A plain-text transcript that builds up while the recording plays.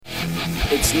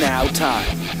It's now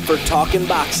time for Talkin'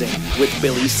 Boxing with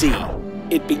Billy C.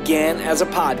 It began as a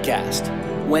podcast,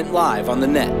 went live on the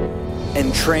net,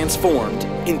 and transformed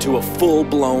into a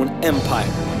full-blown empire.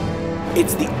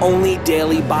 It's the only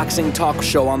daily boxing talk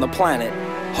show on the planet,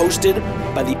 hosted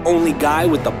by the only guy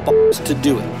with the balls to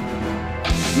do it.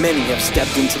 Many have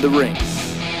stepped into the ring.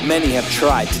 Many have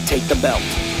tried to take the belt.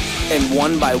 And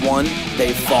one by one,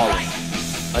 they've fallen.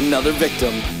 Another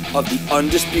victim of the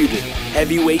undisputed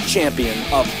heavyweight champion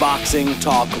of Boxing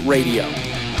Talk Radio.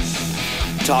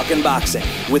 Talkin' Boxing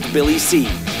with Billy C.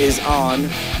 is on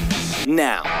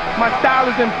now. My style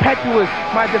is impetuous,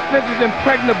 my defense is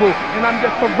impregnable, and I'm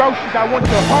just ferocious. I want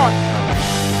your heart.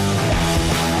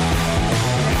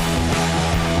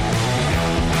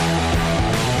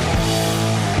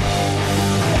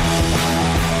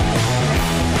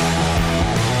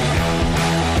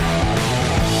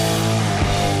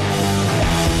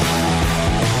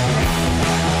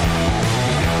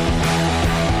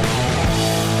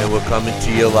 We're coming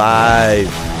to you live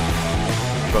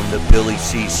from the Billy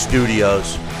C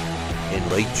Studios in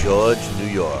Lake George, New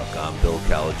York. I'm Bill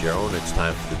Calogero, and it's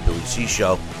time for the Billy C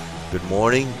Show. Good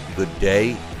morning, good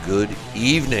day, good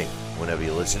evening, whenever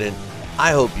you're listening.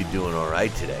 I hope you're doing all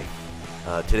right today.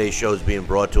 Today's show is being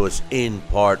brought to us in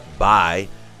part by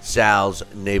Sal's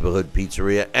Neighborhood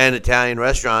Pizzeria and Italian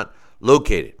Restaurant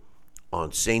located on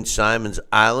St. Simon's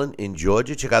Island in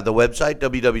Georgia. Check out the website,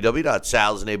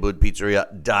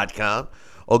 www.salsneighborhoodpizzeria.com,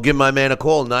 or give my man a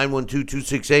call,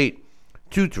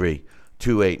 912-268-2328,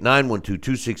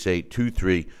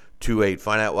 912-268-2328.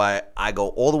 Find out why I go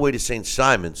all the way to St.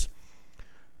 Simon's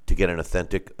to get an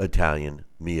authentic Italian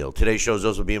meal. Today's show is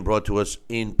also being brought to us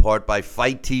in part by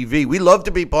Fight TV. We love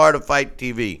to be part of Fight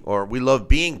TV, or we love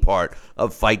being part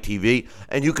of Fight TV,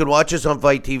 and you can watch us on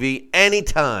Fight TV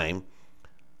anytime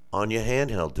on your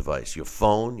handheld device, your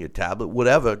phone, your tablet,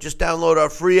 whatever. Just download our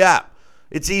free app.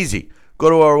 It's easy. Go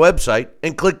to our website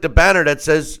and click the banner that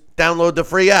says download the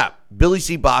free app,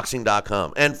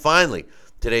 BillyCBoxing.com. And finally,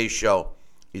 today's show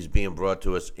is being brought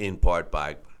to us in part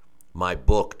by my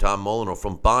book, Tom Molyneux,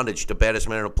 From Bondage to Baddest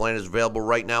Man on the Planet, is available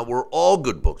right now where all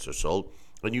good books are sold.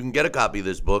 And you can get a copy of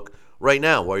this book right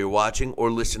now while you're watching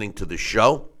or listening to the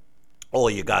show. All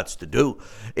you got to do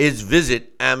is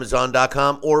visit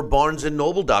Amazon.com or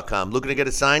BarnesandNoble.com. Looking to get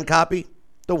a signed copy?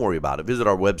 Don't worry about it. Visit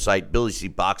our website,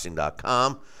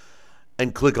 BillyCBoxing.com,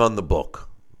 and click on the book.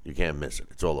 You can't miss it.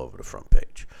 It's all over the front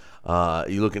page.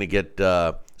 You're looking to get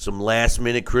some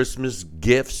last-minute Christmas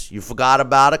gifts. You forgot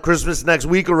about it. Christmas next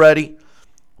week already.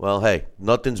 Well, hey,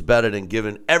 nothing's better than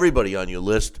giving everybody on your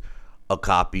list a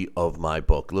copy of my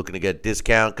book. Looking to get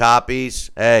discount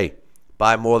copies? Hey,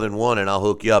 buy more than one, and I'll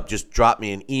hook you up. Just drop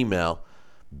me an email,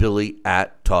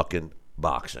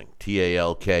 Billy@TalkinBoxing,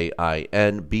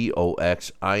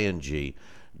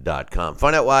 TalkinBoxing.com.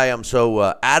 Find out why I'm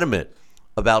so adamant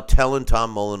about telling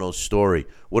Tom Molyneux's story.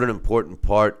 What an important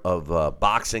part of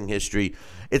boxing history.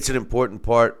 It's an important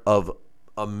part of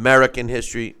American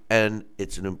history, and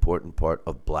it's an important part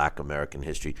of Black American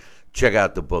history. Check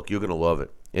out the book. You're going to love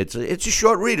it. It's a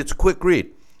short read. It's a quick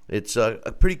read. It's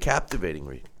a pretty captivating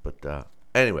read. But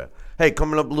anyway, hey,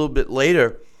 coming up a little bit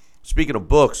later, speaking of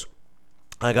books,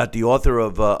 I got the author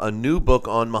of a new book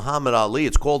on Muhammad Ali.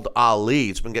 It's called Ali.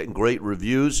 It's been getting great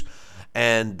reviews.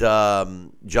 And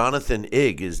Jonathan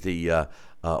Ig is the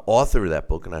author of that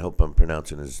book, and I hope I'm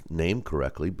pronouncing his name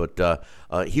correctly. But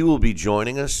he will be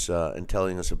joining us and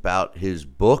telling us about his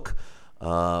book.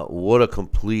 What a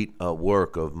complete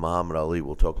work of Muhammad Ali.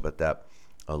 We'll talk about that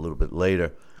a little bit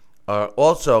later.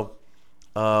 Also,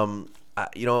 we're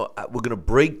going to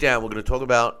break down, we're going to talk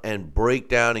about and break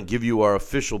down and give you our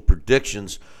official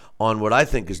predictions on what I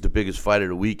think is the biggest fight of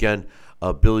the weekend.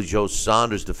 Billy Joe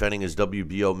Saunders defending his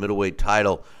WBO middleweight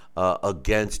title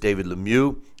against David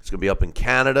Lemieux. It's going to be up in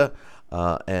Canada,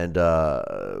 and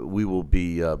we will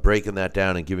be breaking that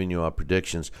down and giving you our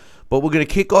predictions. But we're going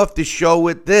to kick off the show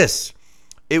with this.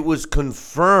 It was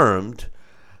confirmed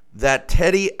that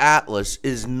Teddy Atlas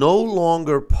is no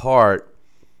longer part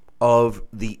of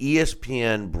the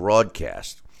ESPN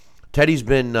broadcast. Teddy's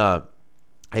been a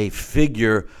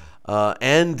figure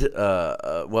and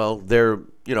their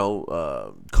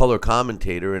color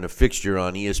commentator and a fixture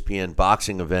on ESPN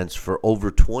boxing events for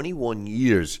over 21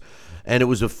 years. And it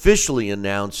was officially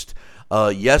announced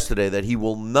yesterday that he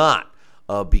will not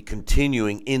be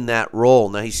continuing in that role.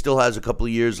 Now, he still has a couple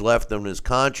of years left on his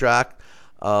contract.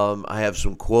 I have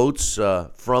some quotes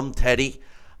from Teddy,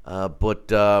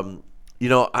 but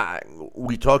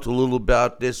we talked a little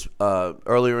about this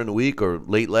earlier in the week or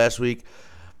late last week.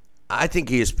 I think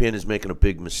ESPN is making a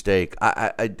big mistake.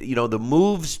 The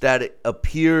moves that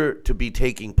appear to be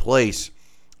taking place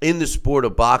in the sport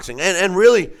of boxing. And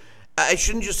really, I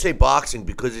shouldn't just say boxing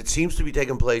because it seems to be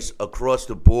taking place across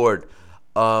the board.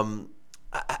 I'm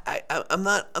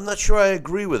not sure I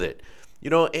agree with it.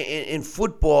 In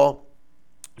football,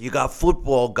 you got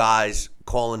football guys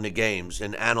calling the games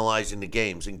and analyzing the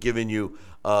games and giving you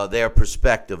their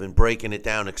perspective and breaking it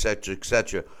down, et cetera, et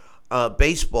cetera.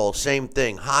 Baseball, same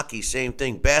thing. Hockey, same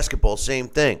thing. Basketball, same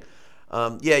thing.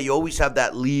 You always have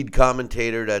that lead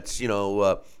commentator that's,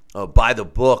 by the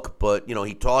book, but,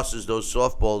 he tosses those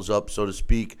softballs up, so to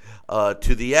speak,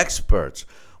 to the experts.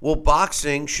 Well,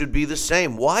 boxing should be the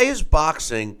same. Why is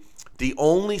boxing the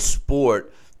only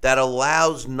sport that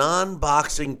allows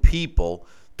non-boxing people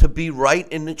to be right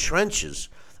in the trenches?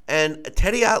 And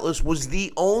Teddy Atlas was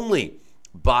the only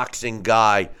boxing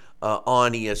guy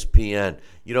on ESPN.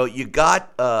 You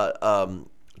got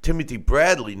Timothy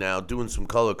Bradley now doing some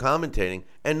color commentating,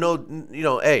 and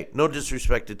no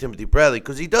disrespect to Timothy Bradley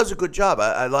because he does a good job.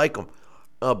 I like him,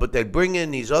 but they bring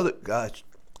in these other guys.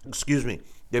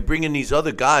 They bring in these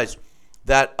other guys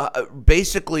that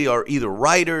basically are either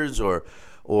writers or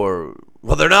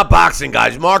they're not boxing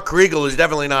guys. Mark Kriegel is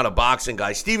definitely not a boxing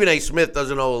guy. Stephen A. Smith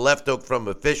doesn't know a left hook from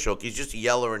a fish hook. He's just a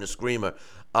yeller and a screamer.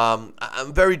 I'm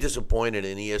very disappointed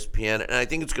in ESPN, and I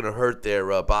think it's going to hurt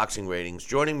their boxing ratings.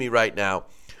 Joining me right now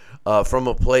from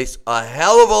a place a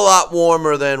hell of a lot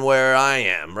warmer than where I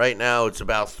am. Right now it's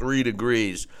about 3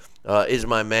 degrees. Is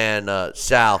my man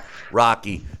Sal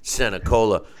Rocky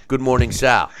Senecola. Good morning,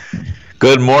 Sal.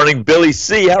 Good morning, Billy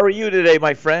C. How are you today,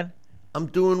 my friend? I'm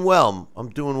doing well.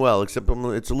 Except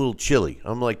it's a little chilly.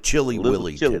 I'm like Chilly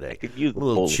Willy today. I could use a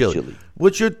little chilly.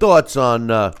 What's your thoughts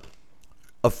on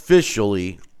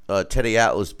officially Teddy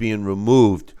Atlas being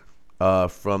removed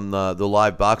from the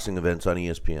live boxing events on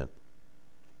ESPN?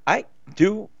 I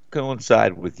do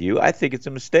coincide with you. I think it's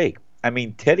a mistake. I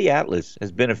mean, Teddy Atlas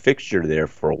has been a fixture there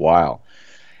for a while.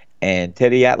 And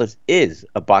Teddy Atlas is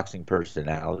a boxing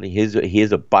personality. He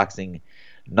is a boxing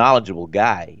knowledgeable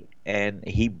guy. And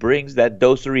he brings that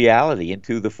dose of reality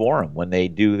into the forum when they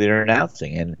do their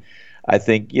announcing. And I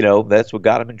think, that's what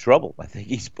got him in trouble. I think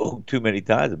he spoke too many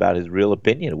times about his real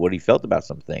opinion of what he felt about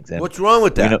some things. And, what's wrong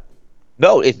with that?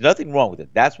 No, it's nothing wrong with it.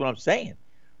 That's what I'm saying.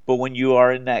 But when you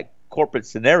are in that corporate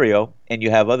scenario and you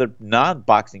have other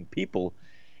non-boxing people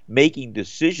making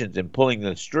decisions and pulling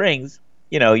the strings,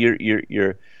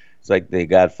 you're it's like the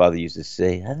Godfather used to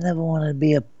say, I never wanted to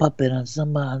be a puppet on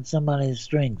somebody's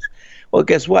strings. Well,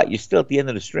 guess what? You're still at the end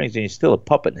of the strings, and you're still a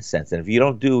puppet in a sense. And if you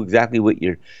don't do exactly what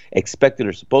you're expected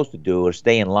or supposed to do, or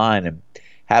stay in line and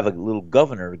have a little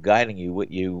governor guiding you what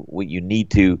you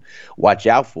need to watch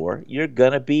out for, you're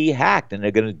gonna be hacked, and they're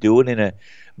gonna do it in a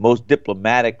most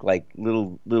diplomatic, like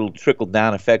little trickle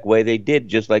down effect way they did,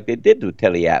 just like they did to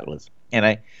Teddy Atlas. And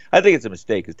I think it's a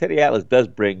mistake because Teddy Atlas does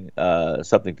bring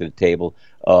something to the table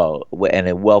and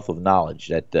a wealth of knowledge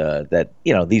that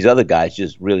these other guys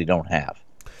just really don't have.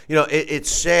 It's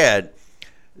sad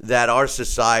that our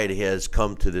society has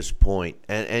come to this point,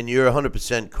 and you're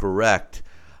 100% correct.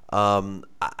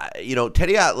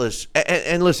 Teddy Atlas,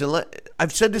 and listen,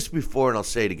 I've said this before and I'll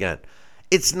say it again.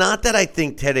 It's not that I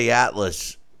think Teddy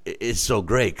Atlas is so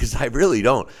great, because I really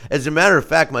don't. As a matter of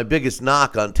fact, my biggest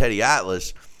knock on Teddy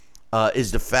Atlas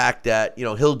is the fact that,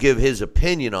 he'll give his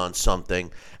opinion on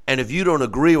something, and if you don't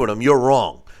agree with him, you're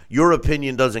wrong. Your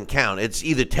opinion doesn't count. It's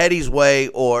either Teddy's way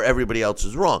or everybody else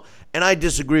is wrong. And I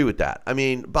disagree with that. I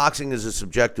mean, boxing is a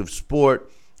subjective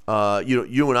sport.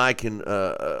 You and I can,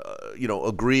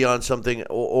 agree on something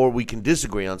or we can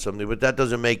disagree on something, but that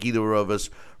doesn't make either of us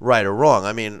right or wrong.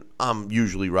 I mean, I'm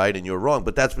usually right and you're wrong,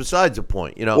 but that's besides the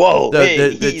point. Whoa,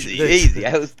 easy.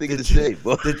 I was thinking the same.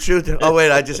 The truth. Oh wait,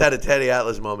 I just had a Teddy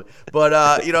Atlas moment. But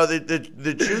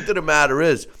the truth of the matter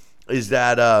is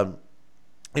that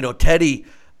Teddy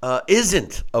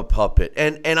isn't a puppet,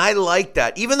 and I like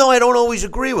that. Even though I don't always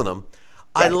agree with him,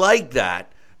 right. I like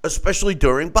that, especially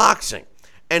during boxing.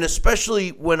 And especially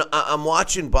when I'm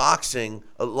watching boxing,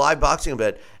 a live boxing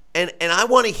event, and I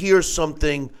want to hear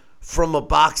something from a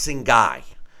boxing guy.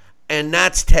 And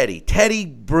that's Teddy. Teddy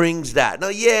brings that.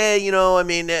 Now,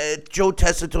 Joe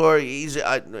Tessitore,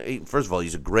 first of all,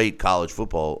 he's a great college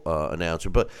football announcer.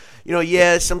 But,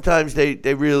 sometimes they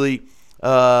really,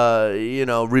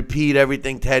 repeat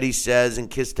everything Teddy says and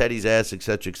kiss Teddy's ass, et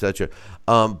cetera, et cetera.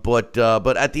 But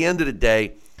at the end of the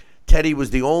day, Teddy was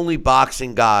the only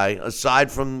boxing guy,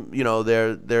 aside from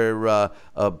their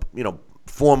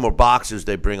former boxers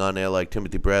they bring on there, like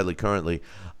Timothy Bradley currently,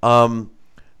 on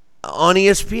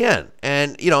ESPN.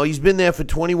 And he's been there for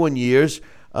 21 years.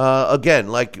 Again,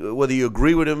 like whether you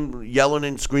agree with him yelling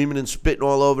and screaming and spitting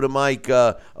all over the mic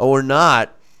or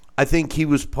not, I think he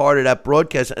was part of that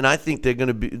broadcast, and I think they're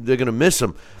gonna miss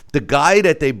him. The guy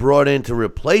that they brought in to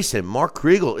replace him, Mark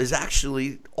Kriegel, is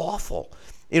actually awful.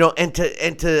 And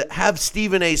to have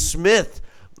Stephen A. Smith,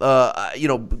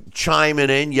 chiming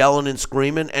in, yelling and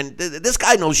screaming, and this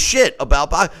guy knows shit about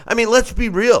boxing. I mean, let's be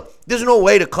real. There's no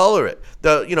way to color it,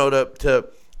 to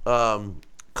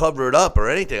cover it up or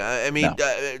anything. I mean,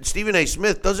 no. Stephen A.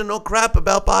 Smith doesn't know crap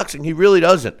about boxing. He really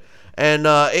doesn't. And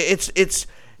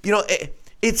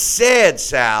it's sad,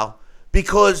 Sal,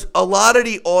 because a lot of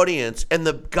the audience and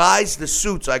the guys, the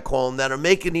suits I call them, that are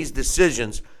making these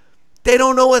decisions, they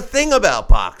don't know a thing about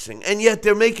boxing, and yet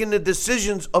they're making the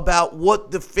decisions about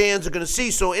what the fans are going to see.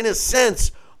 So in a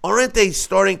sense, aren't they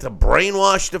starting to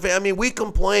brainwash the fans? I mean, we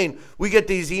complain. We get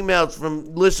these emails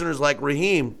from listeners like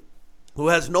Raheem, who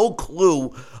has no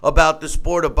clue about the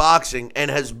sport of boxing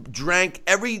and has drank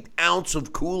every ounce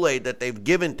of Kool-Aid that they've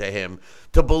given to him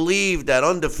to believe that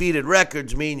undefeated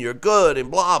records mean you're good and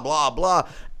blah, blah, blah.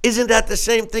 Isn't that the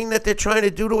same thing that they're trying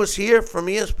to do to us here from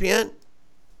ESPN?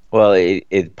 Well,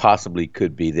 it possibly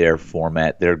could be their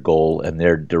format, their goal, and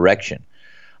their direction.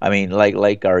 I mean,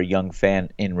 like our young fan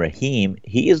in Raheem,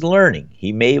 he is learning.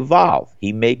 He may evolve.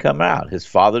 He may come out. His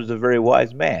father's a very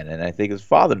wise man, and I think his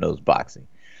father knows boxing.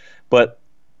 But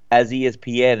as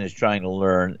ESPN is trying to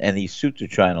learn, and these suits are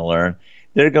trying to learn,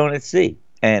 they're going to see.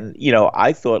 And,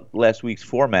 I thought last week's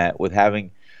format with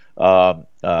having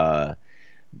Teddy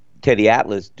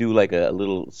Atlas do like a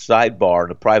little sidebar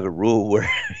in a private room where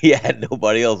he had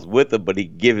nobody else with him, but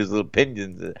he'd give his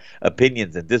opinions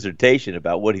and dissertation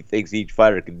about what he thinks each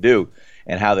fighter can do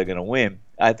and how they're going to win.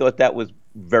 I thought that was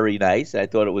very nice. I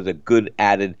thought it was a good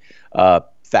added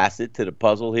facet to the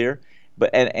puzzle here.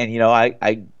 But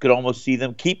I could almost see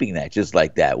them keeping that just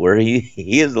like that, where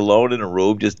he is alone in a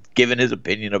room just giving his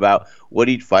opinion about what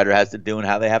each fighter has to do and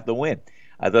how they have to win.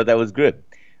 I thought that was good.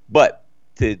 But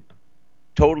to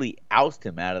totally oust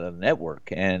him out of the network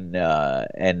and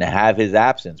have his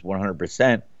absence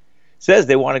 100% says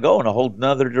they want to go in a whole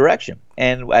nother direction.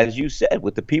 And as you said,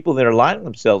 with the people they're aligning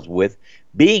themselves with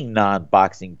being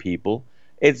non-boxing people,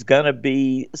 it's going to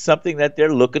be something that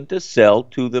they're looking to sell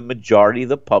to the majority of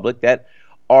the public that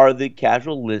are the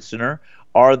casual listener,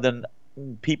 are the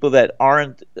people that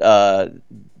aren't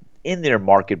in their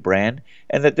market brand,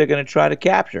 and that they're going to try to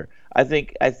capture. I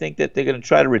think that they're going to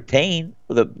try to retain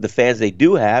the fans they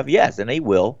do have, yes, and they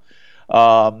will,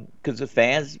 because the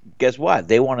fans, guess what?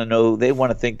 They want to know. They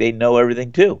want to think they know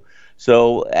everything too.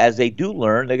 So as they do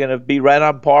learn, they're going to be right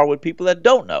on par with people that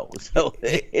don't know. So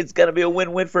it's going to be a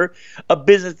win-win for a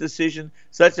business decision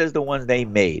such as the ones they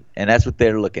made, and that's what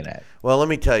they're looking at. Well, let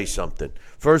me tell you something.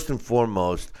 First and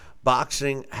foremost,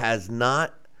 boxing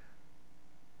hasn't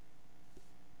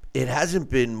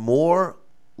been more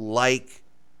like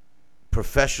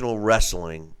professional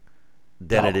wrestling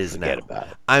than it is now. About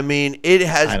it. I mean, it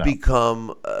has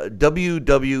become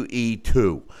WWE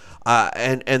 2.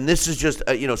 And this is just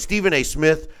Stephen A.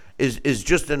 Smith is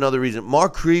just another reason.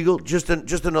 Mark Kriegel, just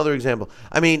another example.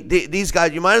 I mean, these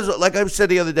guys, you might as well, like I said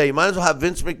the other day, you might as well have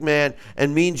Vince McMahon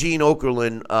and Mean Gene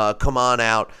Okerlund come on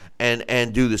out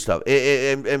and do this stuff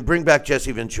and bring back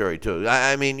Jesse Ventura too.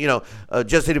 I mean,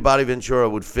 Jesse the Body Ventura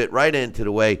would fit right into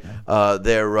the way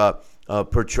they're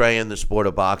portraying the sport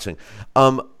of boxing.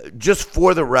 Just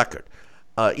for the record.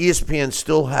 ESPN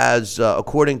still has,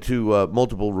 according to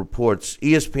multiple reports,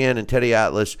 ESPN and Teddy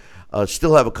Atlas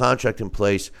still have a contract in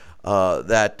place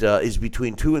that is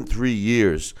between 2 and 3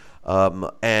 years.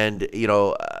 And, they're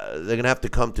going to have to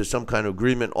come to some kind of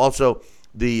agreement. Also,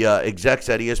 the execs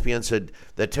at ESPN said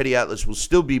that Teddy Atlas will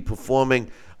still be performing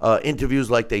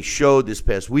interviews like they showed this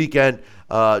past weekend,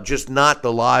 just not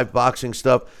the live boxing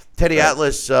stuff. Teddy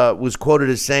Atlas was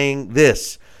quoted as saying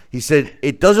this. He said,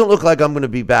 "It doesn't look like I'm going to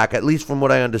be back, at least from what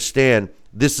I understand.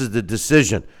 This is the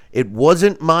decision. It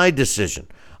wasn't my decision.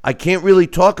 I can't really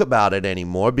talk about it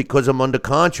anymore because I'm under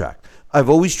contract. I've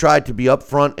always tried to be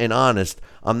upfront and honest.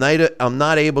 I'm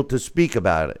not able to speak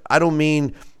about it. I don't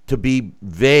mean to be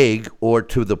vague or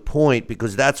to the point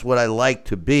because that's what I like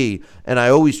to be, and I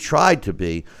always tried to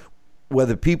be,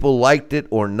 whether people liked it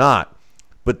or not.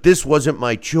 But this wasn't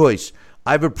my choice.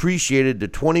 I've appreciated the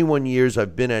 21 years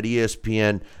I've been at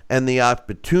ESPN and the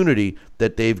opportunity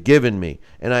that they've given me.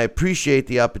 And I appreciate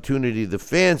the opportunity the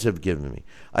fans have given me.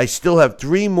 I still have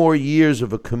 3 more years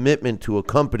of a commitment to a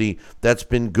company that's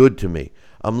been good to me.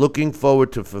 I'm looking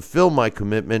forward to fulfill my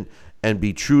commitment and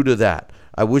be true to that.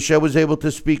 I wish I was able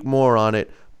to speak more on it,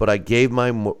 but I gave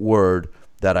my word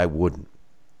that I wouldn't."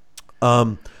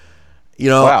 Wow.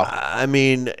 I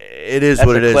mean, It is That's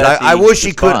what it a is. classy I wish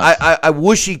he could. response. I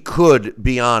wish he could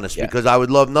be honest, Yeah. because I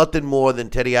would love nothing more than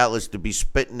Teddy Atlas to be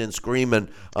spitting and screaming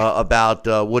about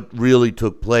what really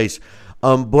took place.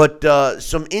 But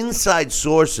some inside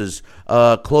sources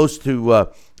close to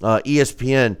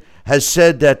ESPN has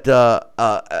said that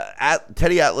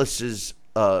Teddy Atlas's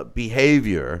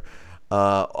behavior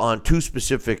on two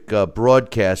specific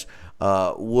broadcasts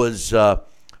was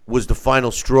the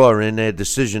final straw in their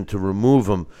decision to remove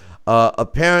him.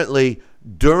 Apparently,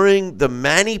 during the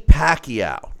Manny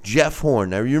Pacquiao, Jeff Horn.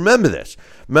 Now, you remember this.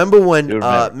 Remember when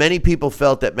many people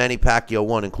felt that Manny Pacquiao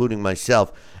won, including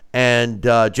myself, and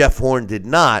Jeff Horn did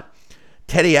not.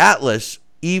 Teddy Atlas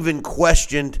even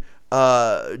questioned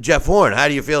Jeff Horn. How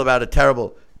do you feel about a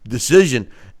terrible decision?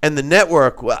 And the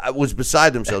network was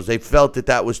beside themselves. They felt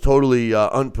that was totally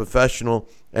unprofessional,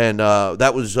 and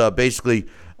that was basically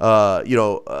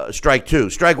strike two.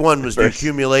 Strike one was the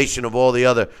accumulation of all the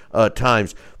other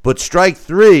times. But strike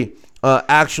three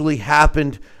actually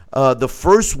happened the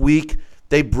first week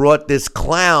they brought this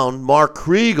clown, Mark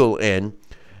Kriegel, in,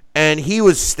 and he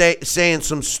was saying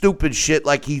some stupid shit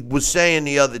like he was saying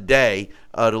the other day,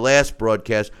 the last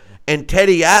broadcast, and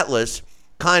Teddy Atlas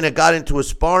kind of got into a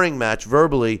sparring match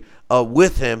verbally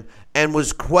with him and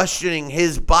was questioning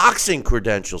his boxing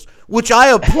credentials, which I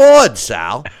applaud,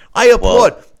 Sal. I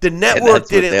applaud. Well, the network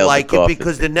didn't like it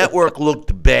because the network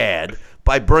looked bad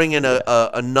by bringing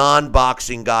a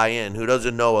non-boxing guy in who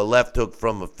doesn't know a left hook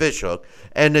from a fish hook.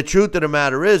 And the truth of the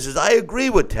matter is I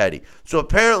agree with Teddy. So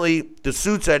apparently the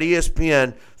suits at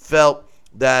ESPN felt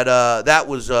that that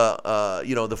was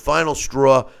the final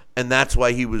straw, and that's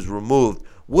why he was removed.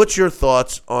 What's your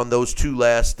thoughts on those two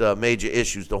last major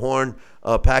issues, the Horn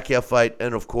Pacquiao fight,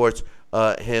 and of course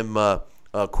him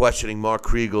questioning Mark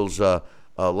Kriegel's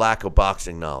lack of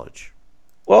boxing knowledge?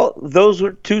 Well, those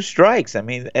were two strikes. I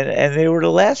mean, and they were the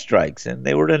last strikes, and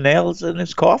they were the nails in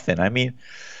his coffin. I mean,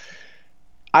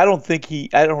 I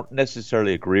don't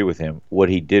necessarily agree with him what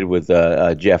he did with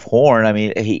Jeff Horn. I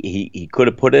mean, he could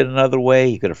have put it another way.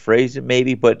 He could have phrased it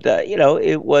maybe, but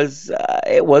it was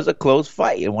a close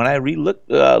fight. And when I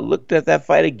looked at that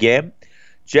fight again,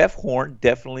 Jeff Horn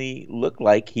definitely looked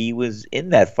like he was in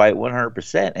that fight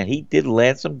 100%, and he did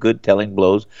land some good telling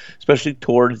blows, especially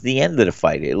towards the end of the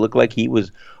fight. It looked like he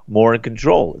was more in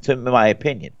control, in my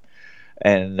opinion.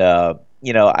 And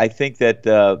I think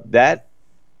that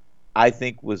I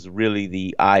think was really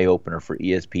the eye opener for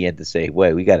ESPN to say,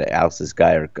 "Wait, we got to oust this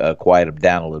guy or quiet him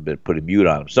down a little bit, put a mute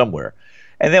on him somewhere."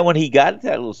 And then when he got into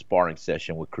that little sparring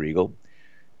session with Kriegel,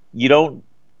 you don't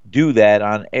do that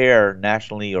on air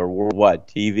nationally or worldwide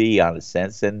TV, on a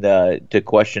sense, and to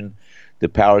question the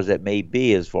powers that may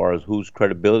be as far as whose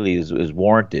credibility is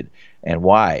warranted and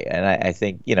why. And I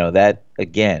think that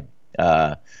again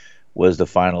was the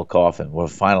final coffin, or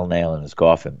final nail in his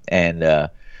coffin. And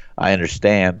I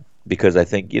understand, because I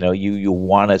think you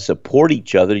want to support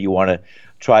each other, you want to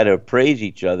try to praise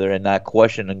each other and not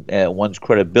question one's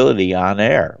credibility on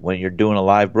air when you're doing a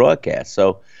live broadcast.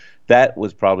 So that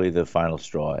was probably the final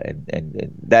straw,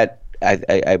 and that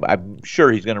I'm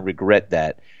sure he's going to regret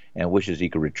that and wishes he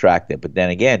could retract it. But then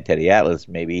again, Teddy Atlas,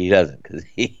 maybe he doesn't, because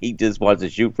he just wants to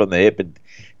shoot from the hip and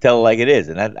tell it like it is,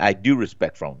 and I do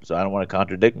respect from him, so I don't want to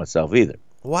contradict myself either.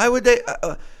 Why would they?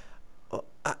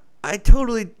 I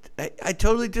totally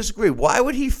disagree. Why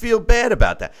would he feel bad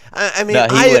about that? I mean, No,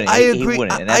 I agree. He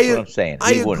wouldn't, and that's what I'm saying.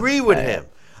 I agree with him.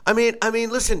 I mean,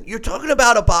 listen. You're talking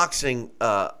about a boxing.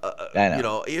 I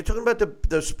know. You're talking about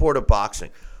the sport of boxing.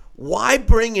 Why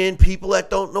bring in people that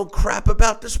don't know crap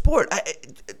about the sport?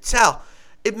 Sal,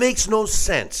 it makes no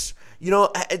sense.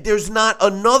 There's not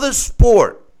another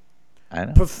sport,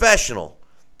 professional,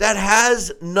 that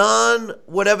has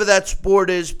whatever that sport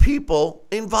is, people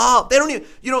involved. They don't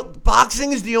even,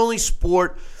 boxing is the only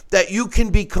sport that you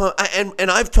can become,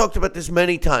 and I've talked about this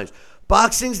many times.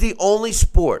 Boxing's the only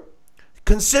sport.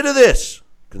 Consider this,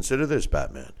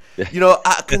 Batman.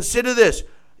 Consider this.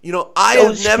 I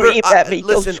have never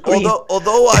listen.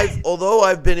 Although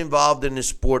I've been involved in this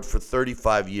sport for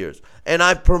 35 years, and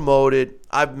I've promoted,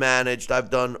 I've managed,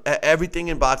 I've done everything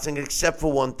in boxing except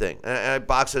for one thing. I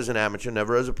box as an amateur,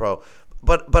 never as a pro.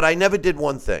 But I never did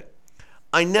one thing.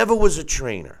 I never was a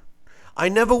trainer. I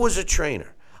never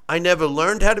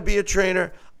learned how to be a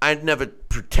trainer. I never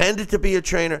pretended to be a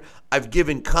trainer. I've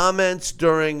given comments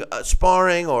during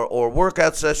sparring or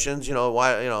workout sessions.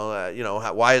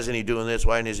 Why isn't he doing this?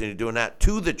 Why isn't he doing that?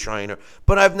 To the trainer.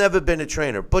 But I've never been a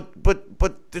trainer. But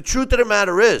the truth of the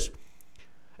matter is,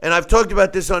 and I've talked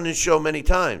about this on this show many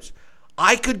times,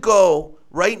 I could go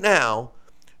right now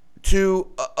to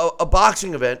a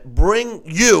boxing event, bring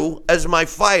you as my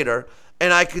fighter,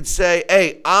 and I could say,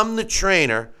 "Hey, I'm the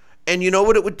trainer." And you know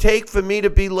what it would take for me to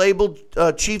be labeled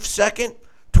chief second?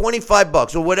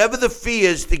 $25 or whatever the fee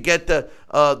is to get the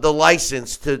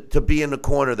license to be in the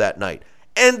corner that night.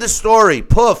 End the story.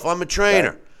 Poof, I'm a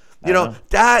trainer. You know,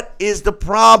 that is the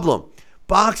problem.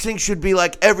 Boxing should be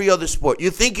like every other sport. You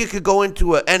think you could go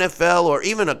into an NFL or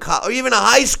even a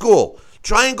high school,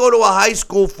 try and go to a high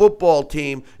school football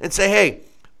team and say, hey,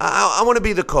 I want to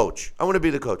be the coach. I want to be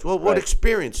the coach. Well, what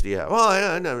experience do you have? Well,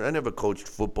 I never coached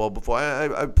football before.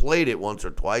 I played it once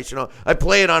or twice. You know, I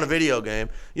play it on a video game.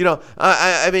 You know,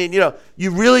 I mean, you know,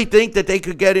 you really think that they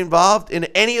could get involved in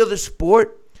any other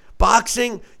sport?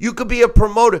 Boxing, you could be a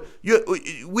promoter.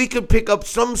 We could pick up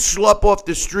some schlup off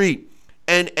the street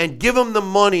and give him the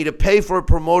money to pay for a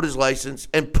promoter's license,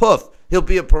 and poof, he'll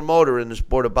be a promoter in the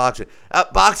sport of boxing.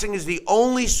 Boxing is the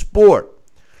only sport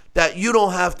that you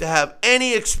don't have to have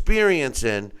any experience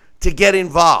in to get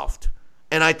involved.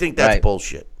 And I think that's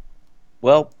bullshit.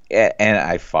 Well, and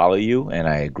I follow you, and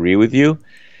I agree with you.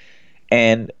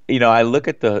 And, you know, I look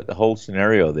at the whole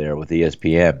scenario there with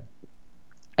ESPN,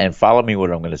 and follow me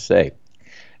what I'm going to say.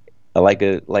 Like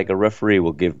a referee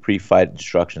will give pre-fight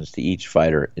instructions to each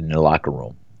fighter in the locker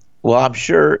room. Well, I'm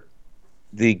sure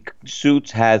the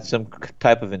suits had some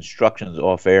type of instructions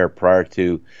off air prior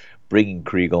to bringing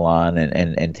Kriegel on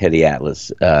and Teddy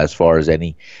Atlas as far as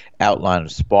any outline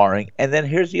of sparring. And then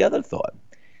here's the other thought.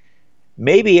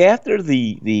 Maybe after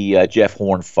the Jeff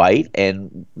Horn fight,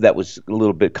 and that was a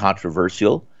little bit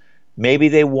controversial, maybe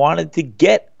they wanted to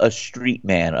get a street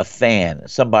man, a fan,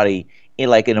 somebody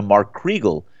like in a Mark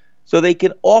Kriegel, so they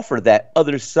can offer that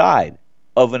other side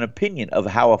of an opinion of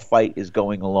how a fight is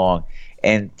going along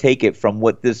and take it from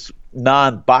what this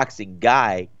non-boxing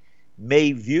guy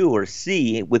may view or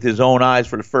see with his own eyes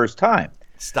for the first time.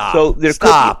 Stop. So there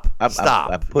Stop.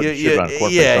 I'm putting shit on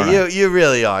corporate. Yeah, you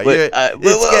really are. But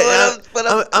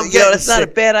it's not a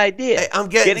bad idea. Hey, I'm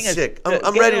getting sick.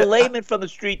 I'm ready to. A layman from the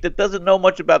street that doesn't know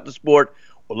much about the sport.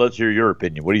 Well, let's hear your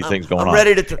opinion. What do you think's going on? I'm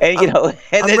ready to.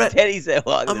 And then Teddy said,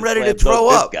 "Well, I'm ready to throw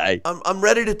up." I'm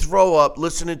ready to throw up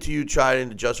listening to you trying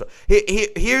to justify.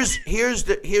 Here's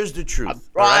the truth. I'm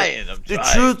trying.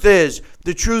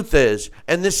 The truth is,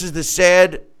 and this is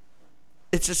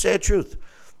it's a sad truth.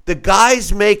 The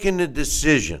guys making the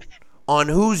decision on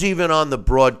who's even on the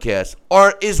broadcast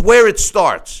is where it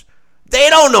starts.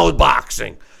 They don't know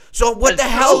boxing. So what the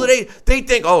hell do they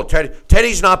think? Oh,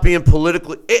 Teddy's not being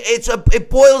politically. It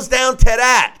boils down to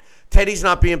that. Teddy's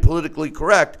not being politically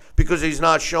correct because he's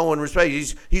not showing respect.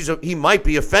 He might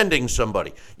be offending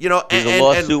somebody. You know, there's a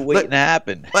lawsuit waiting to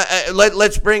happen.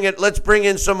 Let's bring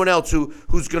in someone else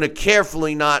who's going to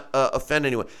carefully not offend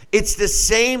anyone. It's the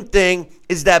same thing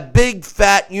as that big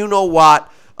fat you know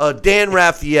what, Dan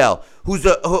Raphael, who's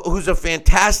a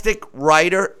fantastic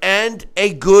writer and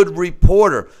a good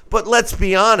reporter. But let's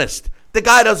be honest, the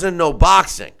guy doesn't know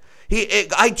boxing.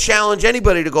 I challenge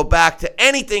anybody to go back to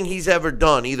anything he's ever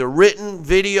done, either written,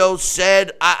 video,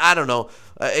 said, I don't know,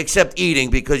 except eating,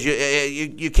 because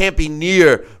you can't be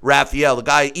near Raphael. The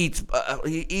guy eats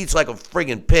like a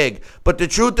friggin' pig. But the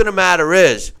truth of the matter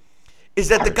is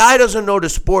that the guy doesn't know the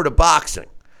sport of boxing.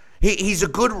 He's a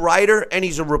good writer and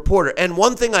he's a reporter. And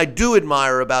one thing I do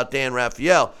admire about Dan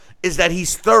Raphael is that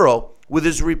he's thorough with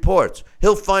his reports.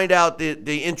 He'll find out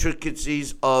the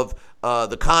intricacies of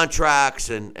the contracts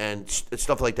and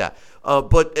stuff like that.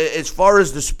 But as far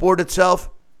as the sport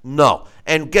itself, no.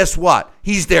 And guess what?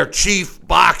 He's their chief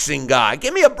boxing guy.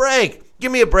 Give me a break.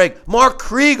 Mark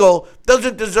Kriegel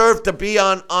doesn't deserve to be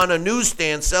on a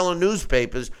newsstand selling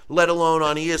newspapers, let alone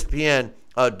on ESPN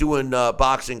doing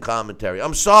boxing commentary.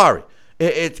 I'm sorry.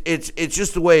 It's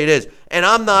just the way it is. And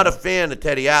I'm not a fan of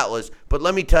Teddy Atlas, but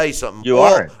let me tell you something. You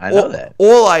aren't. I know that.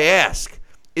 All I ask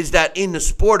is that in the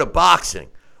sport of boxing,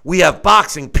 we have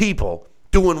boxing people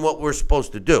doing what we're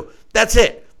supposed to do. That's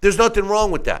it. There's nothing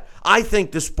wrong with that. I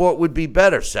think the sport would be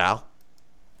better, Sal.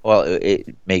 Well,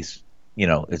 it makes,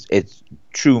 it's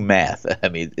true math. I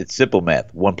mean, it's simple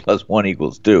math. 1 +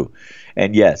 1 = 2.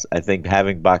 And yes, I think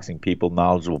having boxing people,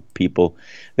 knowledgeable people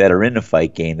that are in the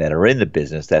fight game, that are in the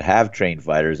business, that have trained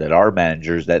fighters, that are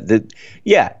managers,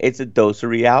 it's a dose of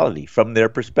reality from their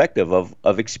perspective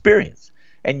of experience.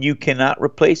 And you cannot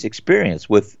replace experience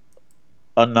with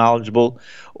unknowledgeable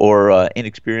or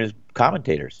inexperienced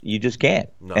commentators. You just can't.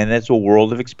 No. And that's a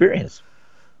world of experience.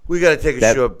 We got to take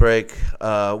a short break.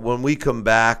 When we come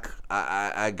back,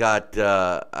 I got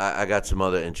some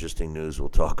other interesting news we'll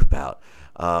talk about.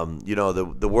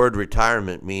 The word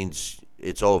retirement means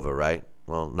it's over, right?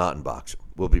 Well, not in boxing.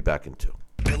 We'll be back in 2.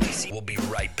 Billy C will be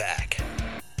right back.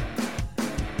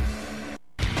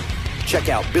 Check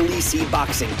out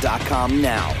BillyCBoxing.com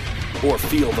now. or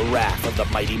feel the wrath of the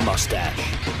mighty mustache.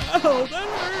 Oh, that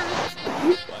hurts.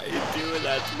 Why are you doing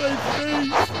that to my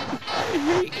face? I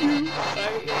hate you.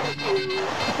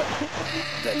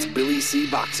 That's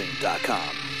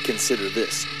BillyCBoxing.com. Consider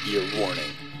this your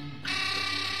warning.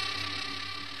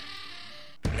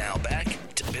 Now back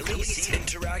to Billy C.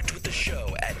 Interact with the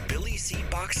show at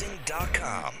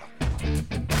BillyCBoxing.com.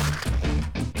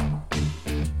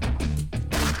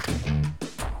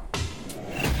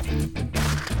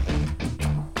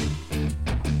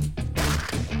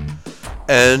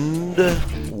 And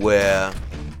we're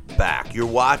back. You're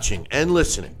watching and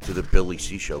listening to the Billy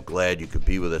C. Show. Glad you could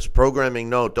be with us. Programming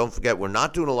note, don't forget, we're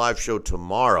not doing a live show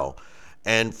tomorrow.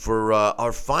 And for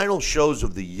our final shows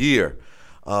of the year,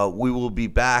 we will be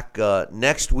back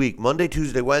next week, Monday,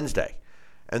 Tuesday, Wednesday.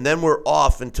 And then we're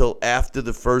off until after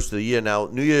the first of the year. Now,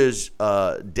 New Year's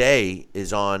Day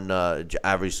is on,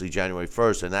 obviously, January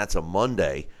 1st, and that's a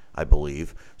Monday, I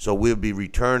believe. So we'll be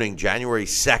returning January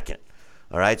 2nd.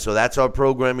 All right, so that's our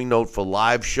programming note for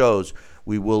live shows.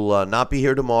 We will not be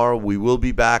here tomorrow. We will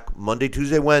be back Monday,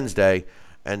 Tuesday, Wednesday,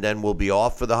 and then we'll be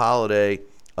off for the holiday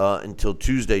until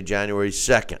Tuesday, January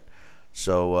 2nd.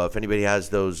 So if anybody has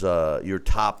those your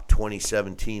top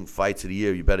 2017 fights of the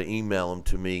year, you better email them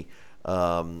to me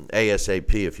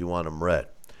ASAP if you want them read.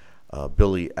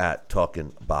 Billy at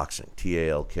Talkin' Boxing,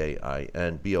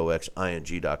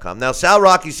 TalkinBoxing.com. Now, Sal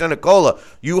Rocky Senecola,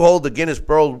 you hold the Guinness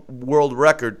World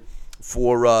Record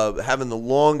for having the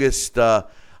longest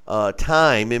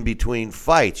time in between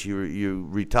fights. You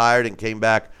retired and came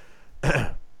back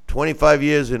 25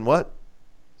 years in what?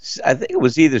 I think it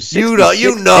was either 66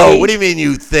 You know. days. What do you mean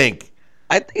you think?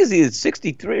 I think it's either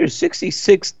 63 or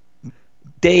 66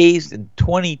 days and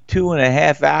 22 and a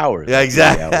half hours. Yeah,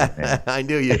 exactly. I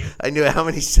knew how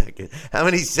many seconds.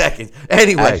 Anyway.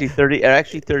 Actually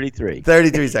 33.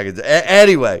 33 seconds.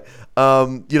 Anyway,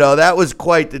 that was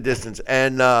quite the distance.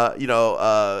 And,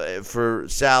 for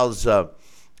Sal's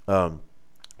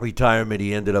retirement,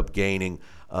 he ended up gaining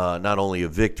not only a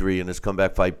victory in his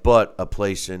comeback fight, but a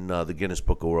place in the Guinness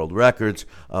Book of World Records,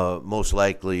 most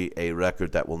likely a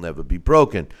record that will never be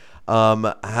broken.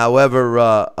 However,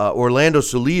 Orlando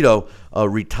Salido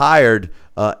retired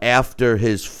after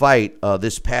his fight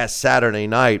this past Saturday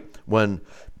night when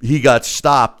he got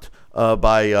stopped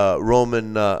by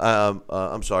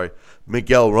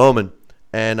Miguel Roman.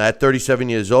 And at 37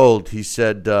 years old, he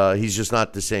said he's just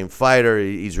not the same fighter.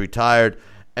 He's retired.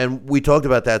 And we talked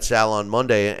about that, Sal, on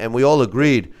Monday, and we all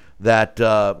agreed that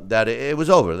it was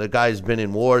over. The guy's been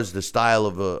in wars. The style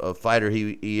of a fighter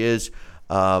he is,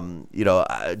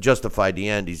 justified the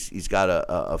end. He's got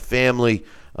a family,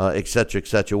 et cetera, et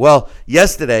cetera. Well,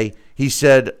 yesterday he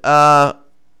said,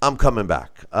 I'm coming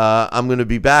back. I'm going to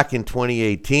be back in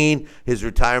 2018. His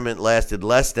retirement lasted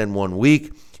less than 1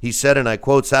 week. He said, and I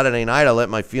quote, "Saturday night, I let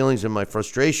my feelings and my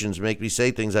frustrations make me say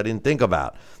things I didn't think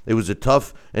about. It was a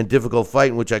tough and difficult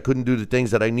fight in which I couldn't do the things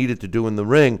that I needed to do in the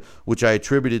ring, which I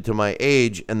attributed to my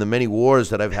age and the many wars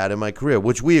that I've had in my career,"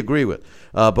 which we agree with.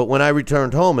 But when I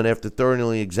returned home and after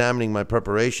thoroughly examining my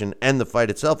preparation and the fight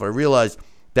itself, I realized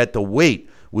that the weight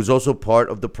was also part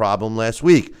of the problem last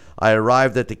week. I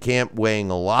arrived at the camp weighing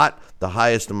a lot, the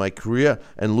highest in my career,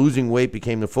 and losing weight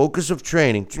became the focus of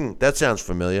training. That sounds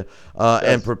familiar. Yes.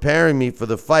 And preparing me for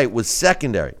the fight was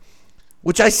secondary,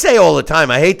 which I say all the time.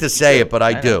 I hate to say it, but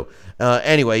I do.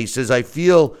 Anyway, he says, I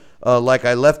feel like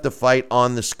I left the fight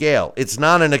on the scale. It's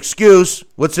not an excuse.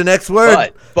 What's the next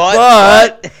word?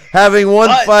 But having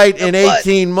one fight in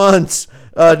 18 months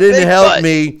didn't help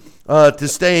me to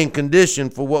stay in condition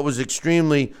for what was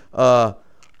extremely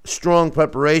strong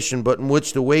preparation, but in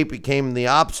which the weight became the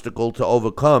obstacle to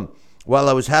overcome. While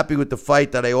I was happy with the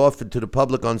fight that I offered to the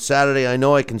public on Saturday, I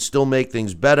know I can still make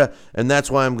things better, and that's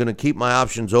why I'm going to keep my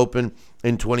options open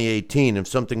in 2018. If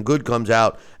something good comes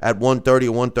out at 130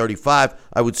 or 135,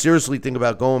 I would seriously think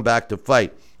about going back to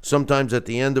fight. Sometimes at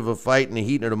the end of a fight, in the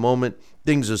heat of the moment,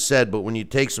 things are said, but when you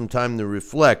take some time to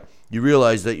reflect, you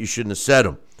realize that you shouldn't have said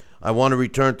them. I want to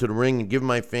return to the ring and give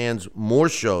my fans more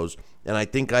shows, and I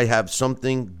think I have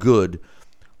something good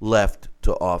left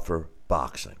to offer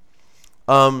boxing.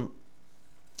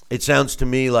 It sounds to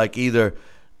me like either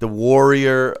the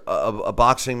warrior of a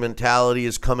boxing mentality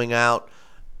is coming out,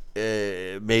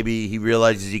 maybe he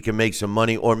realizes he can make some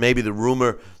money, or maybe the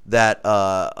rumor that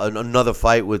another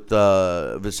fight with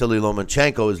Vasily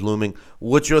Lomachenko is looming.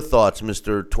 What's your thoughts,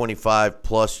 Mr.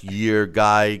 25-plus year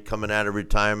guy coming out of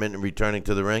retirement and returning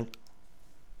to the ring?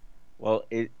 Well,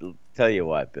 tell you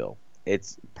what, Bill,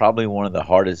 it's probably one of the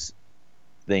hardest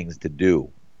things to do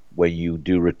when you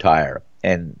do retire.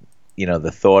 And,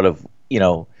 the thought of,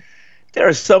 there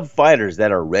are some fighters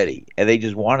that are ready and they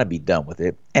just want to be done with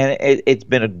it. And it's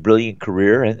been a brilliant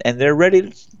career, and they're ready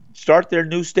to start their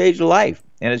new stage of life.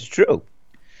 And it's true.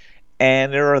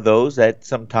 And there are those that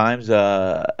sometimes,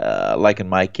 like in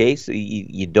my case,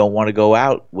 you don't want to go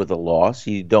out with a loss.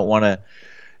 You don't want to.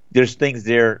 There's things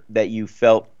there that you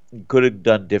felt you could have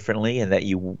done differently, and that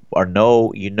you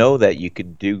know that you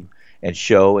can do and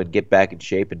show and get back in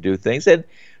shape and do things. And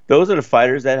those are the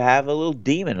fighters that have a little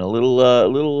demon, a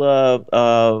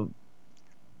little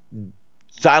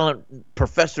silent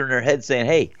professor in their head saying,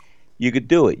 "Hey, you could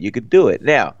do it. You could do it."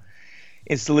 Now,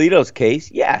 in Salido's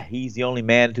case, yeah, he's the only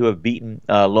man to have beaten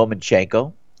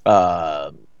Lomachenko,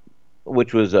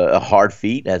 which was a hard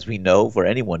feat, as we know, for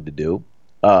anyone to do.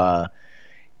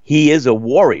 He is a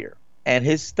warrior, and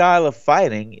his style of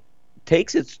fighting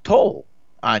takes its toll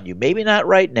on you. Maybe not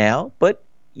right now, but,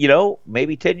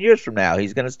 maybe 10 years from now,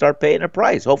 he's going to start paying a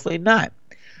price. Hopefully not.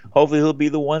 Hopefully he'll be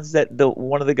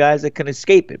one of the guys that can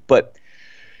escape it. But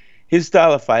his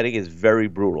style of fighting is very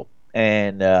brutal.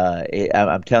 And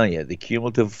I'm telling you, the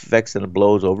cumulative effects of the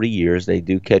blows over the years, they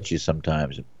do catch you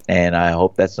sometimes. And I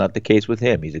hope that's not the case with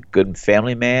him. He's a good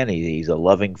family man. He's a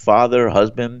loving father,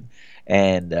 husband.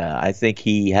 And I think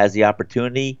he has the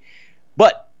opportunity.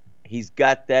 But he's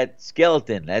got that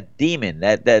skeleton, that demon,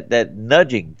 that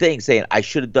nudging thing saying, I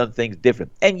should have done things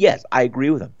different. And yes, I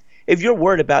agree with him. If you're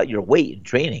worried about your weight and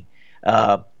training,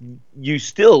 you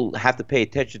still have to pay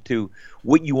attention to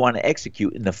what you want to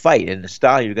execute in the fight and the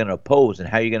style you're going to oppose and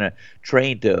how you're going to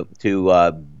train to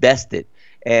best it.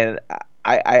 And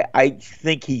I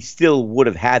think he still would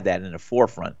have had that in the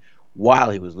forefront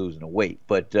while he was losing the weight.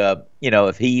 But,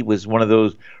 if he was one of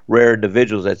those rare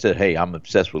individuals that said, hey, I'm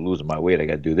obsessed with losing my weight, I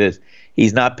got to do this,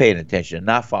 he's not paying attention,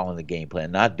 not following the game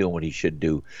plan, not doing what he should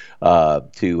do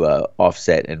to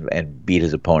offset and beat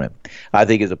his opponent. I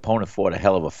think his opponent fought a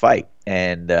hell of a fight.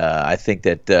 And I think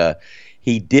that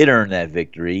he did earn that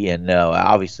victory, and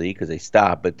obviously because they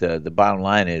stopped. But the bottom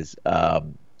line is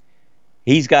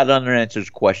he's got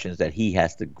unanswered questions that he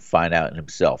has to find out in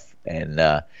himself. And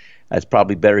that's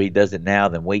probably better he does it now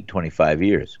than wait 25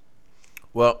 years.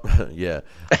 Well, yeah.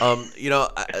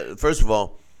 First of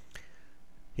all,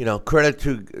 credit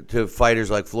to fighters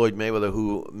like Floyd Mayweather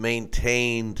who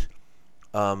maintained,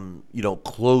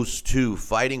 close to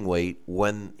fighting weight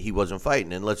when he wasn't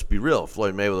fighting. And let's be real,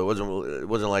 Floyd Mayweather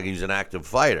wasn't like he was an active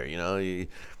fighter, he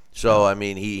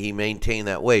maintained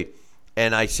that weight.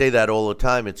 And I say that all the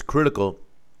time. It's critical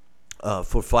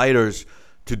for fighters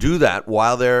to do that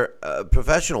while they're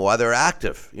professional, while they're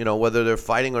active. Whether they're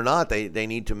fighting or not, they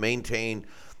need to maintain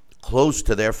close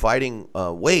to their fighting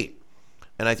weight.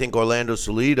 And I think Orlando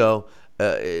Salido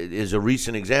is a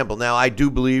recent example. Now, I do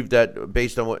believe that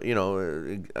based on what,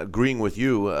 agreeing with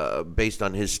you, based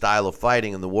on his style of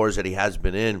fighting and the wars that he has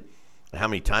been in, how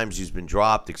many times he's been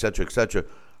dropped, et cetera,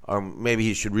 maybe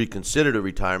he should reconsider the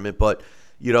retirement. But,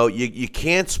 you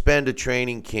can't spend a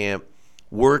training camp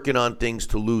working on things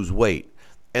to lose weight.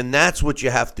 And that's what you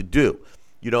have to do.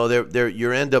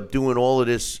 You end up doing all of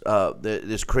this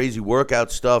this crazy workout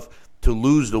stuff to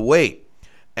lose the weight.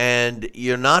 And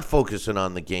you're not focusing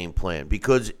on the game plan,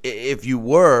 because if you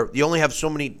were, you only have so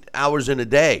many hours in a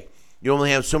day. You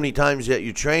only have so many times that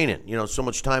you're training, so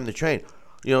much time to train.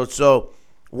 So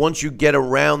once you get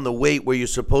around the weight where you're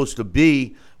supposed to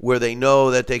be, where they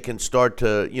know that they can start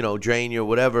to, drain you or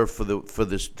whatever for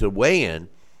this to weigh in,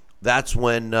 that's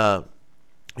when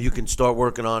you can start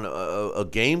working on a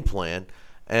game plan.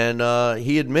 And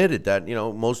he admitted that,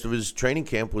 most of his training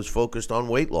camp was focused on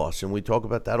weight loss. And we talk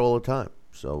about that all the time.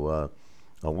 So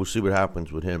we'll see what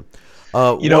happens with him.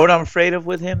 You know what I'm afraid of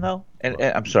with him, though? And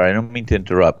I'm sorry, I don't mean to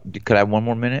interrupt. Could I have one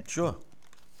more minute? Sure.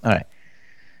 All right.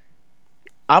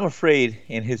 I'm afraid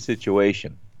in his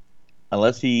situation,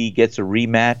 unless he gets a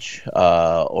rematch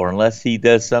or unless he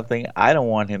does something, I don't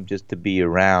want him just to be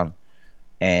around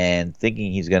and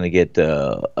thinking he's going to get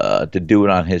to do it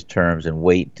on his terms and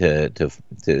wait to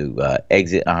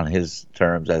exit on his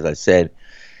terms, as I said.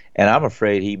 And I'm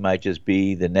afraid he might just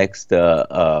be the next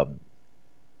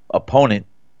opponent,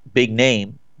 big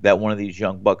name, that one of these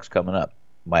young bucks coming up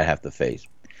might have to face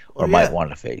or might want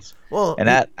to face. Well, and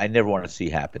that I never want to see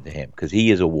happen to him, because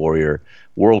he is a warrior,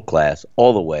 world class,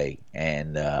 all the way.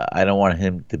 And I don't want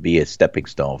him to be a stepping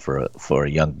stone for a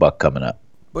young buck coming up.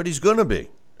 But he's going to be.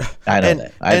 I know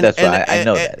that. That's why I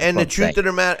know that. And the truth of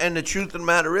the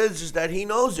matter is that he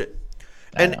knows it.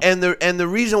 And the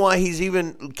reason why he's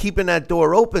even keeping that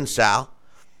door open, Sal,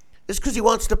 is because he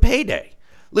wants the payday.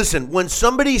 Listen, when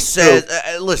somebody says,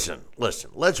 listen,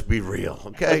 let's be real,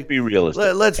 okay? Let's be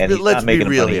realistic. Let's be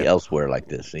real here. Elsewhere like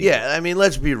this. Yeah,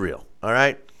 let's be real, all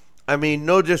right?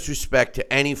 No disrespect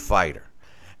to any fighter.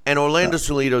 And Orlando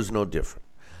Salido's no different.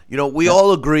 We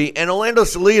all agree, and Orlando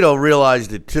Salido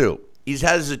realized it too. He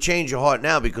has a change of heart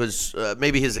now because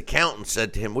maybe his accountant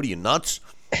said to him, "What are you, nuts?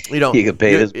 You can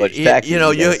pay this much tax.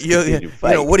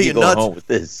 What are you nuts? Home with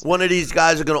this. One of these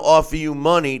guys are going to offer you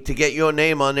money to get your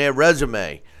name on their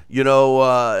resume.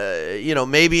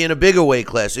 Maybe in a bigger weight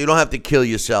class, so you don't have to kill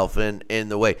yourself in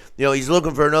the way. He's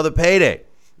looking for another payday.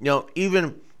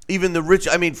 Even the rich.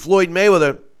 I mean, Floyd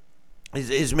Mayweather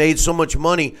has made so much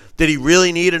money. Did he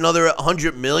really need another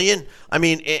 $100 million? I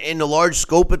mean, in the large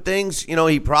scope of things,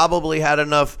 he probably had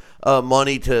enough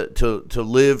money to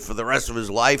live for the rest of his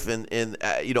life, and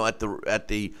at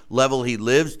the level he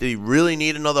lives. Did he really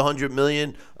need another $100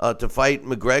 million to fight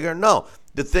McGregor? No.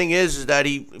 The thing is that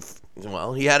he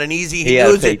had an easy. He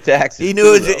had to pay taxes. He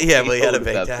knew it. Yeah, but he had to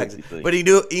pay taxes. But he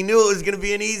knew it was going to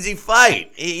be an easy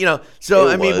fight. So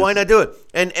I mean, why not do it?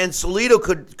 And Salido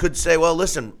could say, well,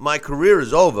 listen, my career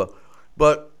is over,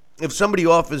 but if somebody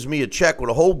offers me a check with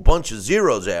a whole bunch of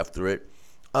zeros after it,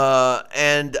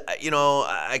 and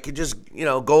I could just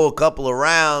go a couple of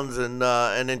rounds and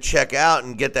then check out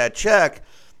and get that check.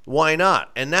 Why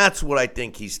not? And that's what I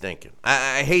think he's thinking.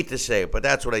 I hate to say it, but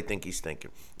that's what I think he's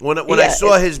thinking. When I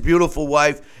saw his beautiful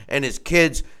wife and his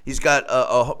kids, he's got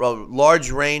a large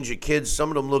range of kids. Some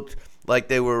of them looked like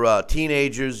they were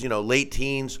teenagers, late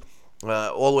teens,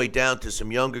 all the way down to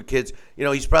some younger kids.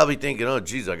 He's probably thinking, oh,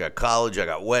 geez, I got college, I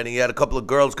got wedding. He had a couple of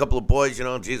girls, a couple of boys,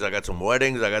 geez, I got some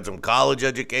weddings, I got some college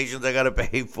educations I got to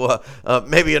pay for.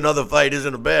 Maybe another fight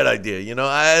isn't a bad idea.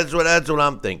 That's what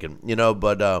I'm thinking,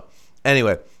 but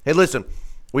anyway, hey, listen,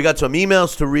 we got some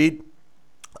emails to read.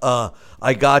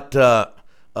 I got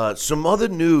some other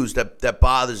news that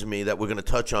bothers me that we're going to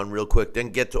touch on real quick, then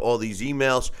get to all these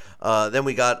emails. Then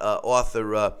we got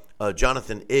author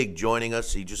Jonathan Igg joining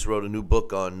us. He just wrote a new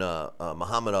book on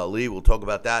Muhammad Ali. We'll talk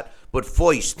about that. But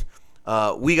first,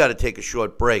 we got to take a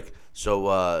short break,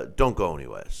 so don't go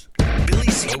anywhere. Billy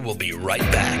C will be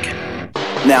right back.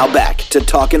 Now back to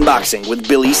Talkin' Boxing with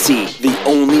Billy C, the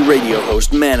only radio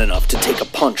host man enough to take a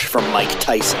punch from Mike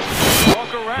Tyson.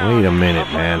 Wait a minute,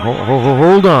 man.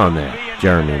 Hold on there.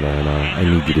 Jeremy, man, I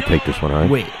need you to take this one, all right?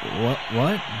 Wait, what?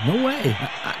 No way.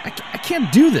 I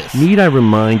can't do this. Need I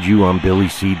remind you I'm Billy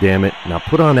C, damn it? Now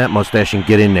put on that mustache and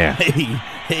get in there.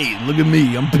 Hey, look at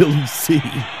me. I'm Billy C.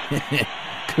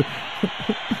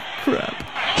 Crap.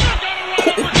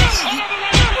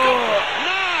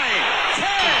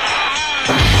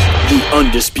 The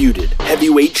undisputed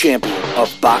heavyweight champion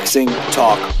of Boxing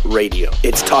Talk Radio.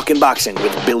 It's Talkin' Boxing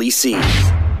with Billy C.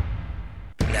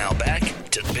 Now back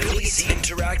to Billy C.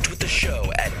 Interact with the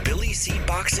show at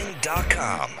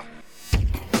BillyCBoxing.com.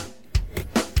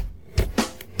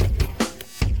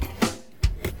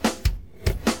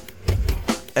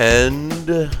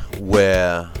 And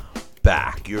we're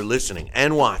back. You're listening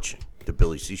and watching the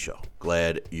Billy C. Show.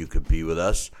 Glad you could be with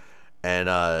us. And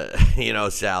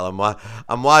Sal,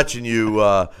 I'm watching you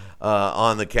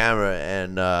on the camera,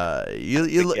 and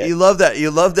you love that. You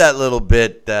love that little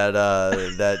bit that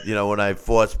when I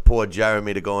forced poor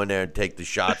Jeremy to go in there and take the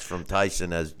shots from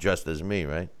Tyson just as me,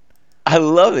 right? I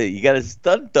love it. You got a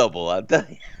stunt double. I'll tell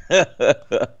you.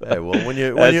 Hey,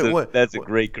 well, that's a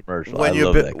great commercial.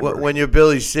 When you're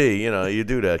Billy C, you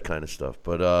do that kind of stuff.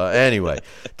 But anyway,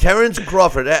 Terrence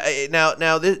Crawford.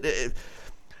 Now this.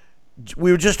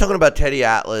 We were just talking about Teddy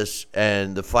Atlas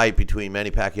and the fight between Manny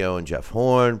Pacquiao and Jeff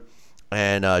Horn.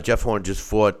 And Jeff Horn just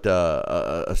fought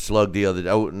a slug the other day.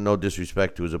 Oh, no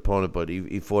disrespect to his opponent, but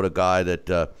he fought a guy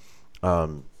that,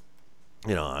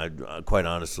 I quite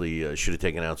honestly should have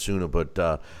taken out sooner.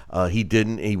 But he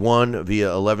didn't. He won via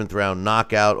 11th round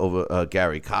knockout over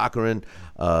Gary Cochran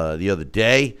the other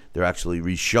day. They're actually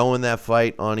re-showing that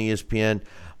fight on ESPN.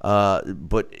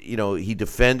 But he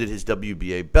defended his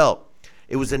WBA belt.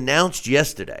 It was announced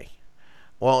yesterday.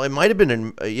 Well, it might have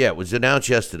been, it was announced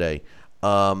yesterday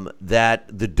that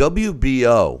the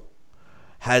WBO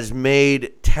has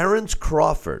made Terrence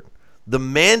Crawford the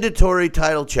mandatory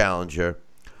title challenger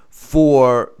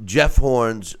for Jeff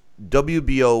Horn's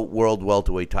WBO World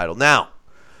Welterweight title. Now,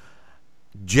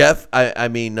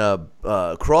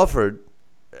 Crawford,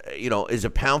 is a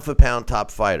pound-for-pound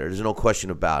top fighter. There's no question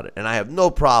about it. And I have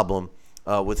no problem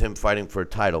with him fighting for a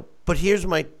title. But here's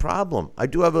my problem. I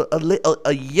do have a little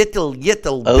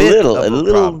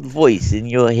voice in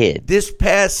your head. This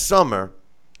past summer,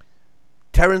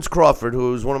 Terrence Crawford,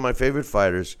 who was one of my favorite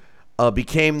fighters,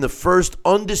 became the first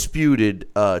undisputed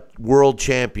world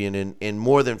champion in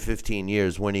more than 15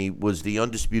 years when he was the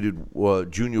undisputed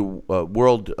world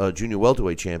junior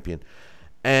welterweight champion,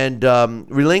 and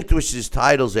relinquished his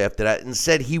titles after that and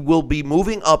said he will be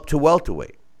moving up to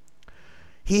welterweight.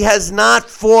 He has not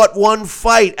fought one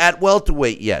fight at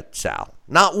welterweight yet, Sal.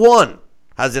 Not one.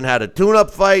 Hasn't had a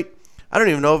tune-up fight. I don't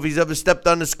even know if he's ever stepped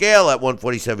on the scale at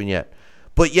 147 yet.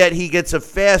 But yet he gets a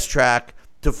fast track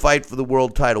to fight for the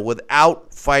world title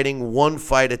without fighting one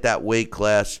fight at that weight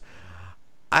class.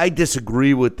 I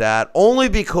disagree with that, only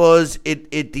because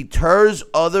it deters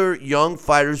other young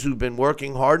fighters who've been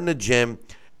working hard in the gym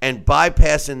and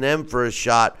bypassing them for a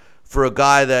shot for a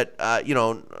guy that,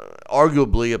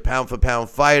 arguably a pound-for-pound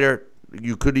fighter.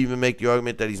 You could even make the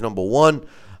argument that he's number one.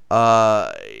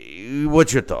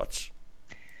 What's your thoughts?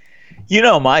 You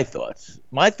know my thoughts.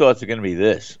 My thoughts are going to be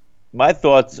this. My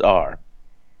thoughts are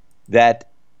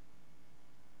that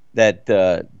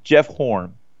Jeff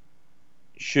Horn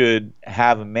should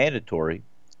have a mandatory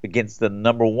against the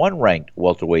number one ranked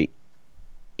welterweight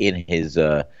in his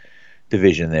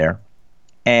division there.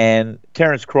 And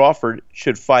Terrence Crawford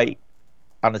should fight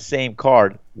on the same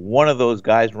card one of those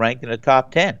guys ranked in the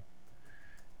top 10.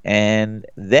 And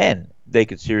then they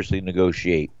could seriously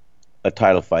negotiate a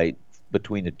title fight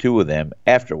between the two of them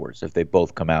afterwards if they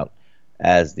both come out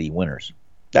as the winners.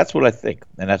 That's what I think,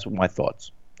 and that's my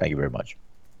thoughts. Thank you very much.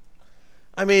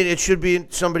 I mean, it should be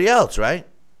somebody else, right?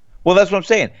 Well, that's what I'm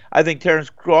saying. I think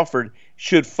Terrence Crawford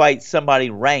should fight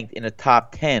somebody ranked in the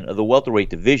top 10 of the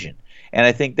welterweight division. And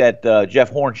I think that Jeff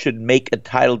Horn should make a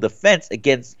title defense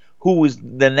against who was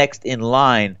the next in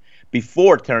line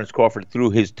before Terrence Crawford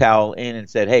threw his towel in and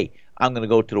said, hey, I'm going to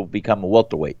go to become a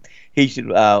welterweight.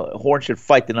 Horn should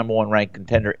fight the number one ranked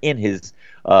contender in his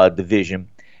division.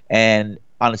 And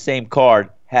on the same card,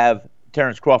 have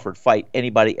Terrence Crawford fight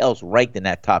anybody else ranked in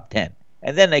that top 10.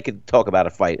 And then they could talk about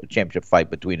a championship fight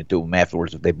between the two of them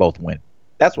afterwards if they both win.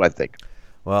 That's what I think.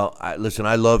 Well, listen,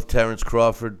 I love Terrence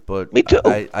Crawford, but me too.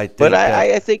 I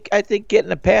think I think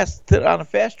getting a pass on a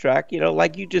fast track,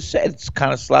 like you just said, it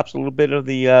kind of slaps a little bit of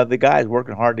the guys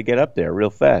working hard to get up there real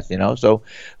fast. So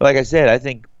like I said, I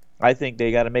think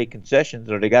they got to make concessions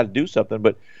or they got to do something.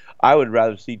 But I would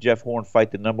rather see Jeff Horn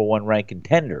fight the number one ranked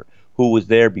contender who was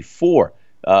there before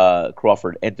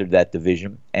Crawford entered that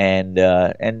division, and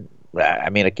I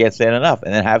mean, I can't say it enough.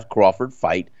 And then have Crawford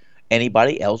fight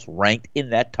anybody else ranked in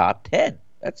that top 10.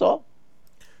 That's all.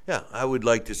 Yeah, I would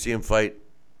like to see him fight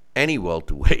any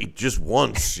welterweight just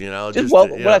once, Well, that's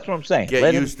what I'm saying.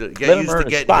 Get used to getting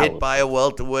hit by a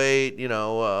welterweight,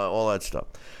 all that stuff.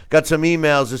 Got some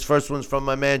emails. This first one's from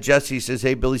my man Jesse. He says,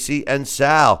 hey, Billy C. and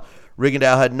Sal.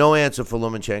 Rigondeaux had no answer for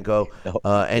Lomachenko,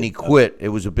 and he quit. It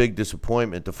was a big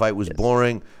disappointment. The fight was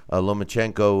boring.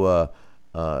 Lomachenko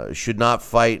should not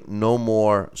fight no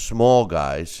more small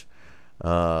guys.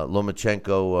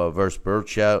 Lomachenko versus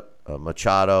Burchout,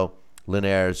 Machado,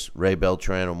 Linares, Ray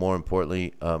Beltran, or more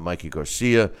importantly, Mikey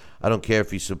Garcia. I don't care if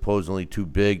he's supposedly too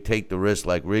big. Take the risk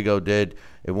like Rigo did.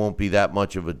 It won't be that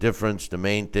much of a difference. The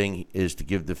main thing is to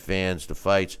give the fans the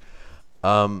fights.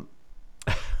 I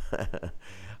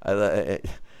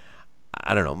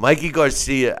don't know. Mikey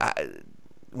Garcia,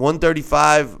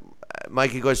 135,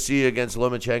 Mikey Garcia against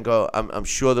Lomachenko. I'm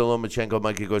sure the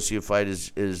Lomachenko-Mikey Garcia fight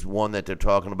is one that they're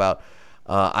talking about.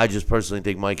 I just personally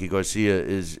think Mikey Garcia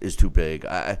is too big.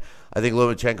 I think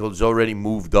Lomachenko's already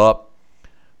moved up.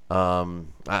 I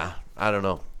don't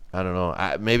know.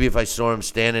 Maybe if I saw him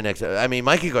standing next to... I mean,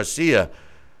 Mikey Garcia,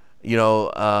 I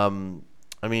don't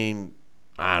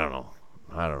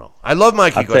know. I love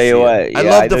Mikey Garcia. Tell you what, I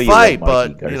love the fight,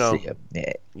 but Garcia.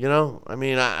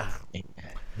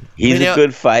 He's a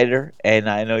good fighter, and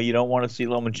I know you don't want to see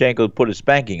Lomachenko put a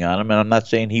spanking on him, and I'm not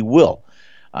saying he will.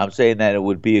 I'm saying that it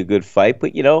would be a good fight,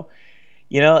 but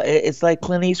it's like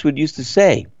Clint Eastwood used to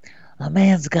say, a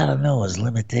man's got to know his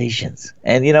limitations.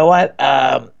 And you know what?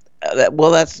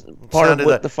 That's part of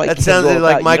what the fight is all about.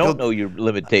 Like Michael, you don't know your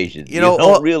limitations. You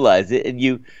don't realize it, and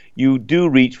you do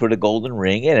reach for the golden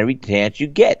ring at every chance you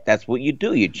get. That's what you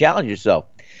do. You challenge yourself.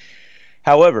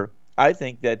 However, I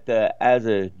think that as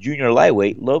a junior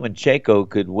lightweight, Lomachenko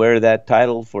could wear that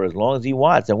title for as long as he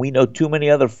wants. And we know too many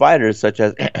other fighters, such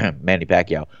as Manny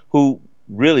Pacquiao, who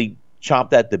really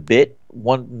chomped at the bit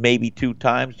one, maybe two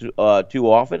times too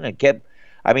often and kept,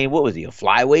 what was he, a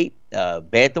flyweight,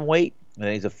 bantamweight?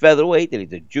 Then he's a featherweight, then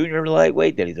he's a junior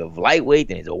lightweight, then he's a lightweight,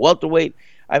 then he's a welterweight.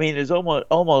 There's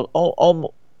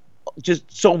almost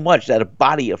just so much that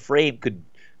a frame could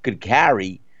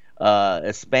carry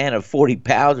a span of 40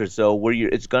 pounds or so, where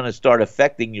it's going to start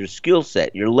affecting your skill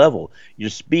set, your level, your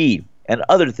speed, and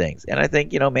other things. And I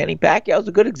think Manny Pacquiao is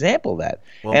a good example of that.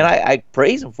 Well, and I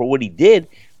praise him for what he did,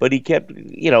 but he kept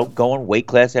going weight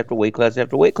class after weight class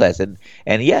after weight class. And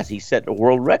yes, he set a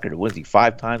world record. Was he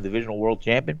 5-time divisional world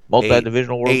champion,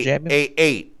 multi-divisional world champion?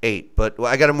 Eight. But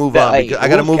I got to move on. I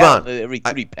got to move on. Every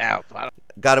 3 pounds.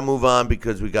 got to move on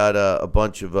because we got a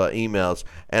bunch of emails,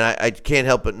 and I can't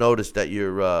help but notice that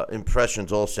your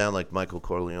impressions all sound like Michael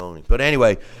Corleone. But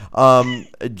anyway,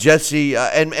 Jesse,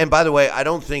 and by the way, I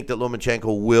don't think that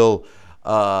Lomachenko will,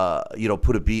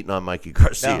 put a beating on Mikey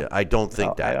Garcia. No. I don't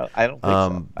think that. I don't think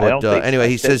so. But anyway,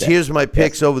 he says, here's my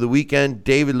picks over the weekend.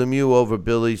 David Lemieux over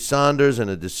Billy Saunders in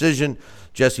a decision.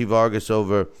 Jesse Vargas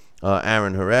over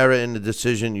Aaron Herrera in the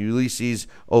decision. Ulysses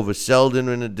over Selden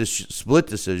in a split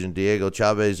decision. Diego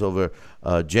Chavez over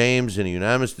James in a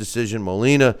unanimous decision.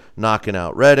 Molina knocking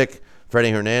out Reddick. Freddie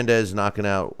Hernandez knocking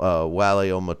out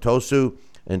Wale Omatosu.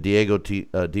 And Diego De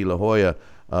La Hoya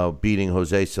beating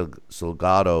Jose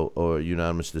Salgado or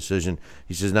unanimous decision.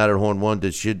 He says Natterhorn won.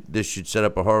 This should set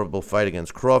up a horrible fight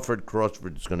against Crawford.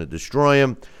 Crawford is going to destroy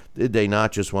him. Did they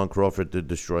not just want Crawford to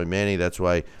destroy Manny? That's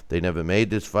why they never made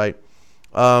this fight.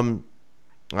 I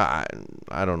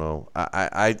don't know.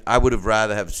 I would have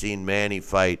rather have seen Manny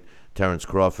fight Terrence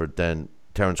Crawford than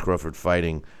Terrence Crawford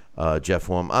fighting Jeff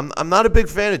Horn. I'm not a big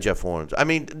fan of Jeff Horn. I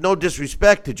mean, no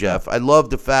disrespect to Jeff. I love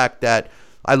the fact that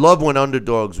I love when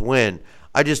underdogs win.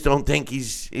 I just don't think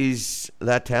he's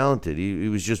that talented. He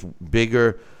was just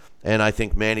bigger, and I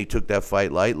think Manny took that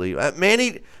fight lightly.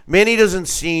 Manny doesn't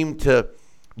seem to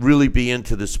really be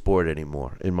into the sport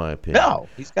anymore, in my opinion. No,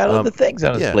 he's got other things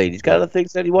on his plate. He's got other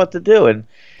things that he wants to do,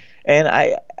 and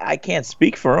I can't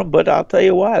speak for him, but I'll tell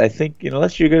you what. I think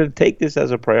unless you're going to take this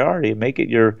as a priority and make it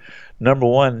your number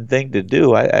one thing to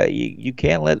do, you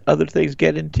can't let other things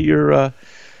get into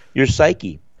your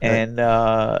psyche and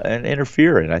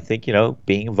interfere. And I think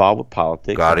being involved with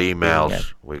politics. Got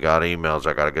emails. We got emails.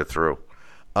 I got to get through.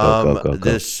 Go.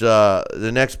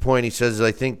 The next point he says,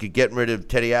 I think getting rid of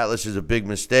Teddy Atlas is a big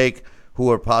mistake.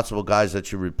 Who are possible guys that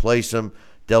should replace him?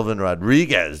 Delvin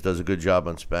Rodriguez does a good job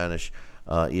on Spanish,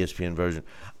 ESPN version.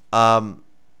 I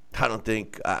don't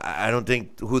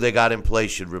think who they got in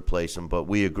place should replace him, but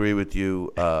we agree with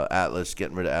you. Atlas,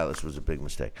 getting rid of Atlas was a big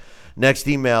mistake. Next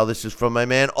email, this is from my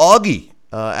man Augie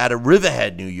out of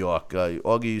Riverhead, New York.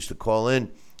 Augie used to call in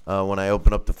when I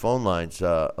open up the phone lines,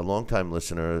 a longtime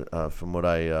listener from what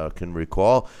I can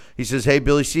recall. He says, hey,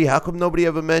 Billy C., how come nobody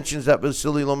ever mentions that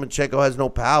Vasily Lomachenko has no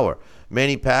power?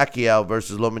 Manny Pacquiao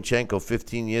versus Lomachenko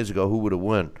 15 years ago, who would have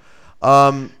won?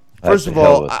 First of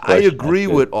all, I agree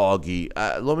with Augie.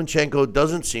 Lomachenko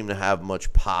doesn't seem to have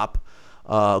much pop.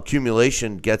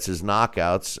 Accumulation gets his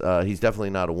knockouts. He's definitely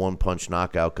not a one-punch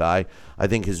knockout guy. I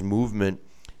think his movement,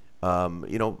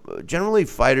 generally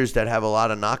fighters that have a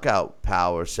lot of knockout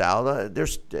power, Sal,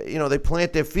 they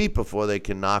plant their feet before they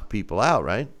can knock people out,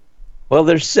 right? Well,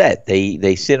 they're set.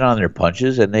 They sit on their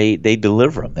punches and they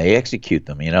deliver them. They execute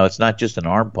them. It's not just an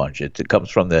arm punch. It comes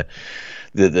from the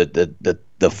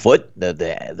foot,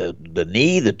 the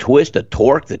knee, the twist, the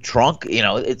torque, the trunk.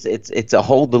 It's a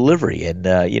whole delivery,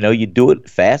 and you do it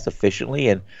fast, efficiently,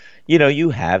 and you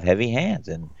have heavy hands.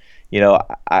 And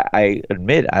I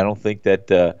admit I don't think that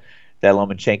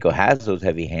Lomachenko has those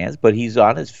heavy hands, but he's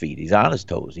on his feet, he's on his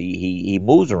toes, he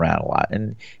moves around a lot,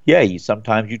 and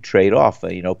sometimes you trade off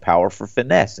power for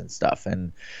finesse and stuff,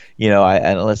 and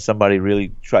unless somebody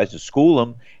really tries to school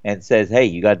him and says, hey,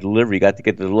 you got to deliver, you got to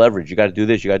get the leverage, you got to do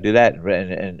this, you got to do that,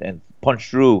 and punch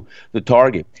through the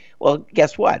target. Well,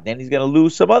 guess what? Then he's going to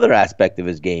lose some other aspect of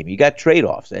his game. You got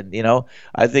trade-offs, and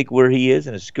I think where he is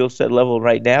in his skill set level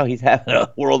right now, he's having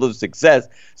a world of success.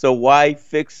 So why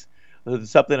fix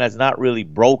something that's not really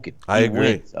broken? I agree.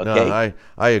 Wins, okay? No,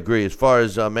 I agree. As far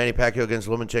as Manny Pacquiao against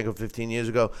Lomachenko 15 years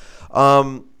ago,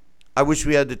 I wish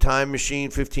we had the time machine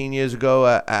 15 years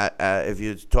ago. If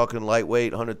you're talking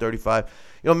lightweight, 135.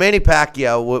 Manny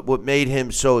Pacquiao, what made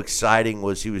him so exciting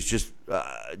was he was just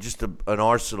an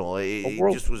arsenal. He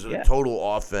just was a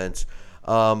total offense.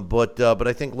 But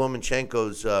I think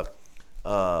Lomachenko's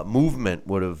movement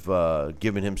would have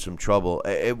given him some trouble.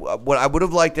 What I would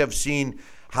have liked to have seen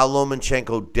how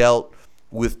Lomachenko dealt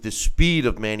with the speed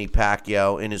of Manny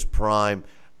Pacquiao in his prime.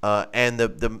 And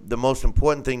the most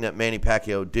important thing that Manny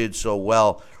Pacquiao did so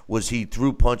well was he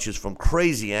threw punches from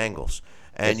crazy angles.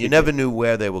 And you never knew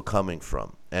where they were coming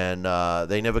from. And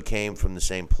they never came from the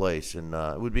same place. And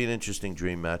it would be an interesting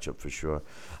dream matchup for sure.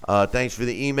 Thanks for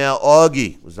the email.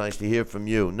 Augie, it was nice to hear from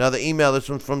you. Another email, this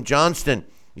one's from Johnston.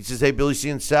 He says, hey, Billy C.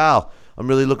 and Sal, I'm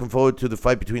really looking forward to the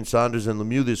fight between Saunders and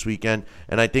Lemieux this weekend.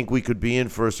 And I think we could be in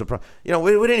for a surprise. We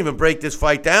didn't even break this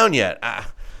fight down yet. I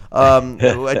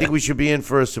think we should be in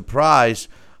for a surprise.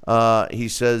 He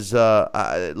says,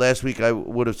 last week I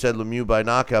would have said Lemieux by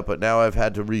knockout, but now I've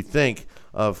had to rethink.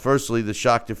 Firstly, the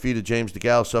shock defeat of James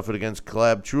DeGale suffered against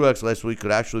Caleb Truex last week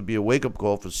could actually be a wake-up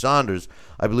call for Saunders.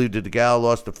 I believe that DeGale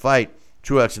lost the fight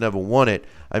Truex never won it.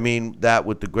 I mean that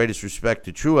with the greatest respect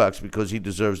to Truex because he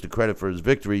deserves the credit for his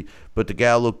victory, but the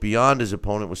guy looked beyond his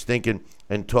opponent, was thinking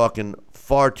and talking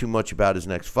far too much about his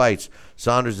next fights.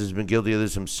 Saunders has been guilty of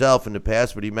this himself in the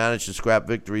past, but he managed to scrap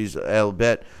victories,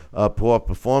 albeit poor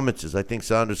performances. I think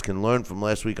Saunders can learn from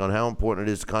last week on how important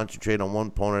it is to concentrate on one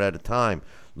opponent at a time.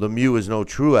 Lemieux is no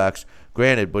Truex,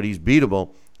 granted, but he's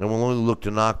beatable and will only look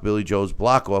to knock Billy Joe's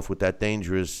block off with that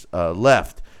dangerous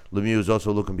left. Lemieux is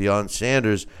also looking beyond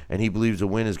Sanders, and he believes a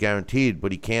win is guaranteed,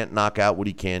 but he can't knock out what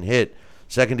he can't hit.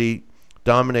 Secondly,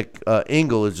 Dominic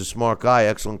Ingle is a smart guy,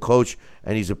 excellent coach,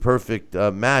 and he's a perfect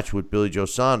match with Billy Joe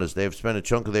Saunders. They have spent a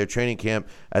chunk of their training camp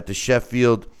at the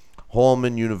Sheffield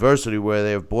Hallam University, where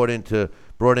they have brought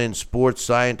in sports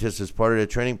scientists as part of their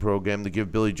training program to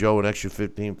give Billy Joe an extra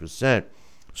 15%.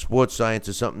 Sports science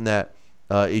is something that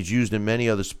is used in many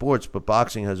other sports, but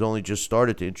boxing has only just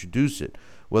started to introduce it.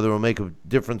 Whether it will make a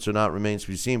difference or not remains to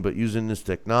be seen, but using this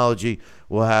technology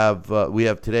we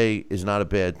have today is not a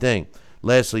bad thing.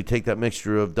 Lastly, take that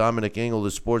mixture of Dominic Ingle,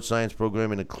 the sports science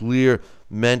program, and a clear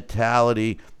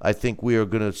mentality. I think we are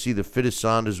going to see the fittest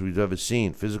Saunders we've ever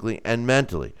seen, physically and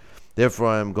mentally. Therefore,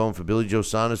 I am going for Billy Joe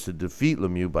Saunders to defeat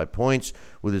Lemieux by points,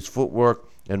 with his footwork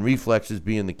and reflexes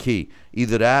being the key.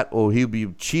 Either that or he'll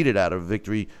be cheated out of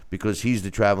victory because he's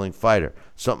the traveling fighter.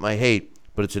 Something I hate,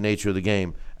 but it's the nature of the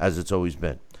game, as it's always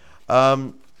been.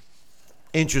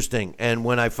 Interesting. And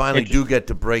when I finally do get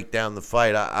to break down the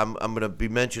fight, I'm going to be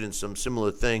mentioning some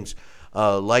similar things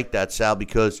like that, Sal,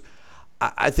 because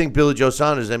I think Billy Joe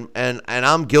Saunders, and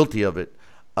I'm guilty of it,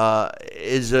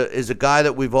 is a guy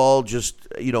that we've all just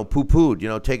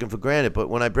poo-pooed, taken for granted. But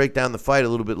when I break down the fight a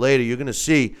little bit later, you're going to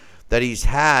see that he's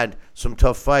had some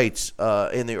tough fights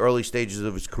in the early stages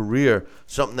of his career,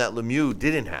 something that Lemieux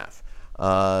didn't have.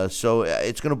 So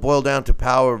it's going to boil down to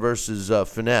power versus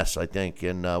finesse, I think,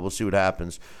 and we'll see what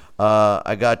happens.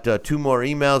 I got two more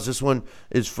emails. This one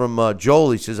is from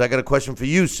Joel. He says, I got a question for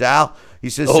you, Sal. He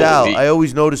says, Sal, I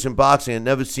always notice in boxing it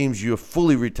never seems you're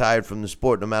fully retired from the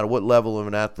sport, no matter what level of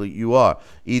an athlete you are.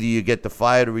 Either you get the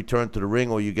fire to return to the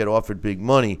ring or you get offered big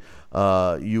money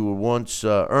you were once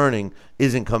earning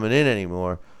isn't coming in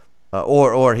anymore.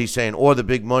 Or he's saying, or the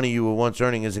big money you were once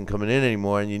earning isn't coming in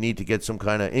anymore, and you need to get some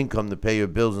kind of income to pay your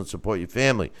bills and support your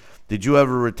family. Did you have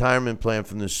a retirement plan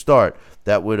from the start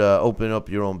that would open up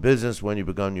your own business when you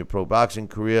began your pro boxing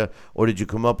career, or did you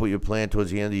come up with your plan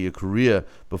towards the end of your career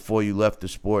before you left the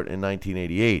sport in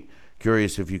 1988?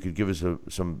 Curious if you could give us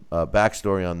some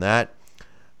backstory on that.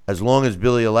 As long as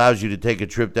Billy allows you to take a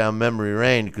trip down memory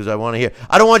lane, because I want to hear.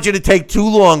 I don't want you to take too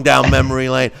long down memory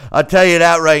lane. I'll tell you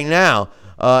that right now.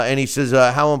 And he says,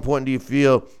 how important do you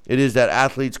feel it is that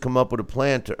athletes come up with a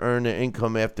plan to earn their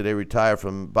income after they retire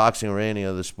from boxing or any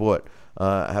other sport?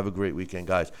 Have a great weekend,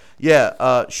 guys.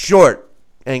 Yeah, short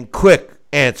and quick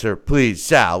answer, please,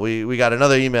 Sal. We got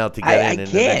another email to get in. I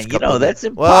the next can't. couple That's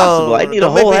impossible. I need a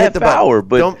whole half hour,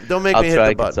 but don't make me hit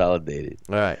the button. Consolidate it.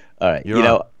 All right. All right.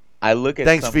 I look at.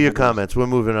 Thanks for your comments. We're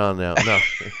moving on now. No.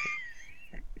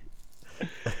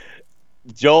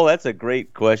 Joel, that's a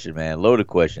great question, man. Loaded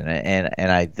question,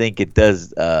 and I think it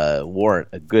does warrant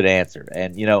a good answer.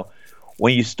 And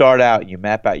when you start out, you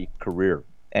map out your career,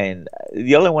 and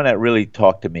the only one that really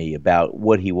talked to me about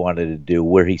what he wanted to do,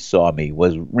 where he saw me,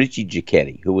 was Richie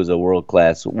Giacchetti, who was a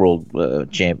world-class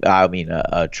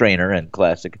trainer and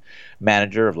classic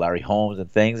manager of Larry Holmes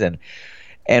and things, and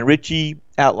Richie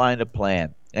outlined a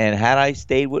plan. And had I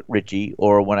stayed with Richie,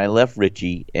 or when I left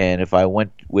Richie, and if I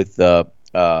went with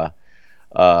another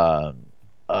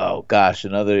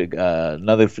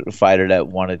fighter that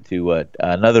wanted to,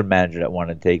 another manager that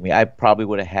wanted to take me, I probably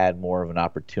would have had more of an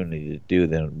opportunity to do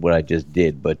than what I just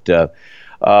did. But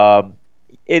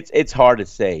it's hard to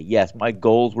say. Yes, my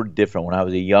goals were different when I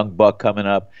was a young buck coming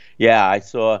up. Yeah, I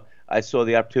saw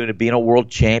the opportunity of being a world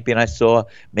champion. I saw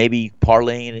maybe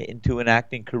parlaying into an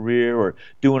acting career or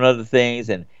doing other things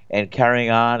and carrying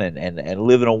on and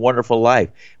living a wonderful life.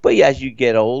 But yeah, as you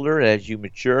get older, as you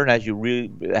mature, and as you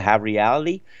really have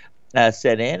reality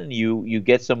set in, and you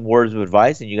get some words of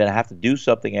advice, and you're going to have to do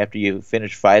something after you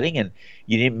finish fighting, and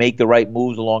you didn't make the right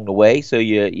moves along the way, so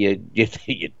you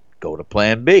go to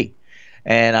plan B.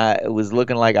 And it was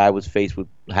looking like I was faced with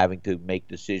having to make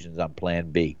decisions on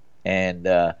plan B. And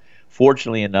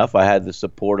fortunately enough, I had the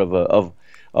support of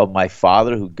my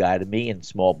father, who guided me in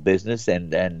small business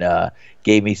and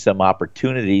gave me some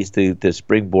opportunities to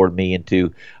springboard me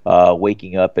into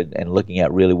waking up and looking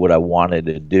at really what I wanted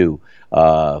to do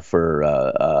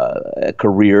for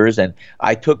careers. And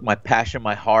I took my passion,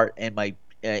 my heart, and my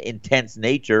intense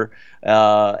nature,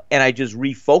 and I just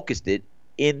refocused it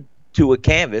in to a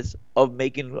canvas of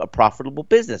making a profitable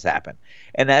business happen.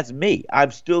 And that's me.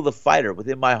 I'm still the fighter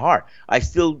within my heart. I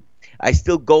still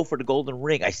go for the golden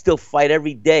ring. I still fight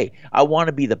every day. I want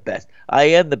to be the best. I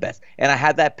am the best. And I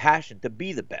have that passion to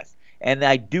be the best. And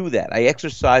I do that. I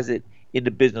exercise it in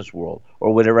the business world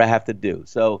or whatever I have to do.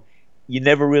 So you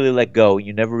never really let go.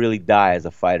 You never really die as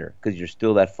a fighter because you're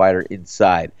still that fighter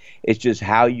inside. It's just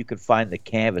how you can find the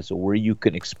canvas or where you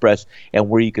can express and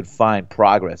where you can find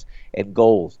progress and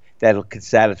goals that can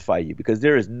satisfy you, because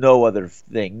there is no other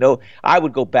thing. No, I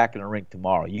would go back in the ring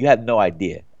tomorrow. You have no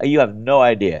idea. You have no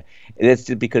idea. It's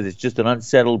just because it's just an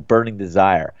unsettled, burning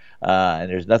desire, and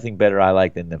there's nothing better I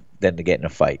like than to get in a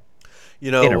fight.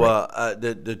 You know,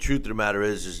 the truth of the matter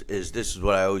is this is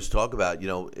what I always talk about. You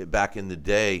know, back in the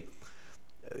day,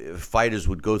 fighters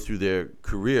would go through their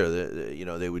career. You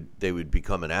know, they would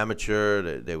become an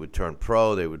amateur. They would turn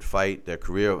pro. They would fight their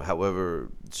career,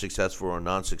 however successful or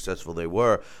non-successful they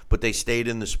were. But they stayed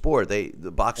in the sport. The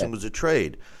boxing was a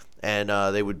trade, and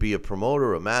they would be a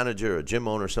promoter, a manager, a gym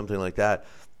owner, something like that.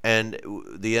 And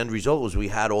the end result was we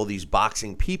had all these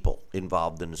boxing people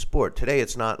involved in the sport. Today,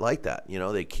 it's not like that. You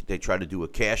know, they try to do a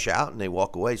cash out and they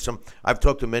walk away. I've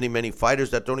talked to many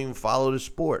fighters that don't even follow the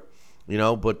sport. You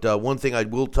know, but one thing I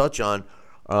will touch on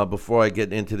before I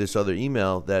get into this other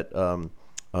email that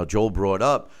Joel brought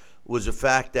up was the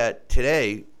fact that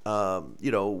today,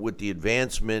 you know, with the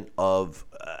advancement of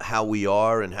how we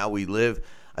are and how we live,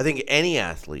 I think any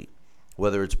athlete,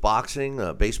 whether it's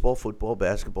boxing, baseball, football,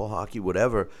 basketball, hockey,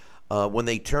 whatever, when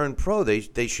they turn pro,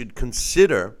 they should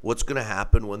consider what's going to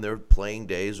happen when their playing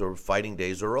days or fighting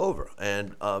days are over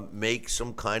and make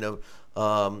some kind of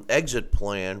exit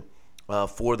plan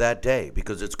for that day,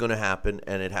 because it's going to happen,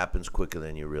 and it happens quicker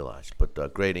than you realize.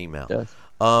 But great email.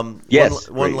 Yes.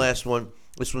 One last one.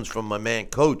 This one's from my man,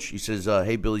 Coach. He says,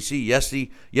 hey, Billy C.,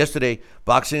 yesterday,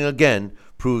 boxing again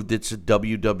proved it's a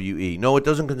WWE. No, it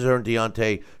doesn't concern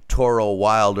Deontay Toro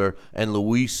Wilder and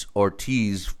Luis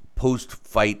Ortiz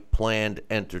post-fight planned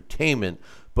entertainment,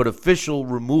 but official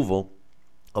removal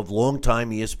of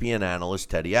longtime ESPN analyst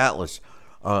Teddy Atlas.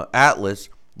 Atlas,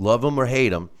 love him or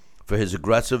hate him, for his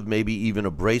aggressive, maybe even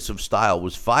abrasive style,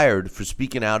 was fired for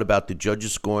speaking out about the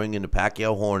judges' scoring in the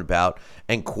Pacquiao-Horn bout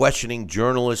and questioning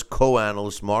journalist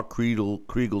co-analyst Mark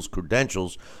Kriegel's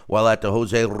credentials while at the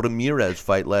Jose Ramirez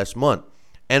fight last month.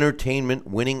 Entertainment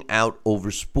winning out over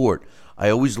sport. I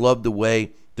always loved the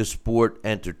way the sport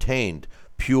entertained.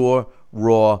 Pure,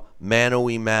 raw,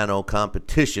 mano-a-mano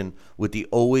competition with the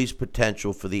always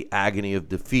potential for the agony of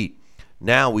defeat.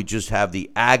 Now we just have the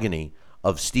agony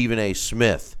of Stephen A.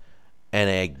 Smith and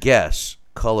I guess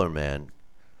color man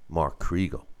Mark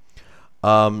Kriegel.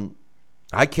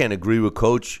 I can't agree with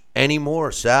Coach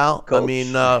anymore, Sal. Coach, I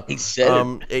mean, he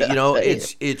said it. You know,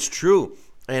 it's true,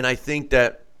 and I think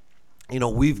that, you know,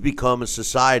 we've become a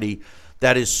society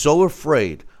that is so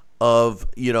afraid of,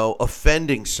 you know,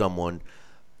 offending someone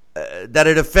that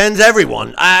it offends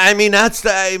everyone. I mean,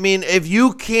 if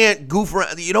you can't goof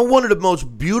around, you know, one of the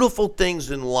most beautiful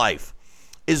things in life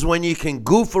is when you can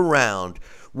goof around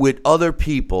with other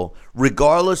people,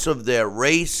 regardless of their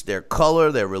race, their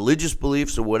color, their religious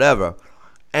beliefs, or whatever,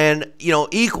 and, you know,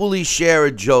 equally share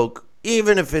a joke,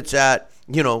 even if it's at,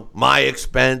 you know, my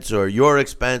expense or your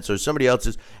expense or somebody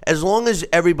else's. As long as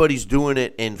everybody's doing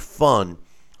it in fun,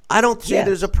 I don't see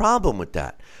there's a problem with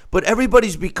that. But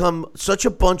everybody's become such a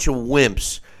bunch of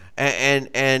wimps,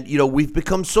 and you know, we've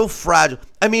become so fragile.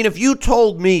 I mean, if you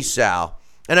told me, Sal,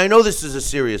 and I know this is a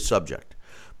serious subject,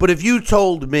 but if you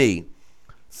told me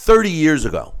 30 years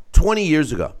ago, 20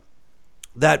 years ago,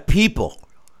 that people,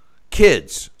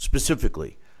 kids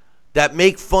specifically, that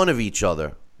make fun of each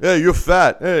other, hey, you're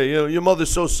fat, hey, you know, your mother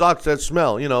sews socks that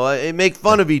smell, you know, they make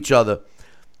fun of each other,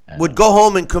 would go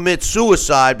home and commit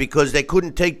suicide because they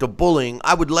couldn't take the bullying,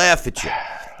 I would laugh at you.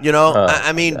 You know,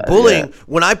 I mean, bullying,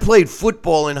 when I played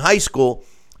football in high school,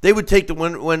 they would take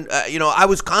when you know, I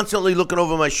was constantly looking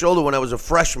over my shoulder when I was a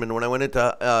freshman, when I went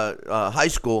into high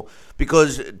school,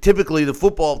 because typically the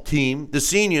football team, the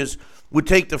seniors, would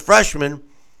take the freshmen,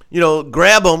 you know,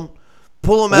 grab them,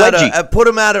 pull them out, put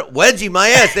them out of wedgie my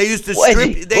ass. They used to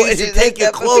strip. They used to take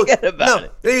your clothes. No,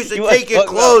 they used to take your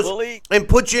clothes and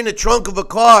put you in the trunk of a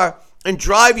car and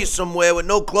drive you somewhere with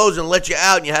no clothes and let you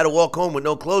out, and you had to walk home with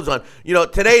no clothes on. You know,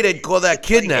 today they'd call that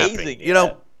kidnapping.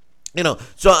 You know,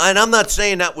 so, and I'm not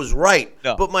saying that was right,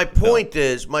 but my point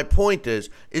is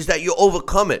that you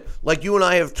overcome it. Like you and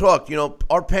I have talked, you know,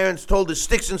 our parents told us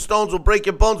sticks and stones will break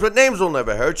your bones, but names will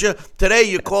never hurt you. Today,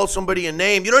 you call somebody a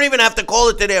name. You don't even have to call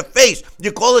it to their face.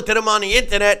 You call it to them on the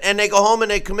internet, and they go home and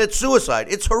they commit suicide.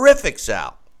 It's horrific,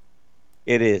 Sal.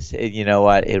 It is. And you know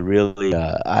what? It really.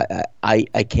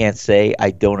 I can't say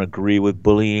I don't agree with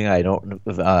bullying. I don't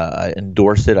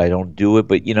endorse it. I don't do it.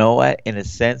 But you know what? In a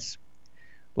sense,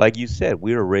 like you said,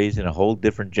 we were raised in a whole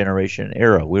different generation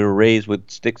era. We were raised with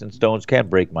sticks and stones can't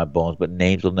break my bones, but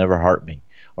names will never hurt me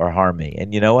or harm me.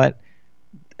 And you know what?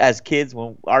 As kids,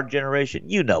 when our generation,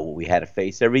 you know what we had to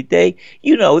face every day.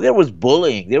 You know, there was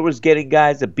bullying. There was getting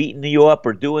guys that beating you up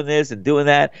or doing this and doing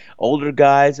that, older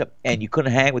guys, and you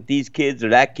couldn't hang with these kids or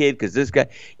that kid because this guy,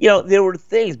 you know, there were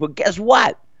things. But guess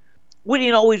what? We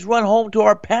didn't always run home to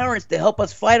our parents to help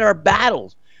us fight our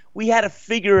battles. We had to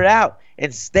figure it out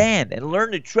and stand and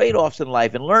learn the trade-offs in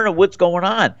life and learn what's going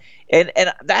on. And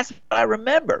that's what I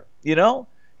remember, you know.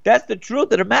 That's the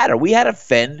truth of the matter. We had to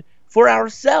fend for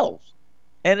ourselves.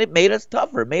 And it made us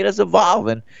tougher. It made us evolve.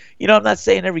 And, you know, I'm not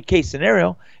saying every case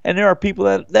scenario. And there are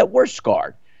people that were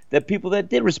scarred, that people that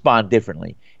did respond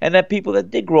differently, and that people that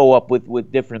did grow up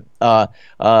with different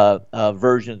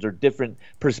versions or different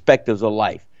perspectives of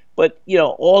life. But, you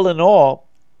know, all in all,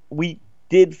 we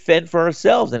did fend for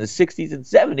ourselves in the 60s and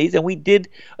 70s, and we did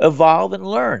evolve and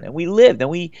learn, and we lived,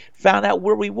 and we found out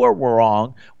where we were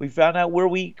wrong. We found out where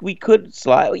we could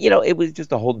slide. You know, it was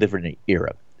just a whole different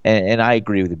era. And I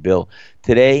agree with you, Bill.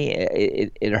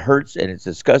 Today, it hurts and it's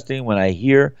disgusting when I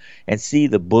hear and see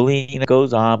the bullying that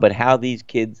goes on, but how these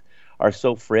kids are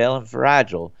so frail and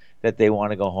fragile that they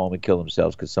want to go home and kill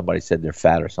themselves because somebody said they're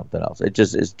fat or something else.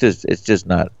 It's just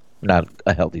not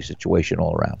a healthy situation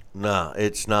all around. No,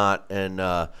 it's not. And,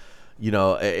 you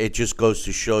know, it just goes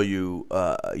to show you,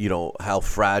 you know, how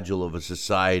fragile of a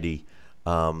society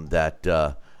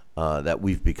that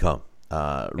we've become,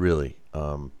 really.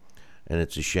 And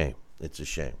it's a shame. It's a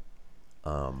shame.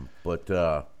 But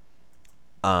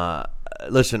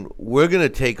listen, we're going to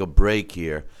take a break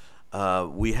here.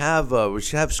 We have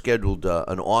scheduled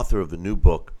an author of a new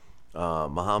book,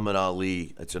 Muhammad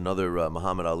Ali. It's another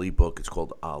Muhammad Ali book. It's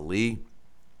called Ali.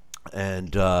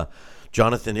 And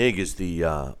Jonathan Higg is the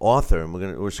author. And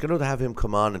we're scheduled to have him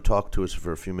come on and talk to us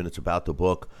for a few minutes about the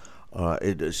book.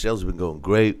 Sales have been going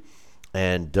great.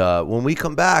 And when we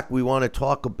come back, we want to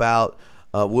talk about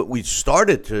what we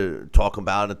started to talk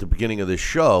about at the beginning of this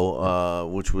show,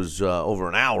 which was over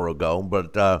an hour ago.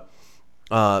 But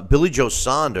Billy Joe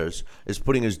Saunders is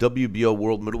putting his WBO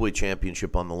World Middleweight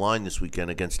Championship on the line this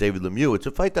weekend against David Lemieux. It's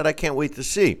a fight that I can't wait to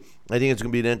see. I think it's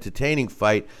going to be an entertaining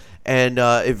fight. And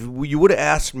if you would have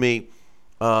asked me,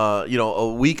 you know,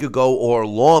 a week ago or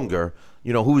longer,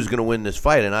 you know, who's going to win this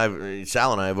fight, and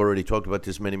Sal and I have already talked about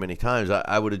this many, many times,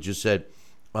 I would have just said,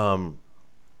 you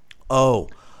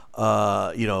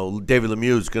know, David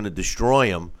Lemieux is going to destroy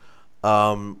him.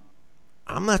 I'm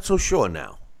not so sure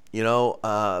now. You know,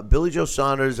 Billy Joe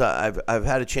Saunders, I've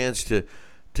had a chance to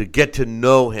get to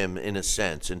know him in a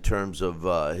sense in terms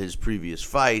of his previous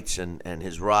fights and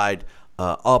his ride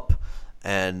up.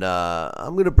 And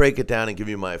I'm going to break it down and give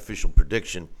you my official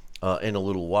prediction in a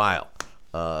little while.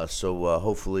 So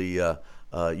hopefully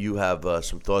you have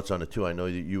some thoughts on it too. I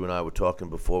know that you and I were talking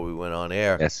before we went on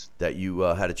air. Yes. That you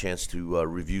had a chance to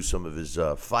review some of his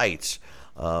fights,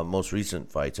 most recent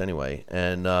fights anyway.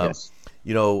 And, yes.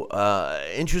 You know,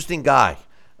 interesting guy,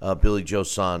 Billy Joe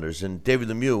Saunders. And David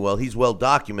Lemieux, well, he's well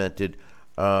documented.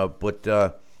 But,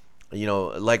 you know,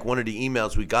 like one of the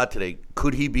emails we got today,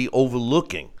 could he be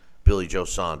overlooking Billy Joe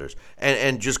Saunders?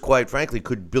 And just quite frankly,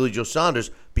 could Billy Joe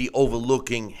Saunders be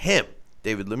overlooking him,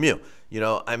 David Lemieux? You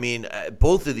know, I mean,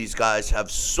 both of these guys have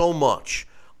so much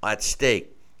at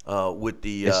stake with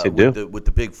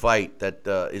the big fight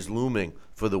that is looming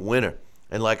for the winner.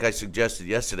 And like I suggested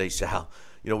yesterday, Sal,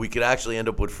 you know, we could actually end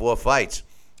up with 4 fights.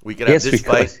 We could have this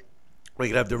fight. We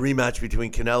could have the rematch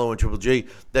between Canelo and Triple G.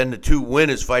 Then the 2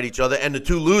 winners fight each other, and the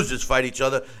 2 losers fight each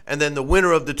other, and then the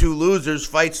winner of the 2 losers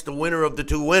fights the winner of the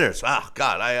 2 winners. Ah,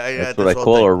 God, that's what I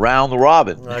call a round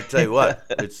robin. I tell you what,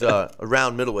 it's a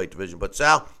round middleweight division. But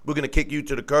Sal, we're going to kick you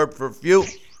to the curb for a few.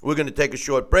 We're going to take a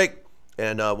short break,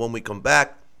 and when we come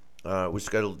back, we're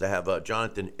scheduled to have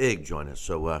Jonathan Higg join us.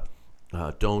 So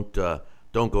don't go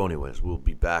anywhere. We'll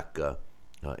be back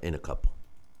in a couple.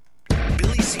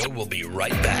 Billy C will be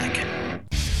right back.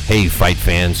 Hey, fight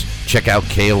fans, check out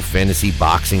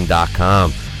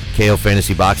KOFantasyBoxing.com. KO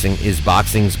Fantasy Boxing is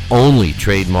boxing's only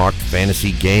trademarked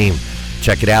fantasy game.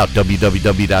 Check it out,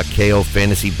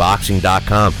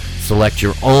 www.KOFantasyBoxing.com. Select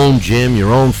your own gym,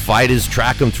 your own fighters,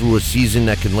 track them through a season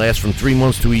that can last from 3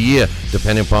 months to a year,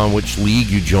 depending upon which league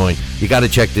you join. You got to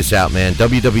check this out, man.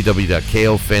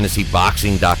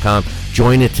 www.KOFantasyBoxing.com.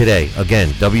 Join it today. Again,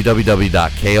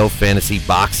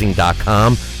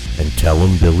 www.KOFantasyBoxing.com, and tell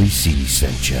them Billy C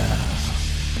sent ya.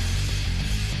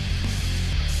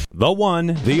 The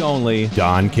one, the only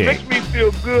Don King. Makes me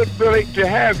feel good, Billy, to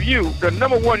have you, the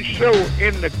 #1 show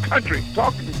in the country,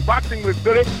 talking boxing with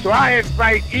Billy. So I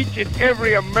invite each and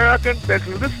every American that's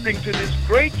listening to this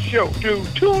great show to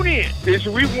tune in. Because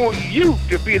we want you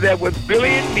to be there with Billy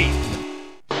and me.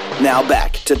 Now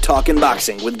back to Talking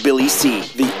Boxing with Billy C.,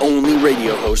 the only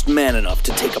radio host man enough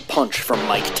to take a punch from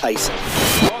Mike Tyson.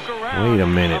 Wait a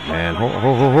minute, man.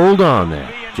 Hold on there.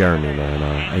 Jeremy, man,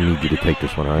 I need you to take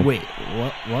this one, all right? Wait,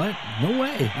 what? No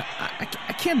way.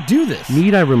 I can't do this.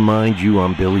 Need I remind you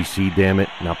I'm Billy C., damn it?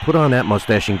 Now put on that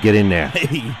mustache and get in there.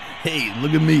 Hey,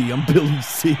 look at me. I'm Billy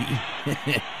C.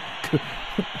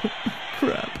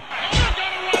 Crap.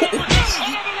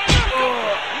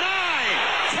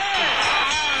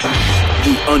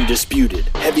 The undisputed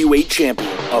heavyweight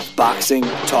champion of Boxing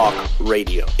Talk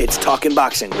Radio. It's Talking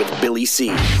Boxing with Billy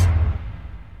C.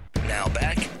 Now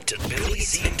back to Billy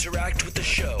C. Interact with the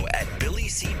show at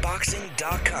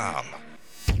BillyCBoxing.com.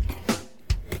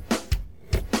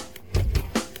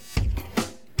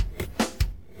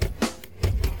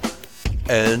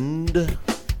 And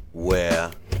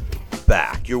we're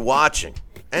back. You're watching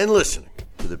and listening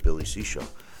to the Billy C. Show.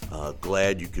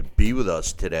 Glad you could be with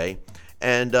us today.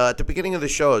 And at the beginning of the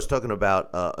show, I was talking about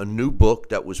a new book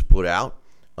that was put out.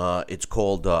 It's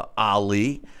called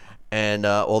Ali. And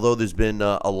although there's been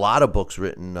a lot of books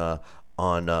written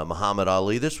on Muhammad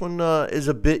Ali, this one is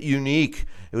a bit unique.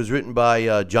 It was written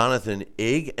by Jonathan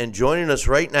Eig. And joining us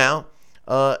right now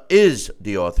is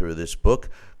the author of this book.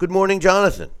 Good morning,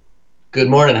 Jonathan. Good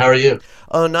morning. How are you?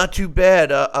 Not too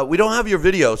bad. We don't have your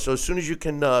video, so as soon as you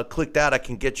can click that, I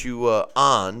can get you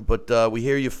on. But we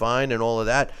hear you fine and all of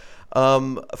that.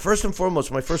 First and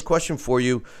foremost, my first question for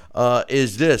you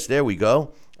is this. There we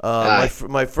go.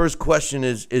 My first question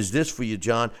is this for you,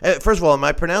 John. First of all, am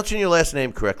I pronouncing your last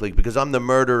name correctly? Because I'm the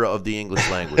murderer of the English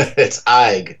language. It's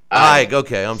Eig. Eig.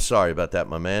 Okay, I'm sorry about that,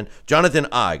 my man. Jonathan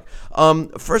Eig.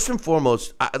 First and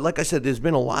foremost, like I said, there's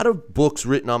been a lot of books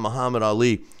written on Muhammad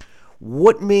Ali.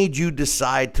 What made you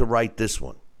decide to write this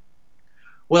one?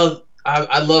 Well,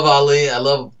 I love Ali. I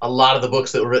love a lot of the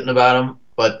books that were written about him,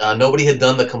 but nobody had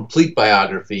done the complete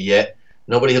biography yet.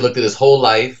 Nobody had looked at his whole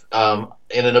life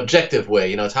in an objective way.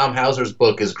 You know, Tom Hauser's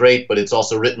book is great, but it's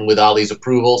also written with Ali's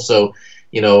approval. So,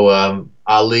 you know,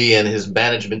 Ali and his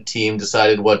management team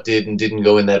decided what did and didn't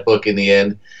go in that book in the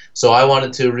end. So I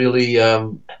wanted to really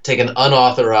take an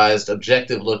unauthorized,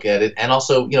 objective look at it. And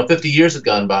also, you know, 50 years had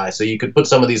gone by, so you could put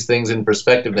some of these things in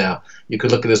perspective now. You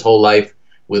could look at his whole life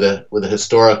with a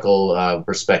historical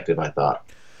perspective, I thought.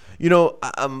 You know,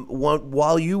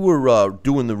 while you were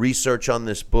doing the research on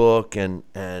this book and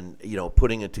you know,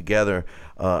 putting it together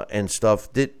and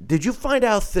stuff, did you find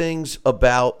out things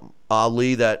about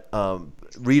Ali that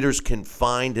readers can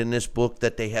find in this book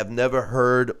that they have never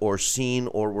heard or seen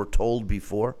or were told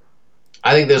before?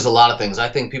 I think there's a lot of things. I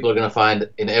think people are going to find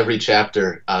in every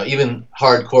chapter, even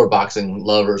hardcore boxing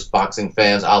lovers, boxing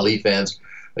fans, Ali fans,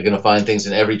 are going to find things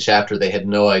in every chapter they had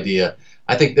no idea.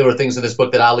 I think there were things in this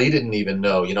book that Ali didn't even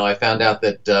know. You know, I found out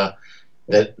that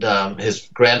his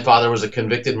grandfather was a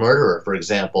convicted murderer, for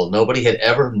example. Nobody had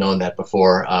ever known that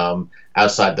before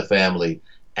outside the family.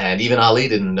 And even Ali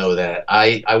didn't know that.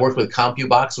 I worked with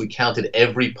CompuBox. We counted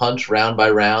every punch round by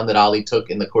round that Ali took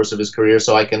in the course of his career,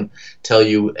 so I can tell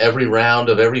you every round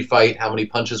of every fight, how many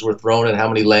punches were thrown and how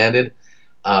many landed.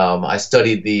 I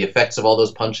studied the effects of all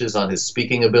those punches on his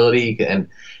speaking ability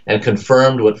and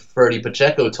confirmed what Ferdy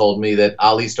Pacheco told me, that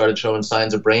Ali started showing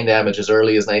signs of brain damage as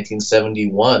early as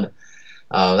 1971.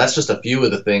 That's just a few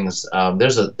of the things.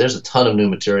 There's a ton of new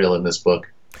material in this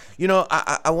book. You know,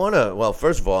 I want to. Well,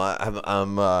 first of all,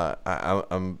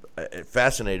 I'm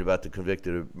fascinated about the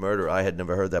convicted murder. I had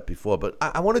never heard that before, but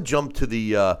I want to jump to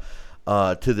the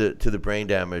brain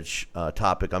damage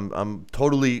topic. I'm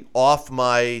totally off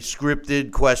my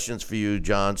scripted questions for you,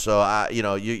 John. So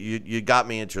you got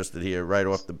me interested here right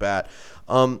off the bat.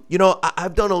 You know,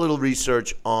 I've done a little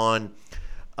research on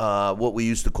what we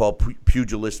used to call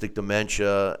pugilistic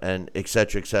dementia and et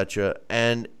cetera,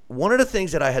 and one of the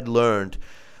things that I had learned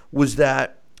was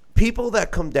that people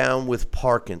that come down with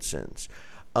Parkinson's,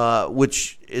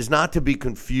 which is not to be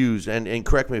confused, and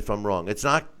correct me if I'm wrong, it's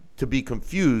not to be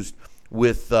confused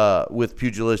with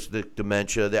pugilistic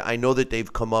dementia. I know that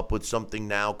they've come up with something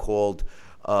now called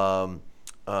what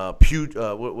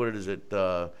is it?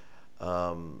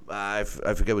 I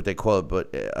forget what they call it,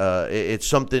 but it's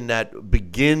something that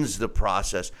begins the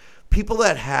process. People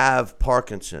that have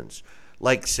Parkinson's,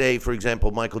 like, say, for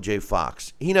example, Michael J.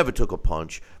 Fox, he never took a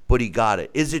punch, but he got it.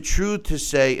 Is it true to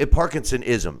say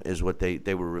Parkinsonism is what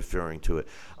they were referring to it?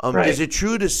 Right. Is it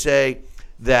true to say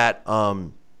that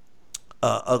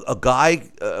a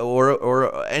guy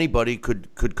or anybody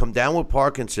could come down with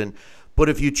Parkinson, But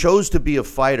if you chose to be a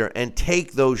fighter and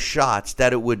take those shots,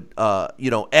 that it would,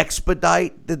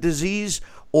 expedite the disease?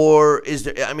 Or is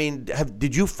there? I mean,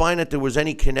 did you find that there was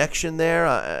any connection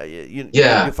there? You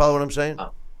follow what I'm saying?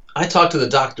 I talked to the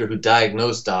doctor who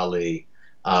diagnosed Ali,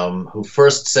 who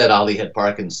first said Ali had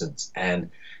Parkinson's, and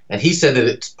he said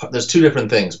that there's two different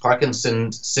things: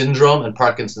 Parkinson's syndrome and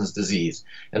Parkinson's disease.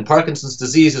 And Parkinson's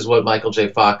disease is what Michael J.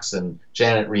 Fox and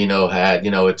Janet Reno had.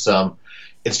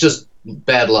 It's just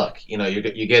bad luck. You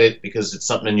get it because it's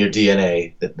something in your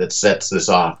DNA that sets this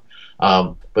off.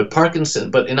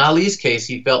 But in Ali's case,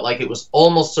 he felt like it was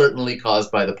almost certainly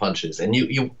caused by the punches. And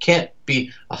you can't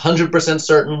be 100%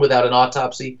 certain without an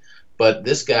autopsy. But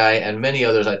this guy and many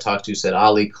others I talked to said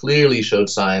Ali clearly showed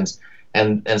signs,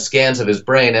 and scans of his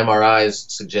brain,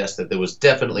 MRIs, suggest that there was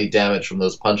definitely damage from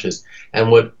those punches.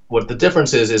 And what the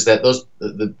difference is that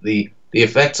the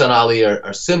effects on Ali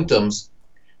are symptoms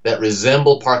that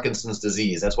resemble Parkinson's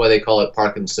disease. That's why they call it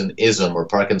Parkinsonism or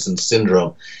Parkinson's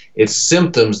syndrome. It's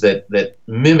symptoms that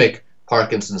mimic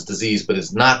Parkinson's disease, but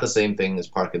it's not the same thing as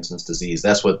Parkinson's disease.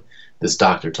 That's what this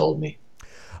doctor told me.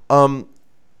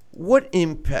 What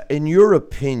impact, in your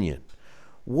opinion,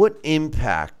 what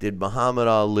impact did Muhammad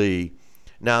Ali?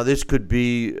 Now, this could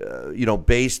be,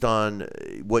 based on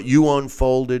what you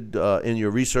unfolded in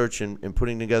your research and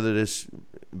putting together this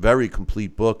very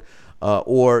complete book,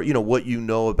 or what you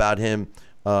know about him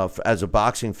as a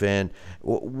boxing fan.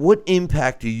 What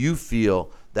impact do you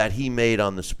feel that he made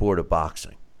on the sport of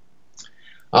boxing?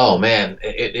 Oh man,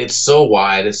 it's so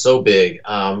wide, it's so big.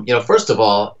 First of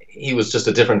all, he was just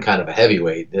a different kind of a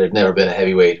heavyweight. There had never been a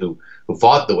heavyweight who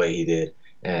fought the way he did,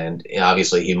 and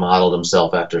obviously he modeled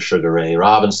himself after Sugar Ray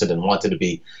Robinson and wanted to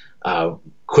be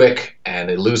quick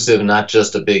and elusive, not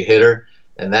just a big hitter,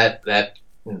 and that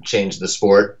changed the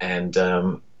sport. And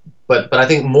But I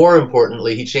think more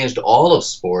importantly, he changed all of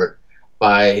sport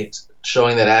by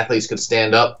showing that athletes could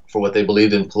stand up for what they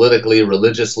believed in politically,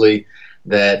 religiously,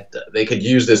 that they could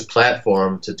use this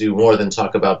platform to do more than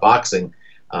talk about boxing.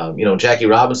 Jackie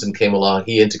Robinson came along,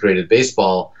 he integrated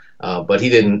baseball, but he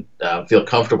didn't feel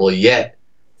comfortable yet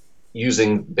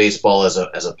using baseball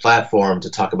as a platform to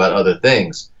talk about other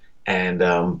things. And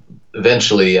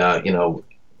eventually,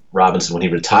 Robinson, when he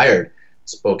retired,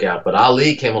 spoke out. But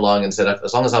Ali came along and said,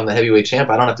 as long as I'm the heavyweight champ,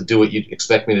 I don't have to do what you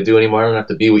expect me to do anymore. I don't have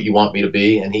to be what you want me to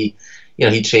be. And he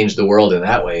changed the world in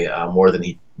that way more than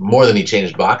he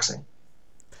changed boxing.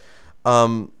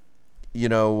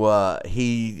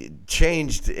 He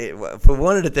changed for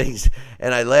one of the things,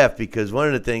 and I laugh because one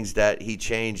of the things that he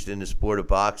changed in the sport of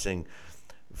boxing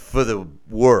for the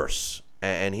worse,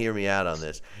 and hear me out on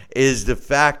this, is the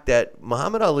fact that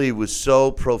Muhammad Ali was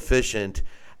so proficient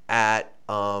at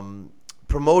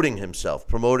promoting himself,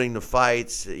 promoting the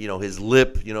fights, his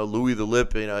lip, Louis the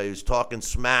Lip, he was talking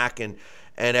smack and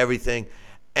everything.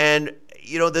 And,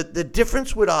 the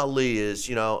difference with Ali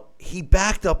is, he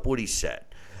backed up what he said.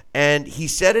 And he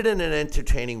said it in an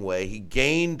entertaining way. He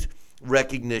gained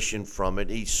recognition from it.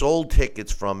 He sold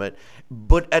tickets from it.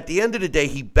 But at the end of the day,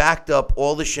 he backed up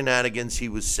all the shenanigans he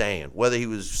was saying. Whether he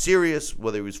was serious,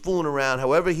 whether he was fooling around,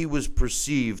 however he was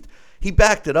perceived, he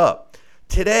backed it up.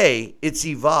 Today, it's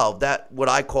evolved. That, what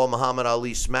I call Muhammad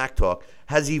Ali smack talk,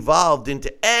 has evolved into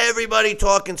everybody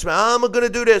talking smack. I'm going to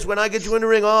do this. When I get you in the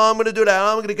ring, I'm going to do that.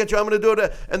 I'm going to get you, I'm going to do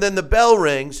that. And then the bell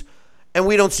rings, and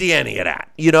we don't see any of that,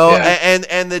 Yeah.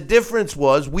 And the difference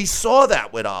was we saw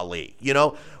that with Ali,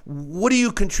 What do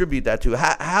you contribute that to?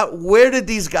 Where did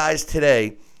these guys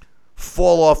today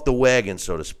fall off the wagon,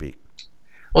 so to speak?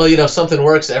 Well, something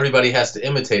works, everybody has to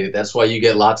imitate it. That's why you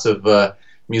get lots of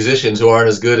musicians who aren't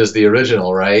as good as the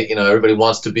original, right? Everybody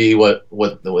wants to be what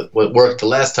worked the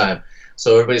last time.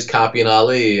 So everybody's copying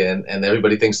Ali, and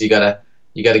everybody thinks you gotta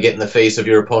get in the face of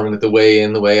your opponent the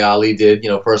way Ali did,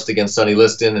 first against Sonny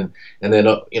Liston and then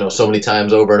so many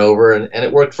times over and over, and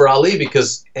it worked for Ali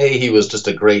because he was just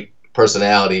a great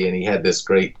personality and he had this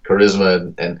great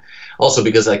charisma, and also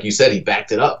because, like you said, he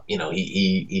backed it up.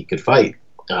 He could fight.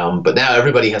 But now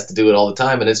everybody has to do it all the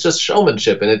time, and it's just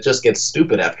showmanship, and it just gets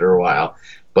stupid after a while.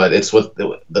 But it's what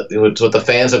the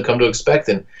fans have come to expect,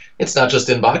 and it's not just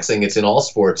in boxing; it's in all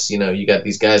sports. You got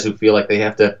these guys who feel like they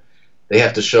have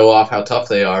to show off how tough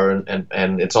they are,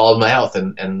 and it's all mouth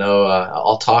and no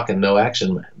all talk and no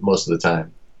action most of the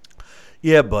time.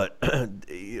 Yeah, but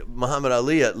Muhammad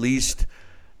Ali at least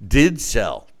did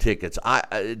sell tickets.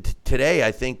 Today,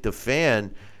 I think the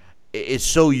fan is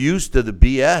so used to the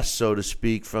BS, so to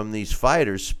speak, from these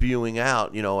fighters spewing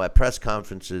out, at press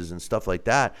conferences and stuff like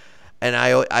that. And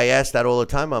I ask that all the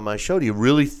time on my show. Do you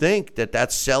really think that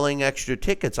that's selling extra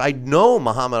tickets? I know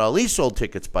Muhammad Ali sold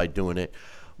tickets by doing it,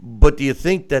 But do you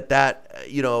think that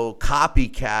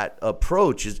copycat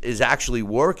approach is actually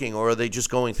working, or are they just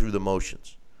going through the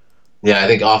motions? Yeah, I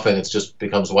think often it just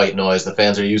becomes white noise. The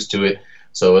fans are used to it.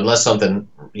 So unless something,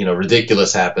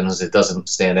 ridiculous happens, it doesn't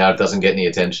stand out. It doesn't get any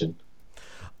attention.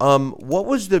 What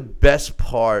was the best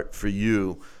part for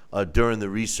you during the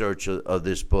research of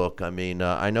this book? I mean,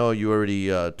 I know you already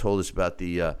told us about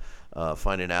the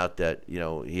finding out that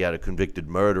he had a convicted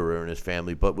murderer in his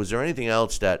family, but was there anything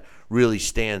else that really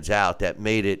stands out that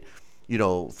made it,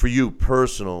 for you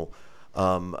personal,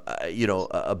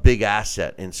 a big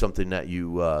asset in something that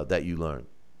you learned?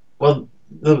 Well,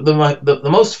 the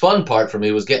most fun part for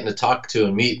me was getting to talk to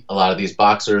and meet a lot of these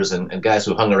boxers and guys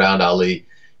who hung around Ali,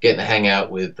 getting to hang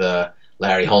out with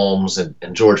Larry Holmes and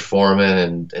George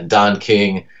Foreman and Don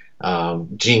King,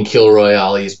 Gene Kilroy,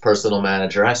 Ali's personal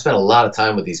manager. I spent a lot of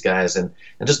time with these guys and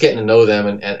just getting to know them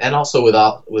and also with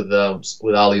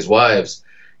Ali's wives,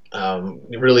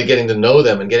 really getting to know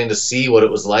them and getting to see what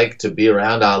it was like to be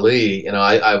around Ali.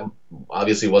 I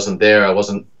obviously wasn't there. I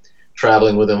wasn't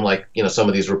traveling with him like some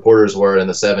of these reporters were in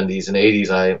the 70s and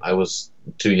 80s. I was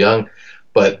too young,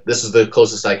 but this is the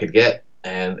closest I could get,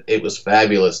 and it was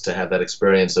fabulous to have that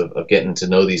experience of getting to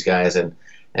know these guys and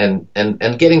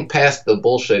getting past the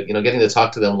bullshit. Getting to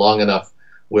talk to them long enough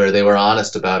where they were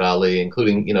honest about Ali,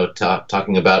 including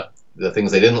talking about the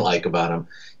things they didn't like about him.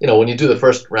 When you do the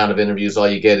first round of interviews, all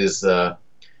you get is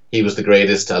he was the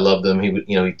greatest. I loved him.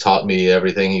 He taught me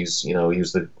everything. He was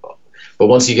the. But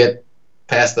once you get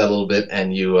past that a little bit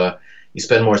and you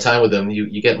spend more time with them,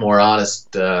 you get more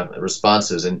honest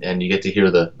responses and you get to hear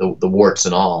the warts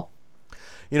and all.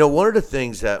 One of the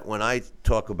things that when I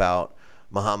talk about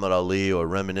Muhammad Ali or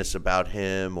reminisce about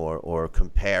him or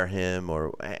compare him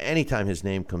or anytime his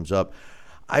name comes up,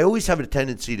 I always have a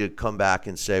tendency to come back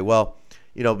and say, well,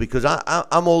 because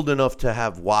I'm old enough to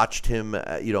have watched him,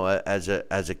 as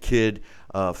a kid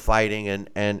fighting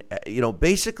and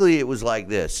basically it was like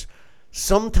this.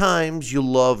 Sometimes you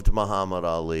loved Muhammad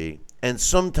Ali, and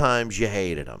sometimes you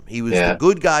hated him. He was the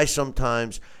good guy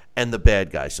sometimes and the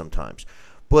bad guy sometimes.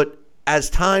 But as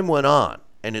time went on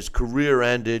and his career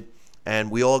ended and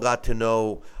we all got to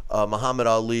know Muhammad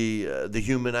Ali,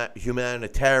 the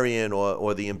humanitarian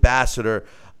or the ambassador,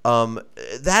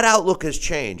 that outlook has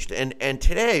changed. And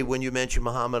today, when you mention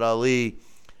Muhammad Ali,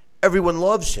 everyone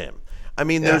loves him. I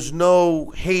mean, there's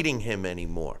no hating him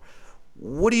anymore.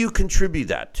 What do you contribute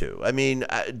that to? I mean,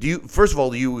 first of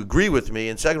all, do you agree with me?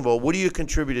 And second of all, what do you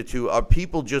contribute it to? Are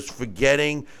people just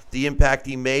forgetting the impact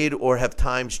he made, or have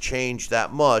times changed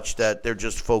that much that they're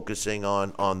just focusing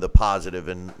on the positive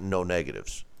and no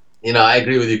negatives? I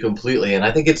agree with you completely, and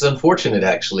I think it's unfortunate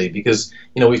actually because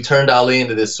we've turned Ali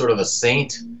into this sort of a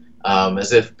saint,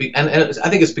 as if, and I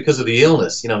think it's because of the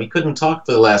illness. He couldn't talk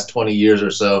for the last 20 years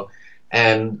or so,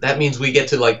 and that means we get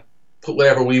to put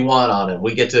whatever we want on him.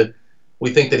 We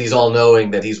think that he's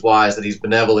all-knowing, that he's wise, that he's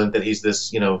benevolent, that he's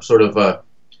this, sort of a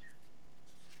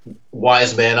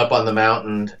wise man up on the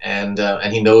mountain, and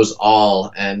he knows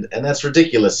all, and that's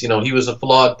ridiculous. He was a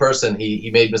flawed person. He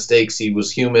made mistakes. He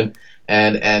was human,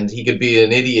 and he could be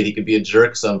an idiot. He could be a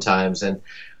jerk sometimes, and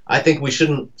I think we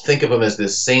shouldn't think of him as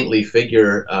this saintly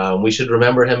figure. We should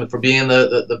remember him for being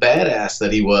the badass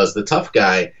that he was, the tough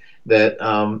guy. That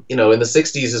in the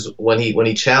 60s is when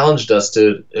he challenged us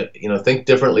to think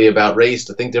differently about race,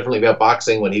 to think differently about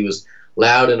boxing. When he was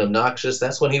loud and obnoxious,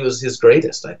 that's when he was his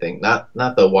greatest. I think not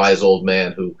the wise old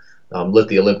man who lit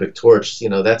the Olympic torch.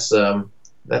 That's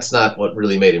not what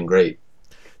really made him great.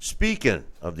 Speaking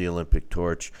of the Olympic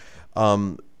torch,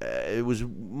 it was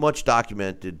much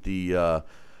documented the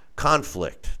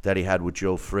conflict that he had with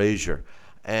Joe Frazier.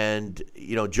 And,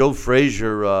 Joe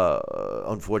Frazier,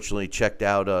 unfortunately, checked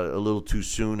out a little too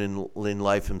soon in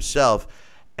life himself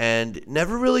and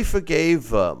never really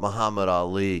forgave Muhammad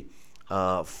Ali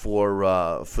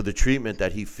for the treatment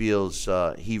that he feels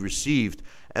he received.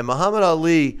 And Muhammad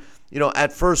Ali,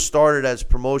 at first started as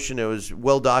promotion. There was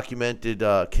well-documented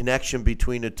connection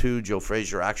between the two. Joe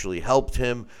Frazier actually helped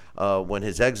him when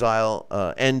his exile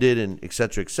ended, and et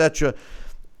cetera, et cetera.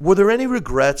 Were there any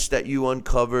regrets that you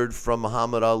uncovered from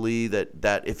Muhammad Ali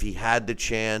that if he had the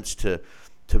chance to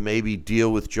maybe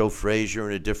deal with Joe Frazier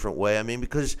in a different way? I mean,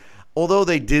 because although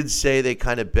they did say they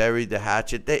kind of buried the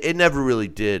hatchet, it never really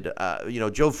did.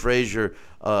 Joe Frazier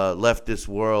left this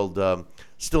world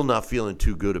still not feeling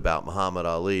too good about Muhammad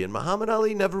Ali. And Muhammad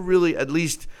Ali never really, at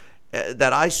least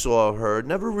that I saw or heard,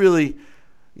 never really,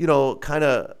 kind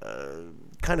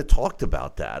of talked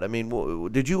about that. I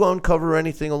mean, did you uncover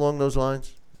anything along those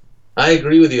lines? I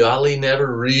agree with you. Ali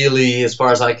never really, as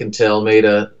far as I can tell, made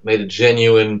a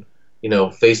genuine,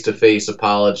 face-to-face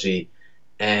apology.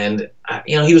 And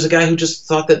he was a guy who just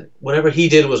thought that whatever he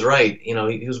did was right. He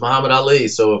was Muhammad Ali,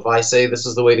 so if I say this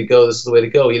is the way to go, this is the way to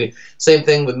go. Same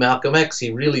thing with Malcolm X. He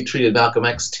really treated Malcolm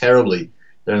X terribly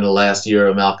during the last year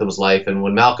of Malcolm's life. And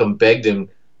when Malcolm begged him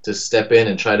to step in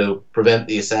and try to prevent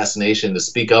the assassination, to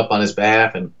speak up on his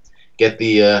behalf and get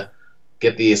the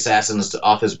assassins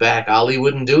off his back, Ali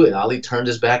wouldn't do it. Ali turned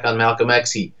his back on Malcolm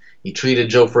X. He treated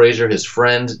Joe Frazier, his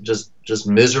friend, just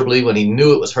miserably when he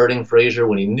knew it was hurting Frazier,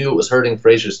 when he knew it was hurting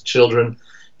Frazier's children.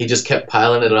 He just kept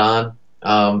piling it on.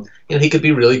 He could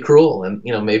be really cruel, and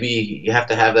maybe you have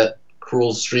to have that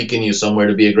cruel streak in you somewhere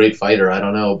to be a great fighter. I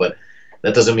don't know, but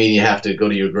that doesn't mean you have to go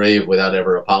to your grave without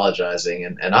ever apologizing.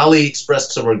 And Ali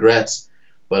expressed some regrets,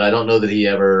 but I don't know that he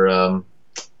ever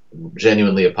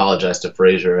genuinely apologized to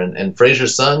Frazier. And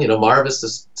Frazier's son, Marvis,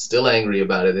 is still angry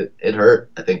about it. It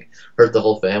hurt. I think hurt the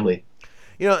whole family.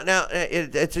 Now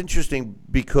it's interesting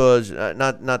because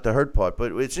not the hurt part,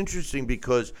 but it's interesting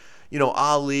because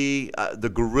Ali, the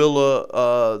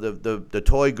gorilla, the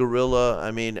toy gorilla.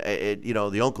 I mean,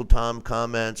 the Uncle Tom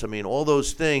comments. I mean, all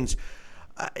those things.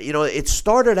 It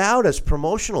started out as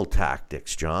promotional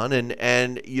tactics, John,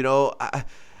 and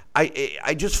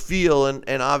I just feel,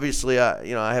 and obviously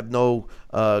I have no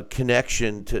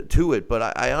connection to it,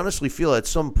 but I honestly feel at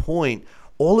some point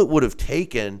all it would have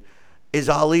taken is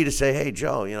Ali to say, "Hey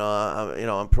Joe,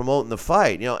 I'm promoting the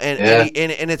fight,"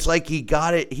 and it's like he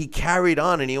got it, he carried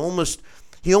on, and he almost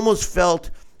felt,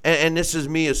 and this is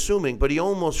me assuming, but he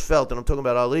almost felt, and I'm talking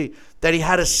about Ali, that he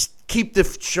had to keep the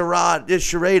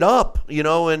charade up,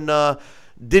 and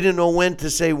didn't know when to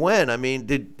say when. I mean,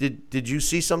 did you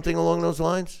see something along those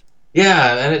lines?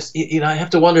 Yeah, and it's I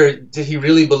have to wonder, did he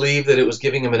really believe that it was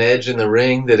giving him an edge in the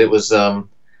ring, that it was going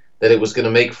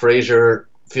to make Frazier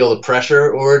feel the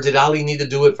pressure, or did Ali need to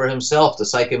do it for himself to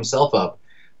psych himself up?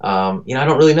 I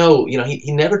don't really know.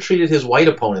 He never treated his white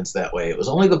opponents that way. It was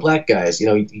only the black guys.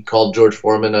 He called George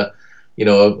Foreman a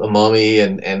mummy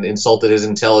and insulted his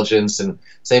intelligence, and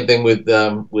same thing with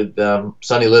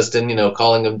Sonny Liston,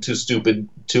 calling him too stupid,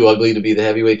 too ugly to be the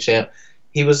heavyweight champ.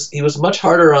 He was much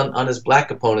harder on his black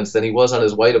opponents than he was on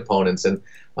his white opponents, and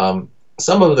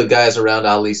some of the guys around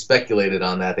Ali speculated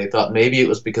on that. They thought maybe it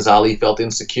was because Ali felt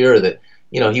insecure, that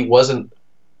he wasn't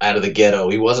out of the ghetto,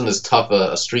 he wasn't as tough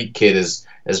a street kid as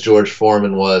George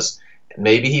Foreman was.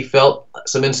 Maybe he felt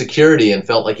some insecurity and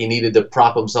felt like he needed to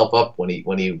prop himself up when he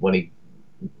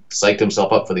psyched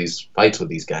himself up for these fights with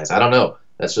these guys. I don't know.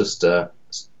 That's just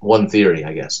one theory,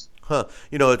 I guess. Huh.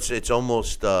 It's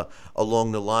almost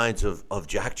along the lines of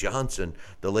Jack Johnson.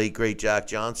 The late great Jack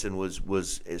Johnson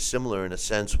was similar in a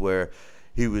sense where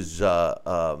he was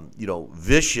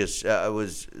vicious. It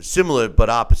was similar but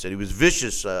opposite. He was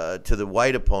vicious to the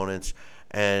white opponents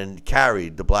and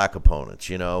carried the black opponents,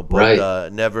 but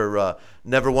right.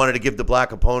 Never wanted to give the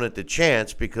black opponent the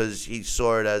chance because he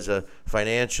saw it as a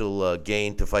financial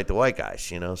gain to fight the white guys,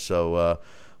 So,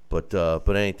 but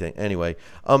anything anyway.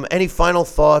 Any final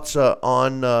thoughts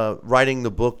on writing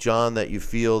the book, John, that you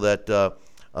feel that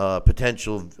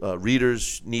potential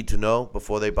readers need to know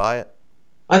before they buy it?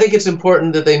 I think it's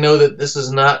important that they know that this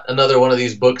is not another one of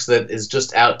these books that is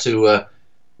just out to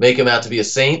make him out to be a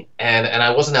saint, and I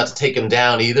wasn't out to take him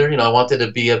down either. I wanted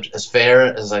to be as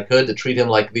fair as I could, to treat him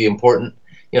like the important,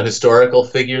 historical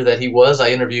figure that he was.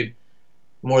 I interviewed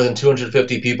more than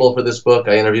 250 people for this book.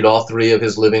 I interviewed all three of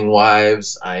his living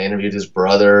wives. I interviewed his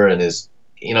brother and his,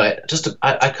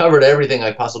 I covered everything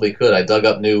I possibly could. I dug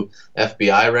up new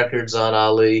FBI records on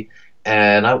Ali,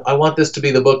 and I want this to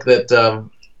be the book that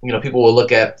people will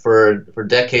look at for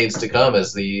decades to come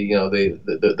as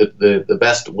the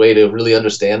best way to really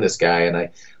understand this guy. And I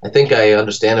think I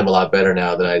understand him a lot better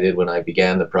now than I did when I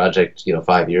began the project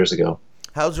 5 years ago.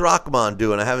 How's Rahman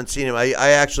doing? I haven't seen him. I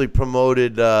actually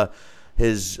promoted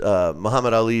his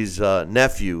Muhammad Ali's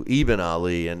nephew, Ibn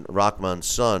Ali, and Rahman's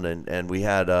son, and we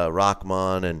had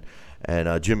Rahman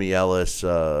and Jimmy Ellis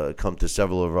come to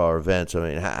several of our events. I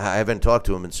mean, I haven't talked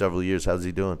to him in several years. How's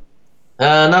he doing?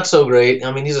 Not so great.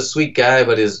 I mean, he's a sweet guy,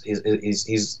 but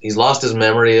he's lost his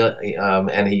memory,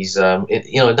 and he's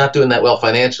not doing that well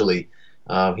financially.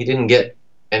 He didn't get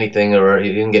anything, or he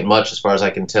didn't get much, as far as I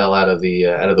can tell, out of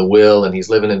the will, and he's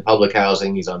living in public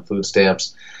housing. He's on food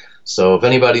stamps. So if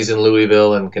anybody's in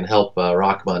Louisville and can help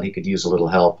Rahman, he could use a little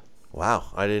help. Wow,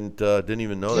 I didn't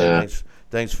even know that. Yeah.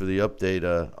 Thanks for the update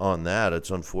on that. It's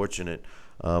unfortunate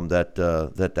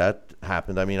that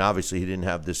happened. I mean, obviously he didn't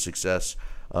have this success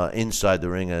inside the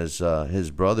ring as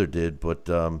his brother did, but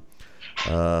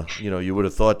you would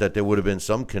have thought that there would have been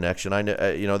some connection.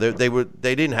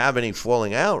 They didn't have any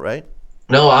falling out, right?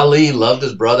 No, Ali loved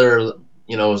his brother,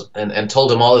 and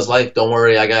told him all his life, don't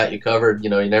worry, I got you covered.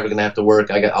 You're never going to have to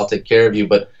work. I'll take care of you.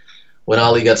 But when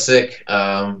Ali got sick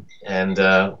and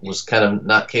was kind of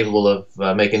not capable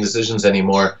of making decisions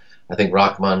anymore, I think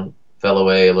Rahman fell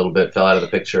away a little bit, fell out of the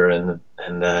picture, and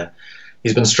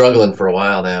he's been struggling for a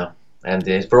while now. And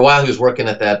for a while he was working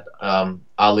at that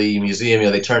Ali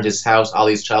museum. They turned his house,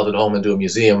 Ali's childhood home, into a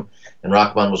museum, and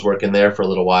Rahman was working there for a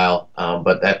little while,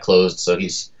 but that closed. So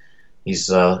he's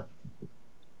hurting,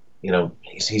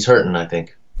 I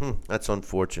think. That's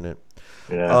unfortunate.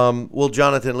 Yeah. Well,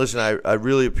 Jonathan, listen, I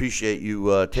really appreciate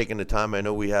you taking the time. I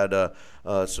know we had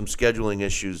some scheduling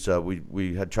issues.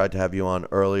 We had tried to have you on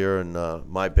earlier, and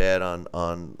my bad on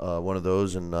one of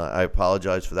those, and I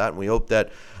apologize for that. And we hope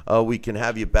that we can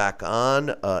have you back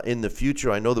on in the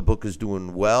future. I know the book is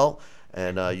doing well,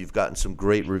 and you've gotten some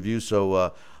great reviews.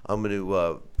 So I'm going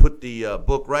to put the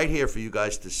book right here for you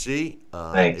guys to see.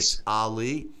 Thanks. It's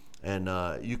Ali, and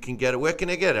you can get it. Where can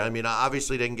they get it? I mean,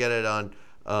 obviously they can get it on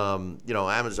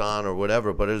Amazon or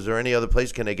whatever, but is there any other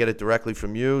place? Can they get it directly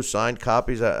from you? Signed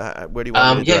copies? Where do you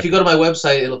want me to if you go to my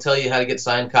website, it'll tell you how to get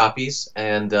signed copies,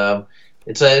 and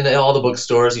it's in all the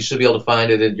bookstores. You should be able to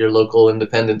find it at your local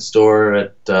independent store,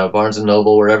 at Barnes &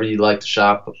 Noble, wherever you like to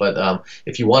shop. But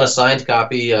if you want a signed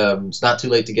copy, it's not too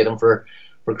late to get them for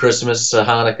Christmas,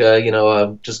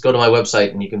 Hanukkah. Just go to my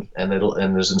website, and you can, and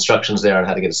there's instructions there on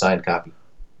how to get a signed copy.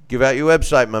 Give out your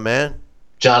website, my man.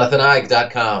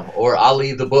 JonathanEig.com, or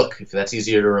Ali the Book, if that's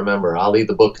easier to remember.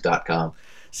 AliTheBook.com.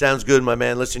 Sounds good, my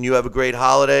man. Listen, you have a great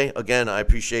holiday. Again, I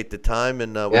appreciate the time,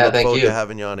 and we look forward to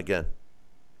having you on again.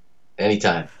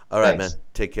 Anytime. All right, Thanks. man.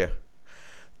 Take care.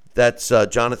 That's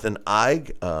Jonathan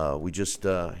Eig. We just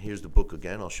here's the book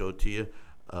again. I'll show it to you,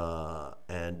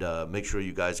 and make sure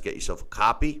you guys get yourself a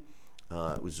copy.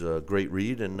 It was a great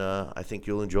read, and I think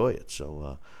you'll enjoy it.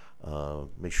 So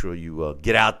make sure you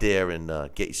get out there and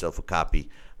get yourself a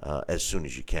copy as soon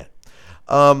as you can.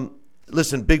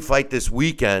 Listen, big fight this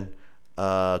weekend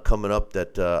coming up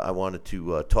that I wanted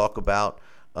to talk about.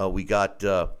 We got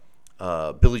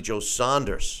Billy Joe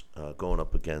Saunders going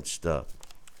up against David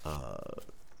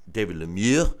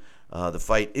Lemieux. The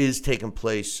fight is taking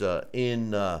place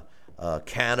in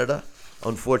Canada.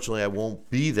 Unfortunately, I won't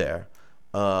be there,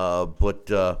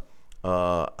 but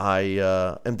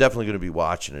I am definitely going to be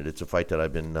watching it. It's a fight that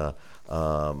I've been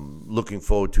looking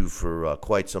forward to for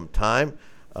quite some time.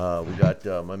 We got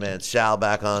my man Sal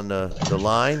back on the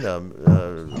line,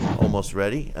 almost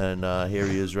ready, and here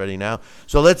he is ready now.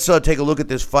 So let's take a look at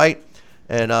this fight,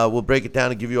 and we'll break it down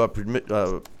and give you our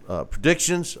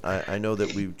predictions. I know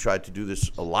that we tried to do this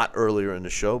a lot earlier in the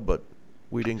show, but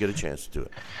we didn't get a chance to do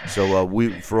it. So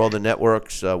for all the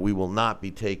networks, we will not be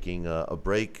taking a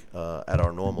break at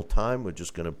our normal time. We're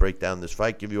just going to break down this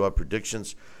fight, give you our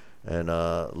predictions, and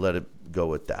let it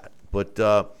go at that. But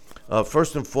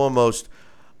first and foremost,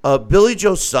 Billy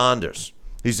Joe Saunders.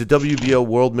 He's the WBO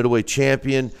World Middleweight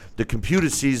Champion. The computer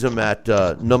sees him at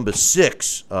number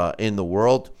 6 in the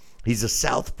world. He's a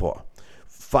southpaw,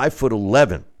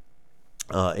 5'11"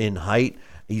 in height.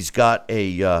 He's got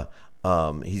a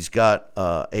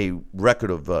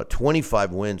record of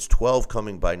 25 wins, 12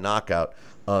 coming by knockout,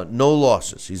 no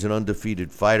losses. He's an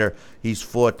undefeated fighter. He's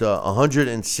fought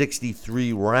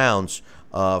 163 rounds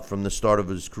from the start of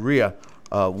his career,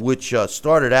 which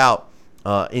started out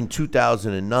in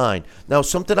 2009. Now,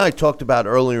 something I talked about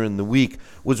earlier in the week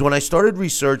was when I started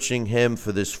researching him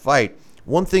for this fight,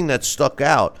 one thing that stuck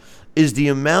out is the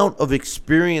amount of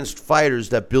experienced fighters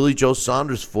that Billy Joe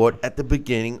Saunders fought at the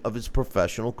beginning of his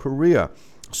professional career.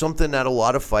 Something that a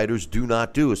lot of fighters do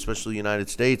not do, especially United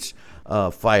States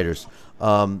fighters.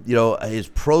 His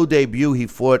pro debut, he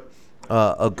fought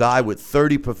a guy with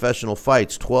 30 professional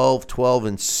fights, 12,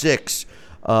 and 6.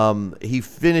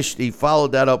 He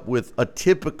followed that up with a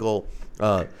typical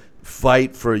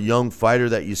fight for a young fighter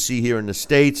that you see here in the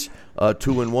States,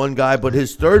 2-1 guy. But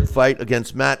his third fight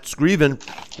against Matt Screven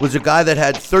was a guy that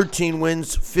had 13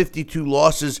 wins, 52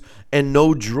 losses, and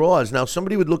no draws. Now,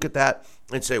 somebody would look at that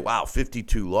and say, wow,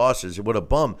 52 losses, what a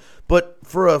bum. But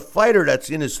for a fighter that's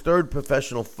in his third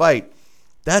professional fight,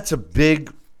 that's a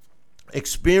big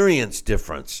experience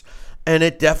difference. And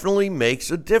it definitely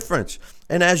makes a difference.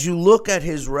 And as you look at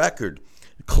his record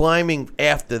climbing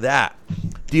after that,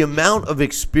 the amount of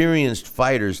experienced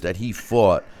fighters that he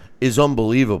fought is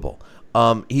unbelievable.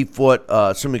 He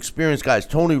fought some experienced guys,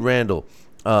 Tony Randall,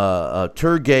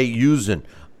 Turgay Uzun,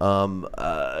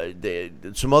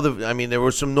 some other, there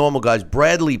were some normal guys.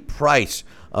 Bradley Price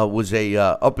was a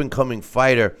up-and-coming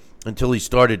fighter until he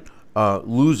started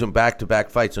losing back-to-back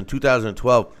fights. In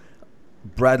 2012,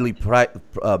 Bradley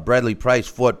Price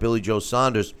fought Billy Joe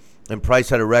Saunders, and Price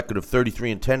had a record of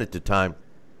 33-10 at the time.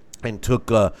 and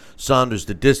took Saunders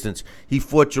the distance. He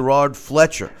fought Gerard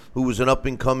Fletcher, who was an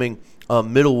up-and-coming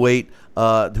middleweight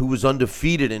who was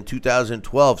undefeated in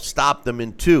 2012, stopped them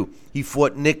in 2. He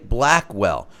fought Nick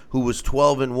Blackwell, who was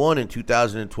 12-1 in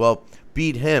 2012,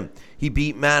 beat him. He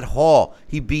beat Matt Hall.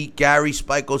 He beat Gary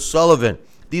Spike O'Sullivan.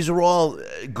 These are all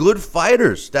good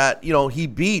fighters that, he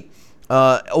beat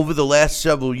over the last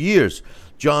several years.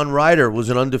 John Ryder was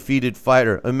an undefeated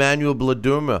fighter. Emmanuel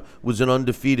Bladurma was an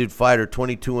undefeated fighter,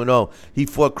 22-0. He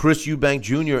fought Chris Eubank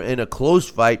Jr. in a close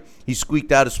fight. He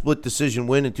squeaked out a split decision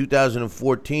win in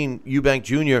 2014. Eubank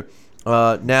Jr.,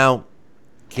 now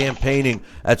campaigning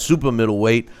at super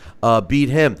middleweight, beat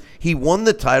him. He won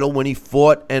the title when he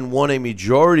fought and won a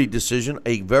majority decision,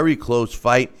 a very close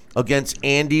fight against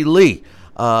Andy Lee.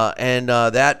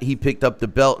 That he picked up the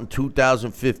belt in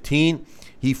 2015.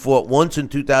 He fought once in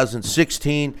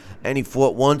 2016, and he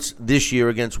fought once this year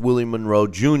against Willie Monroe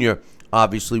Jr.,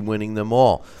 obviously winning them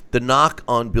all. The knock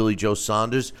on Billy Joe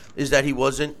Saunders is that he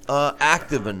wasn't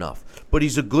active enough, but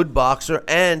he's a good boxer,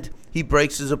 and he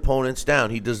breaks his opponents down.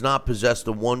 He does not possess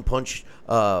the one-punch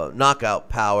knockout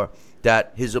power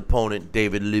that his opponent,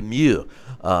 David Lemieux,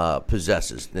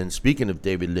 possesses. And speaking of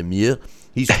David Lemieux,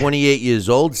 he's 28 years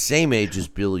old, same age as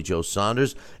Billy Joe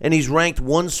Saunders, and he's ranked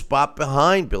one spot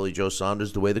behind Billy Joe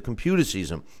Saunders the way the computer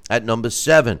sees him, at number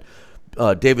 7.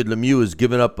 David Lemieux has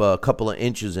given up a couple of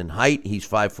inches in height. He's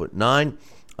 5'9",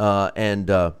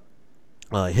 and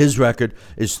his record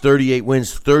is 38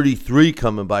 wins, 33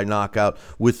 coming by knockout,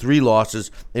 with 3 losses,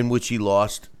 in which he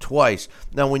lost twice.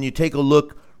 Now, when you take a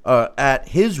look at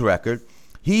his record,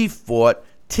 he fought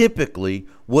typically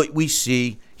what we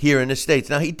see here in the States.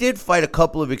 Now, he did fight a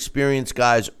couple of experienced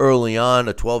guys early on,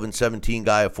 a 12-17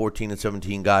 guy, a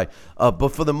 14-17 guy, but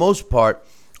for the most part,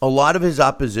 a lot of his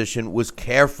opposition was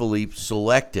carefully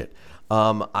selected.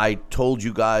 I told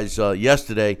you guys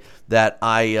yesterday that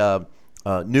I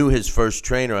knew his first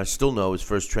trainer. I still know his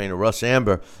first trainer, Russ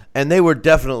Amber, and they were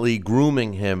definitely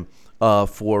grooming him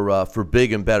for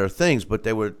big and better things, but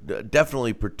they were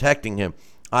definitely protecting him.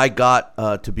 I got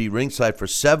to be ringside for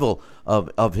several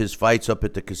of his fights up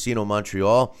at the Casino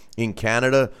Montreal in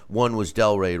Canada. One was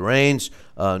Delray Reigns.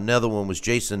 Another one was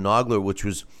Jason Nogler, which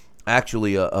was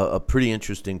actually a pretty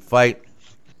interesting fight.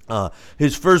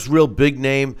 His first real big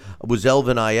name was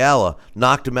Elvin Ayala.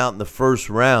 Knocked him out in the first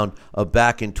round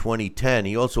back in 2010.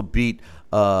 He also beat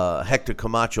Hector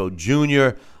Camacho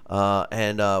Jr.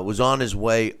 And was on his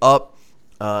way up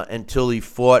until he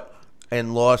fought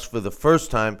and lost for the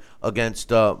first time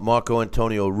against Marco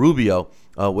Antonio Rubio,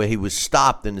 where he was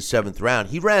stopped in the 7th round.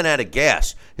 He ran out of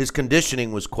gas. His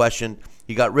conditioning was questioned.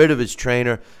 He got rid of his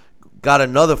trainer, got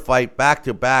another fight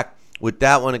back-to-back with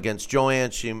that one against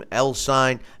Joachim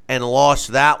Elsine, and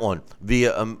lost that one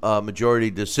via a majority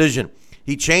decision.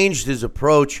 He changed his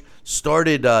approach,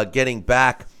 started getting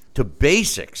back to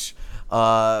basics,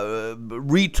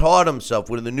 retaught himself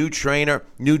with a new trainer,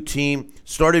 new team,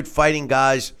 started fighting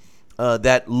guys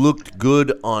that looked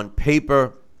good on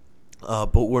paper,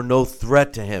 but were no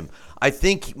threat to him. I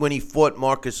think when he fought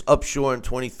Marcus Upshaw in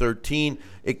 2013,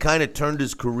 it kind of turned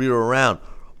his career around,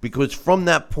 because from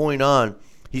that point on,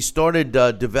 he started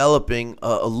developing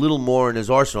a little more in his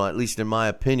arsenal, at least in my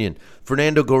opinion.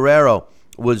 Fernando Guerrero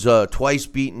was a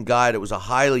twice-beaten guy that was a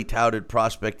highly touted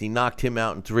prospect. He knocked him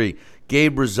out in 3.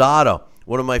 Gabe Rosado,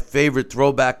 one of my favorite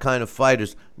throwback kind of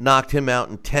fighters, knocked him out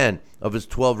in 10 of his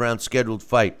 12-round scheduled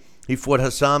fight. He fought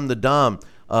Hassam Nadam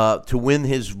to win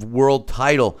his world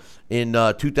title in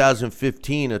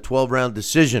 2015, a 12-round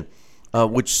decision,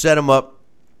 which set him up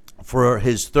for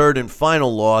his 3rd and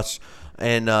final loss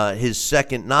and his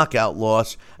 2nd knockout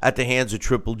loss at the hands of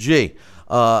Triple G.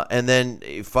 And then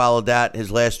he followed that, his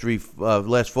last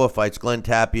 4 fights, Glenn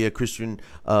Tapia, Christian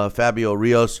Fabio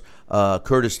Rios,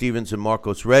 Curtis Stevens, and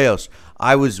Marcos Reyes.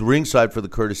 I was ringside for the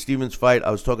Curtis Stevens fight.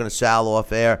 I was talking to Sal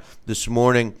off air this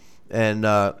morning, and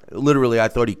literally I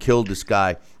thought he killed this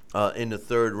guy in the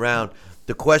 3rd round.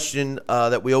 The question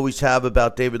that we always have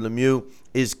about David Lemieux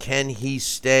is, can he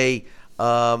stay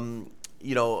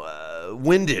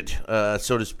winded,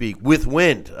 so to speak, with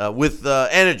wind, with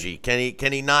energy? Can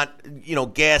he not,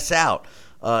 gas out?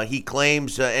 He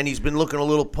claims, and he's been looking a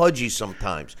little pudgy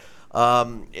sometimes.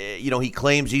 He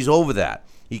claims he's over that.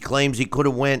 He claims he could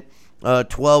have went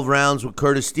 12 rounds with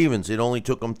Curtis Stevens. It only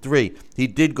took him 3. He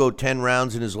did go 10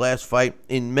 rounds in his last fight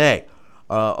in May,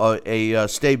 a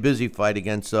stay busy fight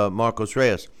against Marcos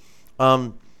Reyes.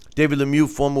 David Lemieux,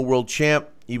 former world champ.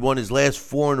 He won his last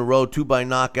 4 in a row, 2 by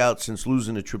knockout since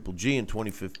losing to Triple G in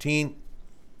 2015.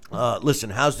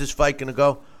 Listen, how's this fight going to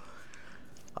go?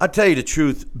 I'll tell you the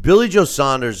truth. Billy Joe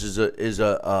Saunders is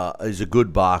a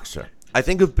good boxer. I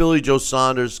think if Billy Joe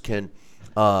Saunders can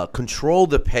control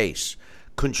the pace,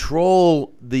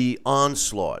 control the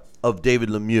onslaught of David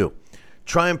Lemieux,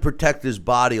 try and protect his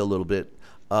body a little bit,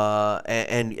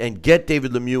 and get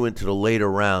David Lemieux into the later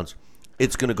rounds,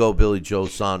 it's going to go Billy Joe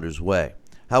Saunders' way.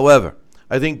 However,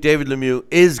 I think David Lemieux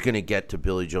is going to get to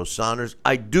Billy Joe Saunders.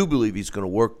 I do believe he's going to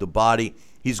work the body.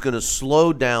 He's going to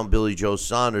slow down Billy Joe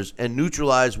Saunders and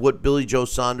neutralize what Billy Joe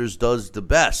Saunders does the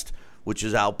best, which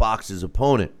is outbox his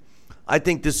opponent. I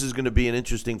think this is going to be an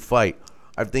interesting fight.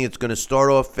 I think it's going to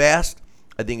start off fast.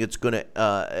 I think it's going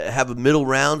to have a middle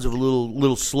rounds of a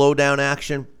little slow down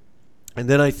action. And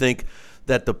then I think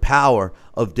that the power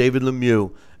of David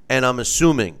Lemieux, and I'm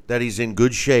assuming that he's in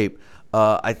good shape,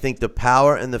 I think the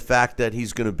power and the fact that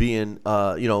he's going to be in,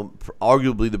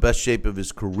 arguably the best shape of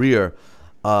his career,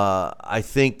 I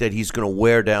think that he's going to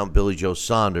wear down Billy Joe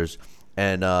Saunders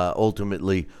and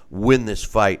ultimately win this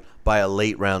fight by a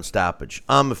late round stoppage.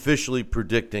 I'm officially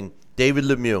predicting David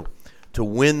Lemieux to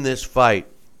win this fight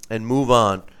and move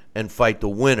on and fight the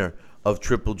winner of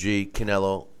Triple G,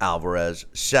 Canelo Alvarez,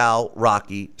 Sal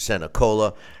Rocky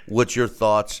Senacola. What's your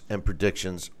thoughts and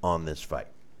predictions on this fight?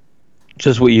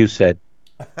 Just what you said.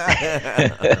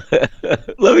 Let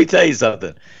me tell you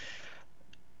something.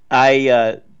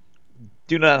 I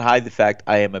do not hide the fact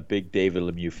I am a big David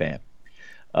Lemieux fan.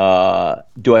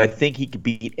 Do I think he could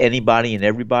beat anybody and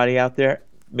everybody out there?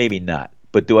 Maybe not.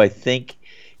 But do I think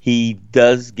he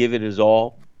does give it his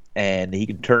all and he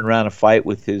can turn around a fight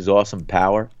with his awesome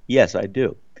power? Yes, I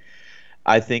do.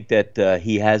 I think that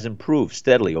he has improved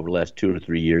steadily over the last 2 or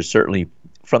 3 years, certainly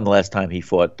from the last time he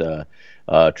fought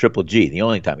Triple G, the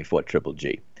only time he fought Triple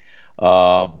G.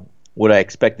 Would I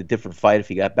expect a different fight if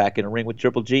he got back in the ring with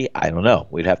Triple G? I don't know.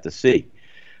 We'd have to see.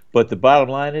 But the bottom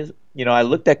line is, I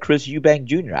looked at Chris Eubank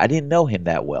Jr. I didn't know him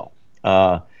that well.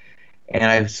 And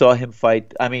I saw him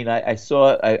fight. I mean, I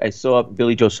saw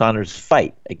Billy Joe Saunders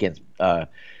fight against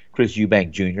Chris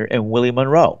Eubank Jr. and Willie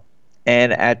Monroe.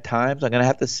 And at times, I'm going to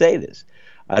have to say this,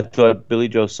 I thought Billy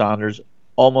Joe Saunders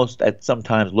almost at some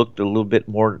times looked a little bit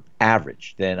more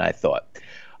average than I thought.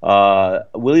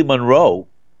 Willie Monroe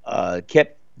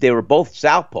they were both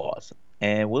southpaws,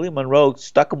 and Willie Monroe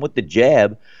stuck him with the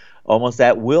jab almost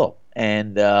at will.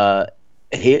 And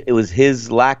it was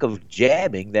his lack of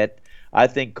jabbing that I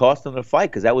think cost him the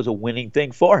fight, because that was a winning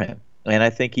thing for him. And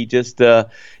I think he just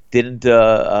didn't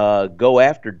go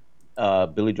after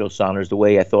Billy Joe Saunders the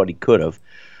way I thought he could have.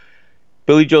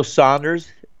 Billy Joe Saunders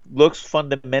looks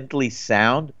fundamentally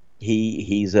sound.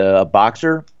 He's a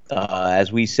boxer.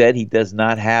 As we said, he does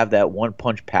not have that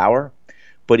one-punch power,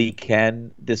 but he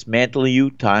can dismantle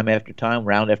you time after time,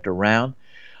 round after round.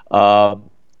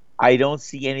 I don't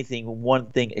see one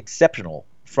thing exceptional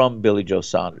from Billy Joe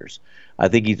Saunders. I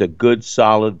think he's a good,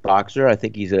 solid boxer. I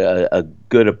think he's a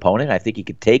good opponent. I think he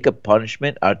could take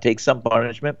take some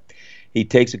punishment. He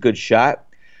takes a good shot.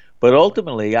 But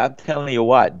ultimately, I'm telling you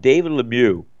what, David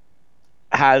Lemieux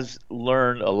has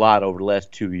learned a lot over the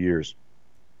last 2 years.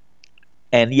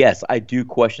 And yes, I do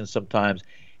question sometimes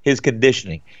his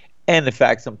conditioning and the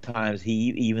fact sometimes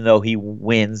even though he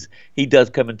wins, he does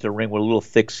come into the ring with a little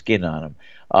thick skin on him.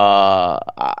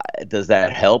 Does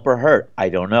that help or hurt? I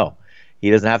don't know. He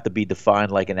doesn't have to be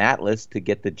defined like an atlas to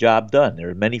get the job done. There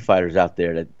are many fighters out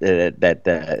there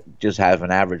that just have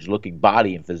an average-looking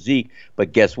body and physique,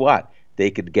 but guess what?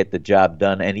 They could get the job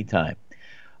done anytime.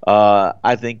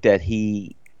 I think that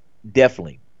he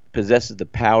definitely possesses the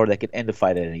power that can end a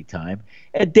fight at any time.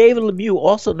 And David Lemieux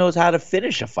also knows how to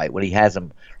finish a fight when he has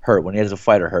him hurt, when he has a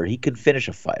fighter hurt. He can finish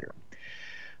a fighter.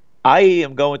 I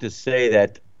am going to say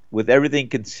that with everything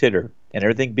considered and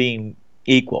everything being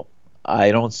equal,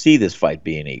 I don't see this fight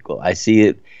being equal. I see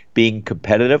it being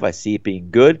competitive. I see it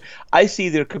being good. I see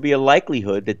there could be a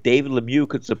likelihood that David Lemieux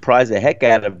could surprise the heck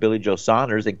out of Billy Joe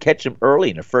Saunders and catch him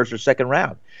early in the first or second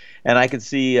round. And I could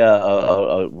see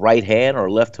a right hand or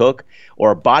a left hook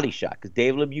or a body shot, because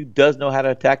David Lemieux does know how to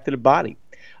attack to the body.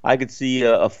 I could see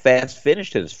a fast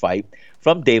finish to this fight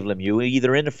from David Lemieux,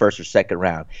 either in the first or second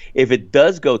round. If it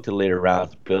does go to later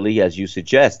rounds, Billy, as you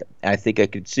suggest, I think I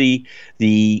could see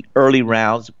the early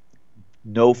rounds,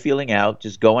 no feeling out,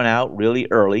 just going out really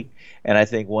early. And I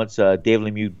think once David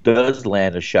Lemieux does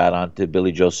land a shot onto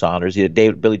Billy Joe Saunders,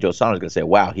 Billy Joe Saunders is going to say,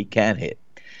 wow, he can hit.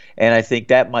 And I think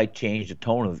that might change the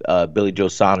tone of Billy Joe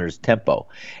Saunders' tempo.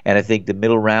 And I think the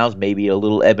middle rounds may be a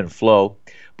little ebb and flow.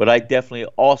 But I definitely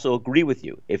also agree with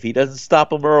you. If he doesn't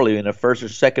stop him early in the first or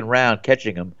second round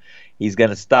catching him, he's going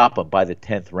to stop him by the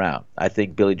 10th round. I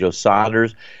think Billy Joe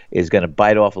Saunders is going to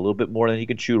bite off a little bit more than he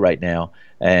can chew right now.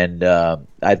 And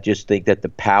I just think that the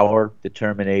power,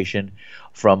 determination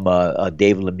from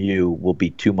David Lemieux will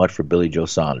be too much for Billy Joe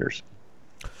Saunders.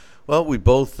 Well, we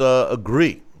both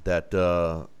agree that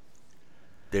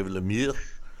David Lemieux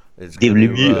is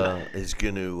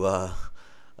going to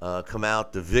come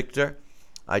out the victor.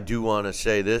 I do want to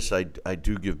say this. I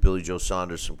do give Billy Joe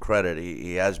Saunders some credit.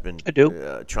 He has been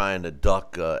trying to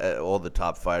duck all the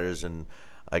top fighters, and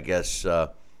I guess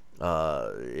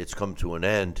it's come to an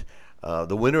end.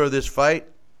 The winner of this fight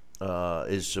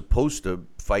is supposed to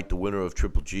fight the winner of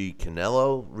Triple G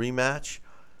Canelo rematch.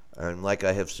 And like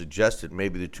I have suggested,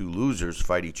 maybe the two losers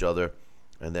fight each other,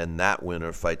 and then that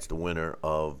winner fights the winner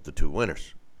of the two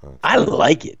winners. I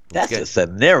like it. That's a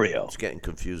scenario. It's getting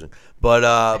confusing.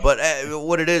 But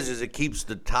what it is it keeps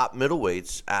the top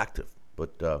middleweights active.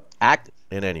 Active.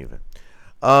 In any event.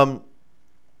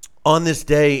 On this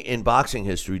day in boxing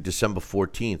history, December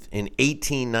 14th, in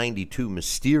 1892,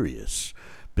 mysterious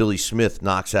Billy Smith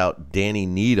knocks out Danny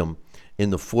Needham in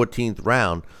the 14th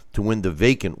round to win the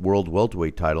vacant world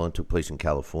welterweight title, and took place in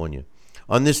California.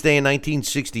 On this day in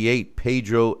 1968,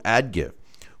 Pedro Adgiv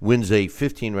wins a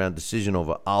 15-round decision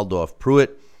over Aldolf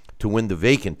Pruitt to win the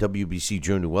vacant WBC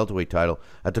junior welterweight title.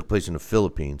 That took place in the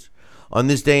Philippines. On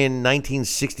this day in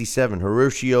 1967,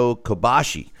 Hiroshio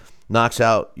Kobashi knocks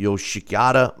out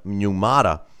Yoshikata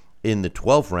Numata in the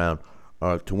 12th round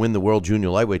to win the world junior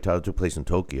lightweight title. That took place in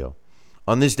Tokyo.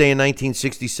 On this day in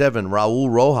 1967, Raul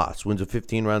Rojas wins a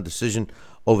 15-round decision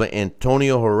over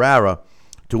Antonio Herrera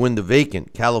to win the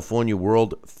vacant California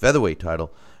World Featherweight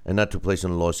title, and that took place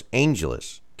in Los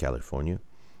Angeles, California,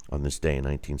 on this day in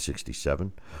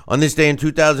 1967. On this day in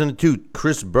 2002,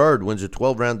 Chris Bird wins a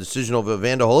 12-round decision over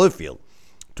Evander Holyfield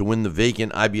to win the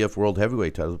vacant IBF World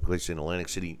Heavyweight title, that took place in Atlantic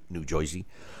City, New Jersey.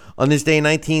 On this day in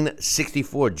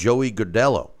 1964, Joey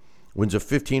Gardello wins a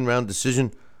 15-round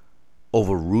decision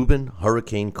over Ruben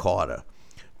Hurricane Carter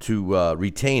to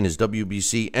retain his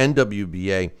WBC and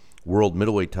WBA world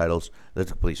middleweight titles. That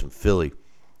took place in Philly.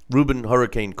 Ruben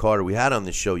Hurricane Carter, we had on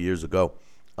this show years ago.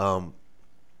 One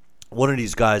of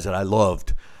these guys that I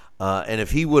loved. And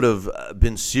if he would have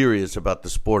been serious about the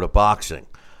sport of boxing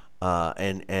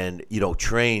and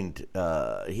trained,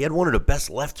 he had one of the best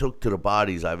left hook to the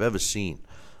bodies I've ever seen.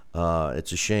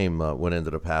 It's a shame what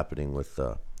ended up happening with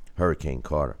Hurricane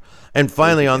Carter. And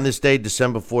finally, on this day,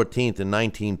 December 14th in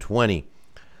 1920,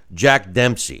 Jack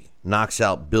Dempsey knocks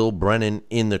out Bill Brennan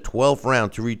in the 12th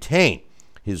round to retain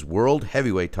his world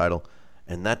heavyweight title,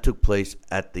 and that took place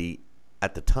at the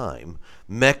time,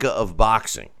 Mecca of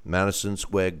boxing, Madison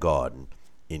Square Garden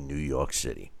in New York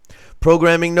City.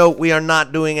 Programming note, we are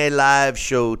not doing a live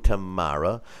show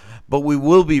tomorrow, but we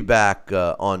will be back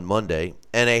on Monday.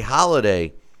 And a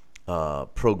holiday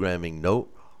programming note,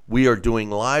 we are doing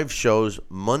live shows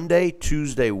Monday,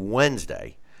 Tuesday,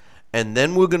 Wednesday, and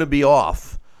then we're going to be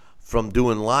off from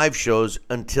doing live shows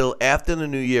until after the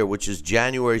new year, which is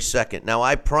January 2nd. Now,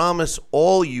 I promise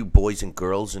all you boys and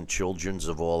girls and children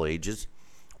of all ages,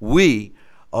 we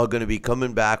are going to be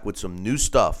coming back with some new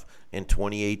stuff in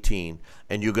 2018,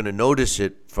 and you're going to notice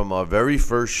it from our very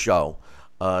first show,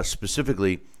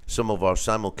 specifically some of our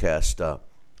simulcast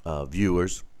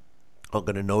viewers are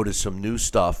going to notice some new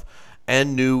stuff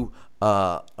and new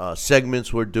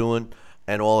segments we're doing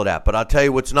and all of that. But I'll tell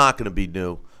you what's not going to be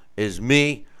new is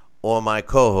me or my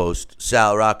co-host,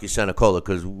 Sal Rocky Sanacola,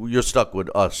 because you're stuck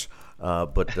with us.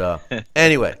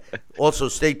 Anyway, also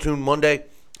stay tuned Monday.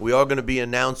 We are going to be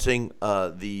announcing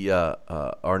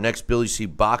our next Billy C.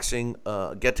 Boxing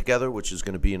get-together, which is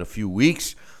going to be in a few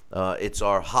weeks. It's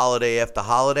our holiday after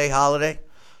holiday.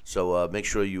 So make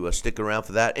sure you stick around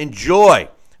for that. Enjoy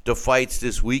the fights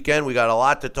this weekend. We got a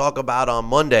lot to talk about on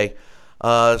Monday.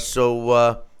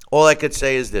 So all I could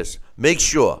say is this. Make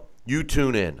sure you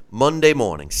tune in Monday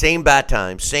morning, same bat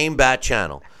time, same bat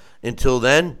channel. Until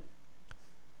then,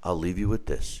 I'll leave you with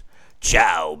this.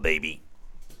 Ciao, baby.